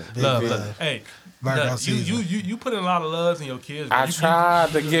To love. big Love. love. Hey, Virgo look, season. you put in a lot of love in your kids. Bro. I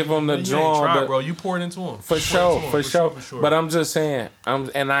tried to give them the You ain't joy, tried, but bro. You poured into them for sure. But I'm just saying,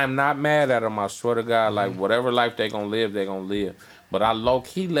 I'm not mad at them. I swear to God, like whatever life they gonna live, they gonna live. But I low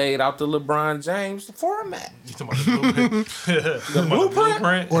key laid out the LeBron James format. You talking about the blueprint? The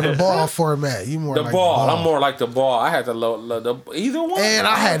blueprint? Or the ball format. You more The like ball. the I'm more like the ball. I had the either one. And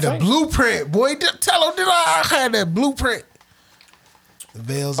I had the think. blueprint, boy. Tell him, did I had that blueprint? The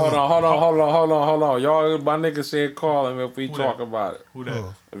veils. Hold on. on. Y'all, my nigga said call him if we Who talk that? about it. Who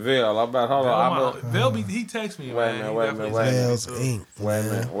that? Vil, I bet. Hold on. Velby, he texted me, Wait a man. minute, He wait a definitely minute, wait a texted me, Veils too. Inc. Wait a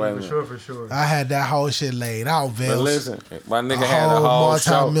minute. Wait a For minute. sure, for sure. I had that whole shit laid out, But Veils. listen, my nigga A had a whole whole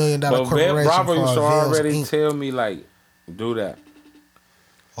show. multi-million-dollar But corporation Bravo used to called Vils already Inc. tell me like, do that.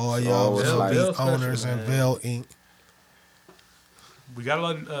 All So y'all it was was like- like Veil special, owners and man. Veil Inc. We got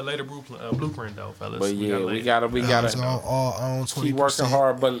a later blueprint though, fellas. But yeah, we later. gotta I was gonna all own 20%. keep working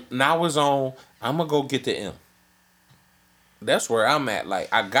hard. But now it's on. I'm gonna go get the M. That's where I'm at. Like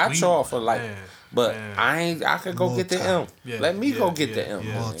I got y'all for like, man, but man. I could go get the M. Yeah, Let me yeah, go get yeah, the M.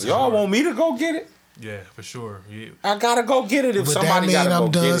 yeah. Y'all want me to go get it? Yeah, for sure. Yeah. I gotta go get it if But that somebody mean gotta go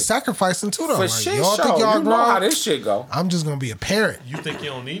I'm get done it. sacrificing too, though. For Like, shit y'all show. think y'all You know how grown? this shit go. I'm just gonna be a parent. You think you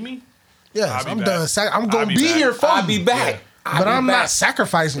don't need me? Yes, I'll be I'm back. done. I'm I'll gonna be be back. here for I'll you. be back. But I'm not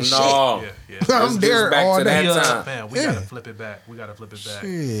sacrificing No. Yeah, yeah. I'm Let's get there back all to day. that time. Man, we Yeah. gotta flip it back. We gotta flip it back.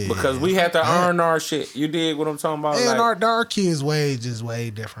 shit. Because we had to earn our shit. You dig what I'm talking about? And Like, our kids' wage is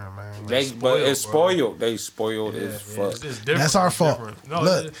way different, man. but it's spoiled, spoiled. They spoiled Yeah, as yeah, fuck. it's different. That's our It's fault. different. No,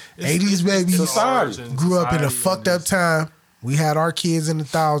 Look, it's 80s baby society. grew up in a Society fucked and up time. We had our kids in the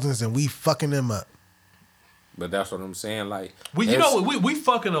thousands, and we fucking them up. But that's what I'm saying. Like, We, you it's- know, we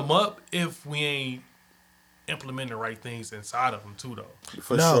fucking them up if we ain't implementing the right things inside of them too, though.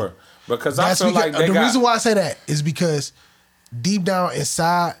 for No. sure. Because I That's feel because like they the got. reason why I say that is because deep down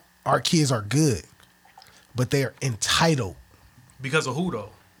inside, our kids are good, but they are entitled. Because of who though?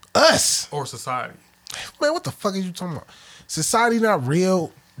 Us, Or society. man. What the fuck are you talking about? Society not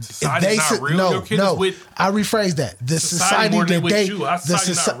real. Society's not real. No, Your kid is no. with I rephrase that. The society more than that with they, you. Our the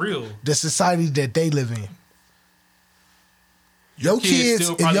society's not real. The society that they live in. Your kids kids,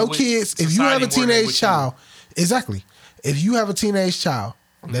 still if probably your with kids, if you have a society more than teenage with child, exactly. If you have a teenage child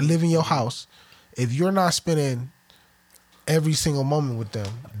that live in your house, if you're not spending every single moment with them,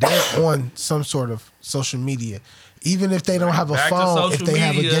 they're on some sort of social media. Even if they don't have a Back to phone, if social they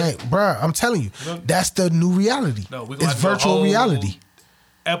have a media. game, bruh, I'm telling you, No. that's the new reality. No, we gonna It's have to do a virtual whole reality.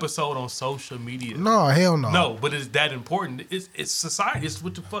 Episode on social media. No, hell no. No, but it's that important. It's society. It's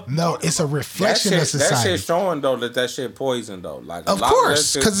what the fuck. you No, talking it's a about. reflection of That society. shit showing though that shit poison though. Like a Of lot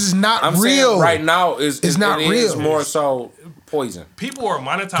course, that shit- 'cause it's not I'm saying real. right now is not it is real. more so poison. People are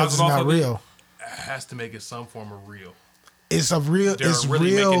Because monetizing it's off not of real. it. Has to make it some form of real. It's a real. They're It's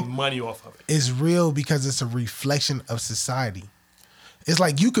really real. making money off of it. It's real because it's a reflection of society. It's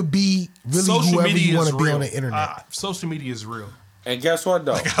like you could be really Social whoever media you want is to be real. on the internet. Social media is real. And guess what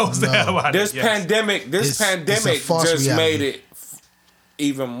though? I was there about This it. Yes. pandemic, It's a false just reality. made it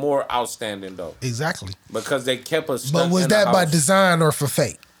even more outstanding though, Exactly. because they kept us. But stuck was in the that by house. design or for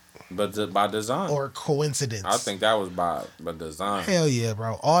fate By design. or coincidence? I think that was by design. Hell yeah,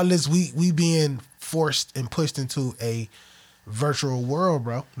 bro. All this we being forced and pushed into a virtual world,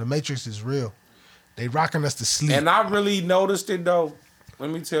 bro. The Matrix is real. They rocking us to sleep. And I really noticed it though. Let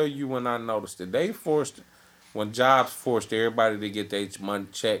me tell you when I noticed it. When jobs forced everybody to get their money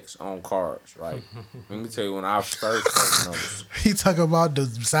checks on cards, right? Let me tell you when I first noticed. He talking about the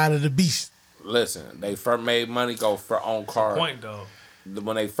side of the beast. Listen, they first made money go for on card. Point though.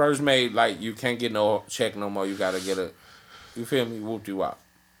 When they first made, like, you can't get no check no more. You got to get you feel me? Whoop you out.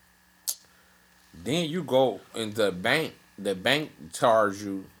 Then you go in the bank charge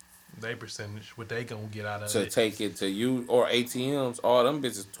you They percentage what they gonna get out of to it. take it to you, or ATMs. All them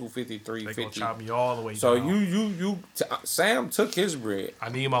bitches $250, They gonna $350. chop me all the way So down. Sam took his bread. I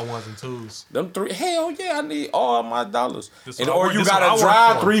need my ones and twos. Them three, hell yeah, I need all my dollars. This And what I or work- you this what I gotta work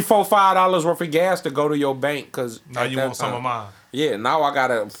drive for. $3, $4, $5 worth of gas to go to your bank because Now you want some of mine. Yeah, now I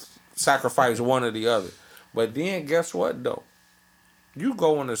gotta sacrifice one or the other. But then guess what though? You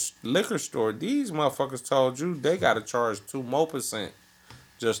go in a liquor store, these motherfuckers told you they gotta charge 2% more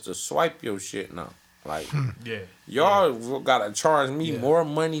just to swipe your shit now. Like Yeah. y'all gotta charge me Yeah. more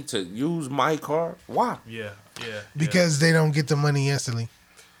money to use my card. Why? Yeah. Yeah. Because they don't get the money instantly.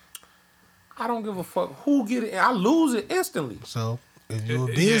 I don't give a fuck who get it. I lose it instantly. So if you're a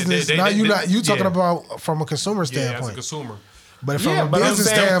Yeah, business, they- now they- you talking yeah. about from a consumer Yeah, as a standpoint. consumer. But from Yeah, a but I'm business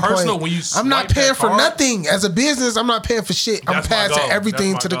saying standpoint, personal, when you I'm not swipe paying that for card- nothing. As a business, I'm not paying for shit. I'm That's my passing goal.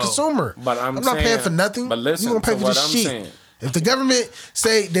 everything That's to the my goal. consumer. But I'm not paying saying- for nothing. but listen you gonna pay to for what this I'm shit. saying. If the government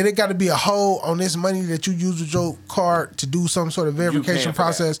say that it got to be a hold on this money that you use with your card to do some sort of You paying verification for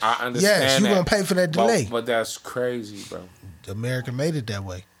process, that. I understand yes, you're that. gonna pay for that delay. But that's crazy, bro. America made it that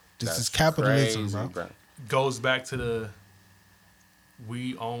way. This That's is capitalism, crazy, bro. Goes back to the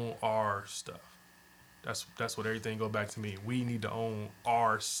we own our stuff. That's what everything go back to me. We need to own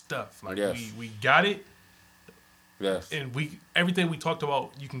our stuff. Like Yes. we got it, Yes. and everything we talked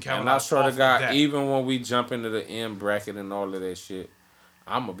about, you can count. And on I swear off to of God, that. even when we jump into the end bracket and all of that shit,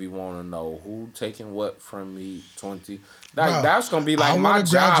 I'm gonna be wanting to know who taking what from me. 20. Like Bro, that's gonna be like I my wanna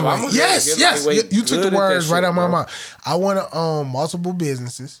job. I'm gonna Yes, get yes. lightweight You took good the at that words right shit, out of my bro. mouth. I want to own multiple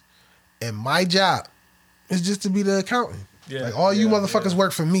businesses, and my job is just to be the accountant. Yeah, Like all you yeah, motherfuckers yeah.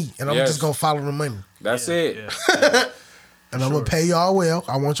 work for me, and I'm Yes. just gonna follow the money. That's Yeah, it. Yeah, And I'm gonna pay y'all well.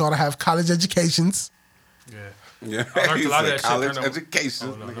 I want y'all to have college educations. yeah. Yeah, I learned he a lot of said that shit. college turned out- education.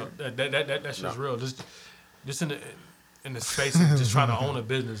 Oh, no. That shit's real. Just in the space of just trying to own a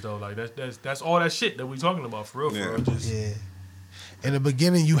business though. Like that's all that shit that we talking about for real. Yeah. For real. Just Yeah. In the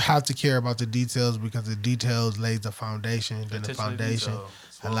beginning, you have to care about the details because the details lays the foundation. Then the attention to foundation, detail.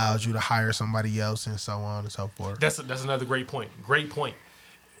 allows you to hire somebody else and so on and so forth. That's another great point. Great point.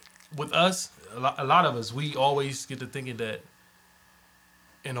 With us, a lot of us, we always get to thinking that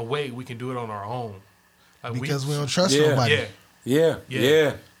in a way we can do it on our own. Like Because we don't trust Yeah. nobody. Yeah.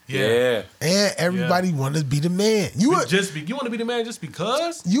 Yeah. And everybody want to be the man. You would You want to be the man just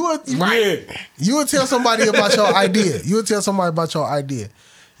because? you would You would tell somebody about your idea. You would tell somebody about your idea.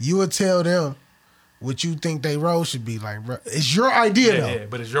 You would tell them what you think their role should be. Like, bro, it's your idea though. Yeah,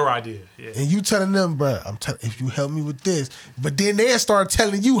 but it's your idea. Yeah. And you telling them, bro, if you help me with this, but then they start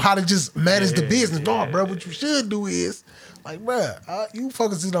telling you how to just manage the business. No, bro, what you should do is, like, bro, you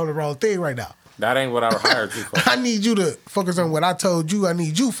focusing on the wrong thing right now. That ain't what I hired you for. I need you to focus on what I told you I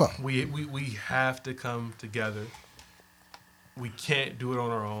need you for. We have to come together. We can't do it on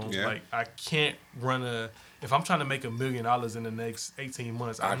our own. Yeah. Like, I can't run if I'm trying to make $1 million in the next 18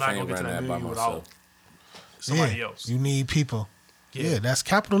 months, I'm not can't gonna get to run that that by million without myself. somebody Yeah, else. You need people. Yeah. Yeah, that's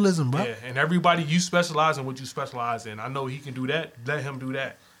capitalism, bro. Yeah, and everybody, you specialize in what you specialize in. I know he can do that. Let him do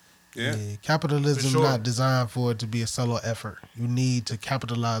that. Yeah. Yeah, capitalism For sure. not designed for it to be a solo effort. You need to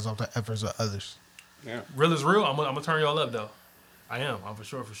capitalize off the efforts of others. Yeah. Real is real. I'm gonna turn y'all up though. I am. I'm for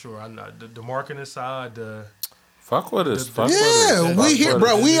sure. I'm not the marketing side. Fuck with us. Fuck Yeah, with us. we Fuck here, with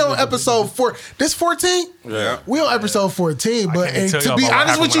bro. us. We on episode 4. This 14? Yeah. We on episode 14, but can't and tell to y'all be about what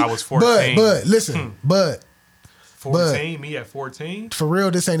honest with happened you, when I was 14. but listen, but 14. Me at 14. for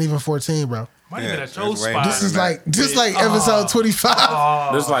real, this ain't even 14, bro. Might Yeah, have been at your that's way spot. This is like Yeah. episode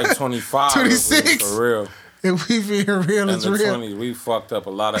 25. This like 25. 26. For real. If we feel real, In it's the real. 20s, we fucked up a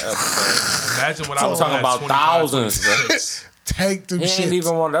lot of episodes. Imagine when I I'm was talking at about 25, thousands, bro. 26. Take them He shit. ain't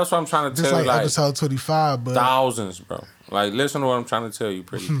even want. That's what I'm trying to Just tell like you. Like episode 25, but thousands, bro. Like, listen to what I'm trying to tell you,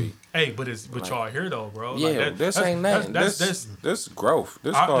 Pretty P. Hey, but y'all here though, bro. Yeah, Like, this ain't nothing. That's This growth.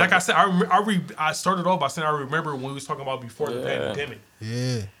 This like I said, I started off by saying I remember when we was talking about before the pandemic.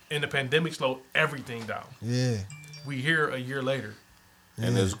 yeah, And the pandemic slowed everything down. yeah. We here a year later.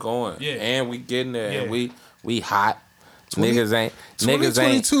 and it's going. Yeah. And we getting there. Yeah. And we hot. Niggas ain't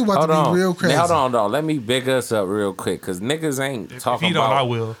 2022 about to be real crazy. Hold on, though. Let me big us up real quick, cause niggas ain't talking he don't, about. I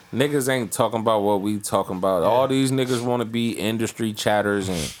will. Niggas ain't talking about what we talking about. All these niggas want to be industry chatters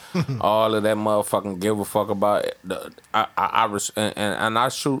and all of that motherfucking give a fuck about. I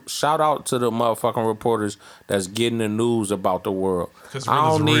shout out to the motherfucking reporters that's getting the news about the world. 'Cause I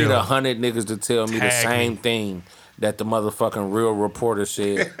real is don't need real. 100 niggas to tell me the Tag same me. thing that the motherfucking real reporter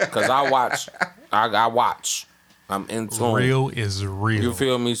said. Cause I watch. I watch. I'm in tune. Real is real. You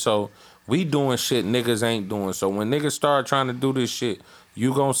feel me? So we doing shit niggas ain't doing. So when niggas start trying to do this shit,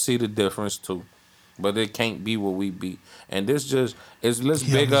 you gonna see the difference too. But it can't be what we be. And this just is let's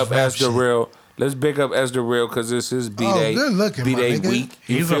Yeah, big this up rap as the shit. real. Let's big up as the real because this is B-Day. good looking, my B-Day nigga. week.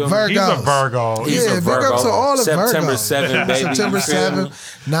 You He's feel a me? Virgos. He's a Virgo. He's Yeah, a big Virgo. up to all the September Virgos. 7, baby. September You feel me? 7,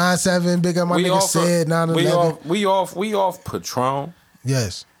 9/7. Big up my nigga said 9/11. We off Patron.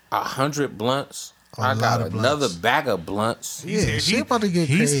 Yes. 100 blunts. A I lot got of another blunts. bag of blunts. He's Yeah, here. shit about to get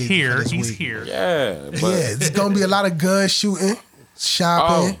He's crazy here. for this He's week. here. Yeah, but Yeah, it's gonna be a lot of gun shooting,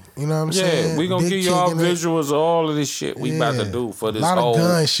 shopping. You know what I'm saying? Yeah, we gonna Big give y'all kicking it. visuals of all of this shit we about to Yeah. do for this Lot of whole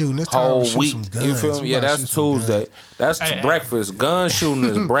gun shooting. It's time to whole shoot week. some You guns. feel me? We Yeah, gotta that's shoot some Tuesday. guns. That's Hey, breakfast. Gun shooting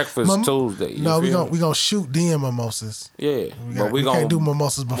is breakfast Tuesday. You No, we feel gonna me? we gonna shoot them mimosas. Yeah, but We we gonna can't do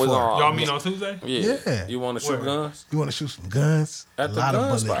mimosas we before. gonna- Y'all meet on Tuesday? Yeah. You want to shoot Where? guns? You want to shoot some guns? At a the lot gun of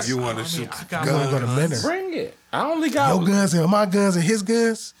bullets. spot. You want I to mean, shoot? I got Gun my go to guns. Menor. Bring it. I only got Your one. guns and my guns and his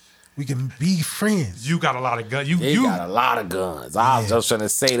guns. We can be friends. You got a lot of guns. You He got a lot of guns. I was just trying to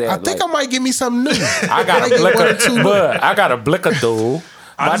say that. I think I might get me something new. I got a get one or two blicker, new. but I got a blicker dude.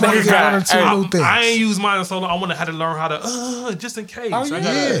 My just wanna nigga get one or got. two hey, new things. I ain't used mine in so long. I want to have to learn how to, just in case. Oh, I yeah.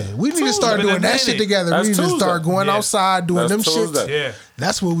 gotta- Yeah, we need to start Tuesday. doing that shit together. That's we need to Tuesday. start going Yeah. outside doing That's them Tuesday. shits. Yeah,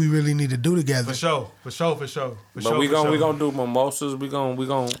 That's what we really need to do together. for sure. But we gonna do mimosas. We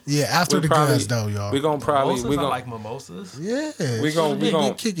gonna. Yeah, after we the probably- guns though, y'all. We gonna probably. Mimosas, We I gonna. like mimosas. Yeah, We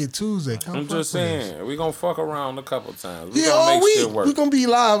gon' kick it Tuesday. Come I'm fuck just with us. saying, we gonna fuck around a couple times. We Yeah, gonna all make week shit work. we gonna be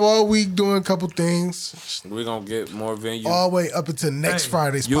live all week doing a couple things, We gonna get more venues. all the way up until next Hey,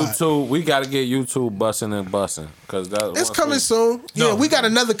 Friday's spot. YouTube, we gotta get YouTube busting and busting because that. It's once coming we- soon. Yeah, No. we got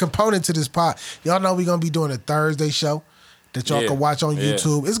another component to this pod. Y'all know we gonna be doing a Thursday show that y'all Yeah, can watch on yeah.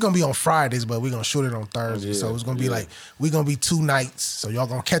 YouTube. It's gonna be on Fridays, but we gonna shoot it on Thursday. Yeah, So it's gonna be yeah. like we gonna be 2 nights. So y'all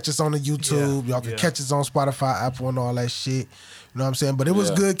gonna catch us on the YouTube. Yeah, Y'all can yeah. catch us on Spotify, Apple, and all that shit. You know what I'm saying? But it was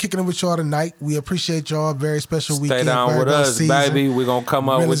Yeah. good kicking it with y'all tonight. We appreciate y'all. Very special Stay weekend. down with Virgo us, season. baby. We gonna come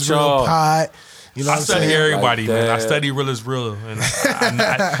up Real with is Real y'all. pod. You know I what I'm study saying? everybody, Like man. I that. study real is real, and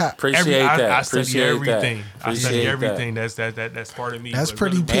I Appreciate that. I study Appreciate everything. that. I study Appreciate everything. That's part of me. That's But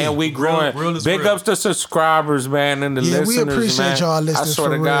pretty real- big. And we growing. Real is Big real. ups to subscribers, man, and the Yeah, listeners, we appreciate man. y'all I listeners swear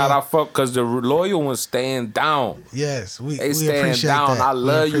for to God, real. I fuck because the loyal ones staying down. Yes, we They staying appreciate down. that. I We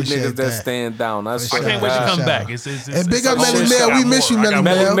love you appreciate niggas that staying down. I For I swear sure. to can't wait to God. come Shout back. out. It's And big up always- Melly I Mel. got We miss you, more. I Melly got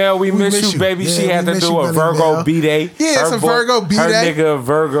Mel. more. Melly Mel, we miss you, baby. Yeah, She we had to miss do you, a Melly Virgo Mel. B-Day. Yeah, it's Her a Virgo B-Day. Her nigga a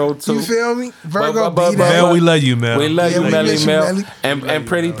Virgo too. You feel me? Virgo But- B-Day. Mel, we love you, Mel. We love Yeah, you, we Melly miss you, Mel. Melly. And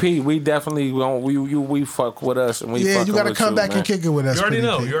Pretty P, we definitely won't. We fuck with us and we Yeah, fucking you gotta with come back man. and kick it with us. You already Pretty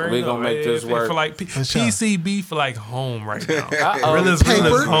know. P. You already We know. gonna make this It work. feel like sure. PCB for like home right now. Uh-oh. Real is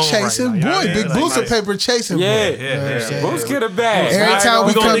Paper home chasing right now. boy. Yeah, Big like- Boost of like- paper chasing boy. Yeah. You know what I'm saying? Boost get a bag. Every time we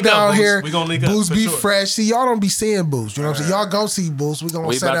We gonna come link up, down Boost. here, We gonna link up, Boost for be sure. fresh. See, y'all don't be seeing Boost. You know what I'm saying? Y'all go see Boost. We gonna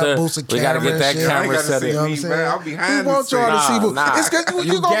We set about up to- Boost a we gotta camera get that and shit. camera I ain't gotta set see it. You know what me, I'm saying? man. I'll be behind We want the y'all to scenes. see Boost. Nah. It's good.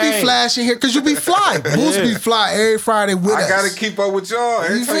 You You gonna be gang. flashing here because you be fly. Boost be fly every Friday with I us. gotta keep up with y'all.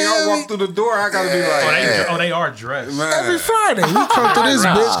 Every You time feel y'all me? walk through the door, I gotta be like, They are dressed. man. Every Friday. We come to this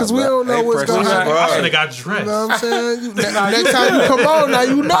Nah, bitch because we don't know They what's fresh going as on. fuck. I should have got dressed. You know what I'm saying? Next time you come on, now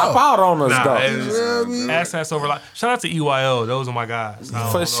you Pop know. out on us Nah, though. it's- You know what I mean? Assets over like. Shout out to EYO. Those are my guys. I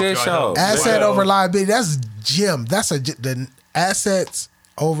don't For know if shit y'all show. know. Asset EYO. over liability. That's gym. That's the assets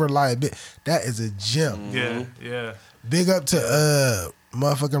over liability. That is a gym. Yeah, yeah, Big up to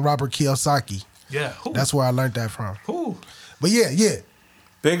motherfucking Robert Kiyosaki. yeah. Who? That's where I learned that from. who. But yeah.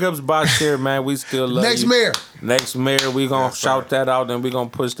 Big ups box here, man. We still love Next you. mayor. Next mayor, we gonna That's shout right. that out and we gonna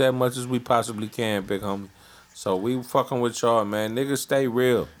push that much as we possibly can, big homie. So we fucking with y'all, man. Niggas stay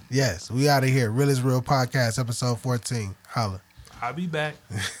real. Yes, we out of here. Real is Real Podcast, episode 14. Holla. I'll be back.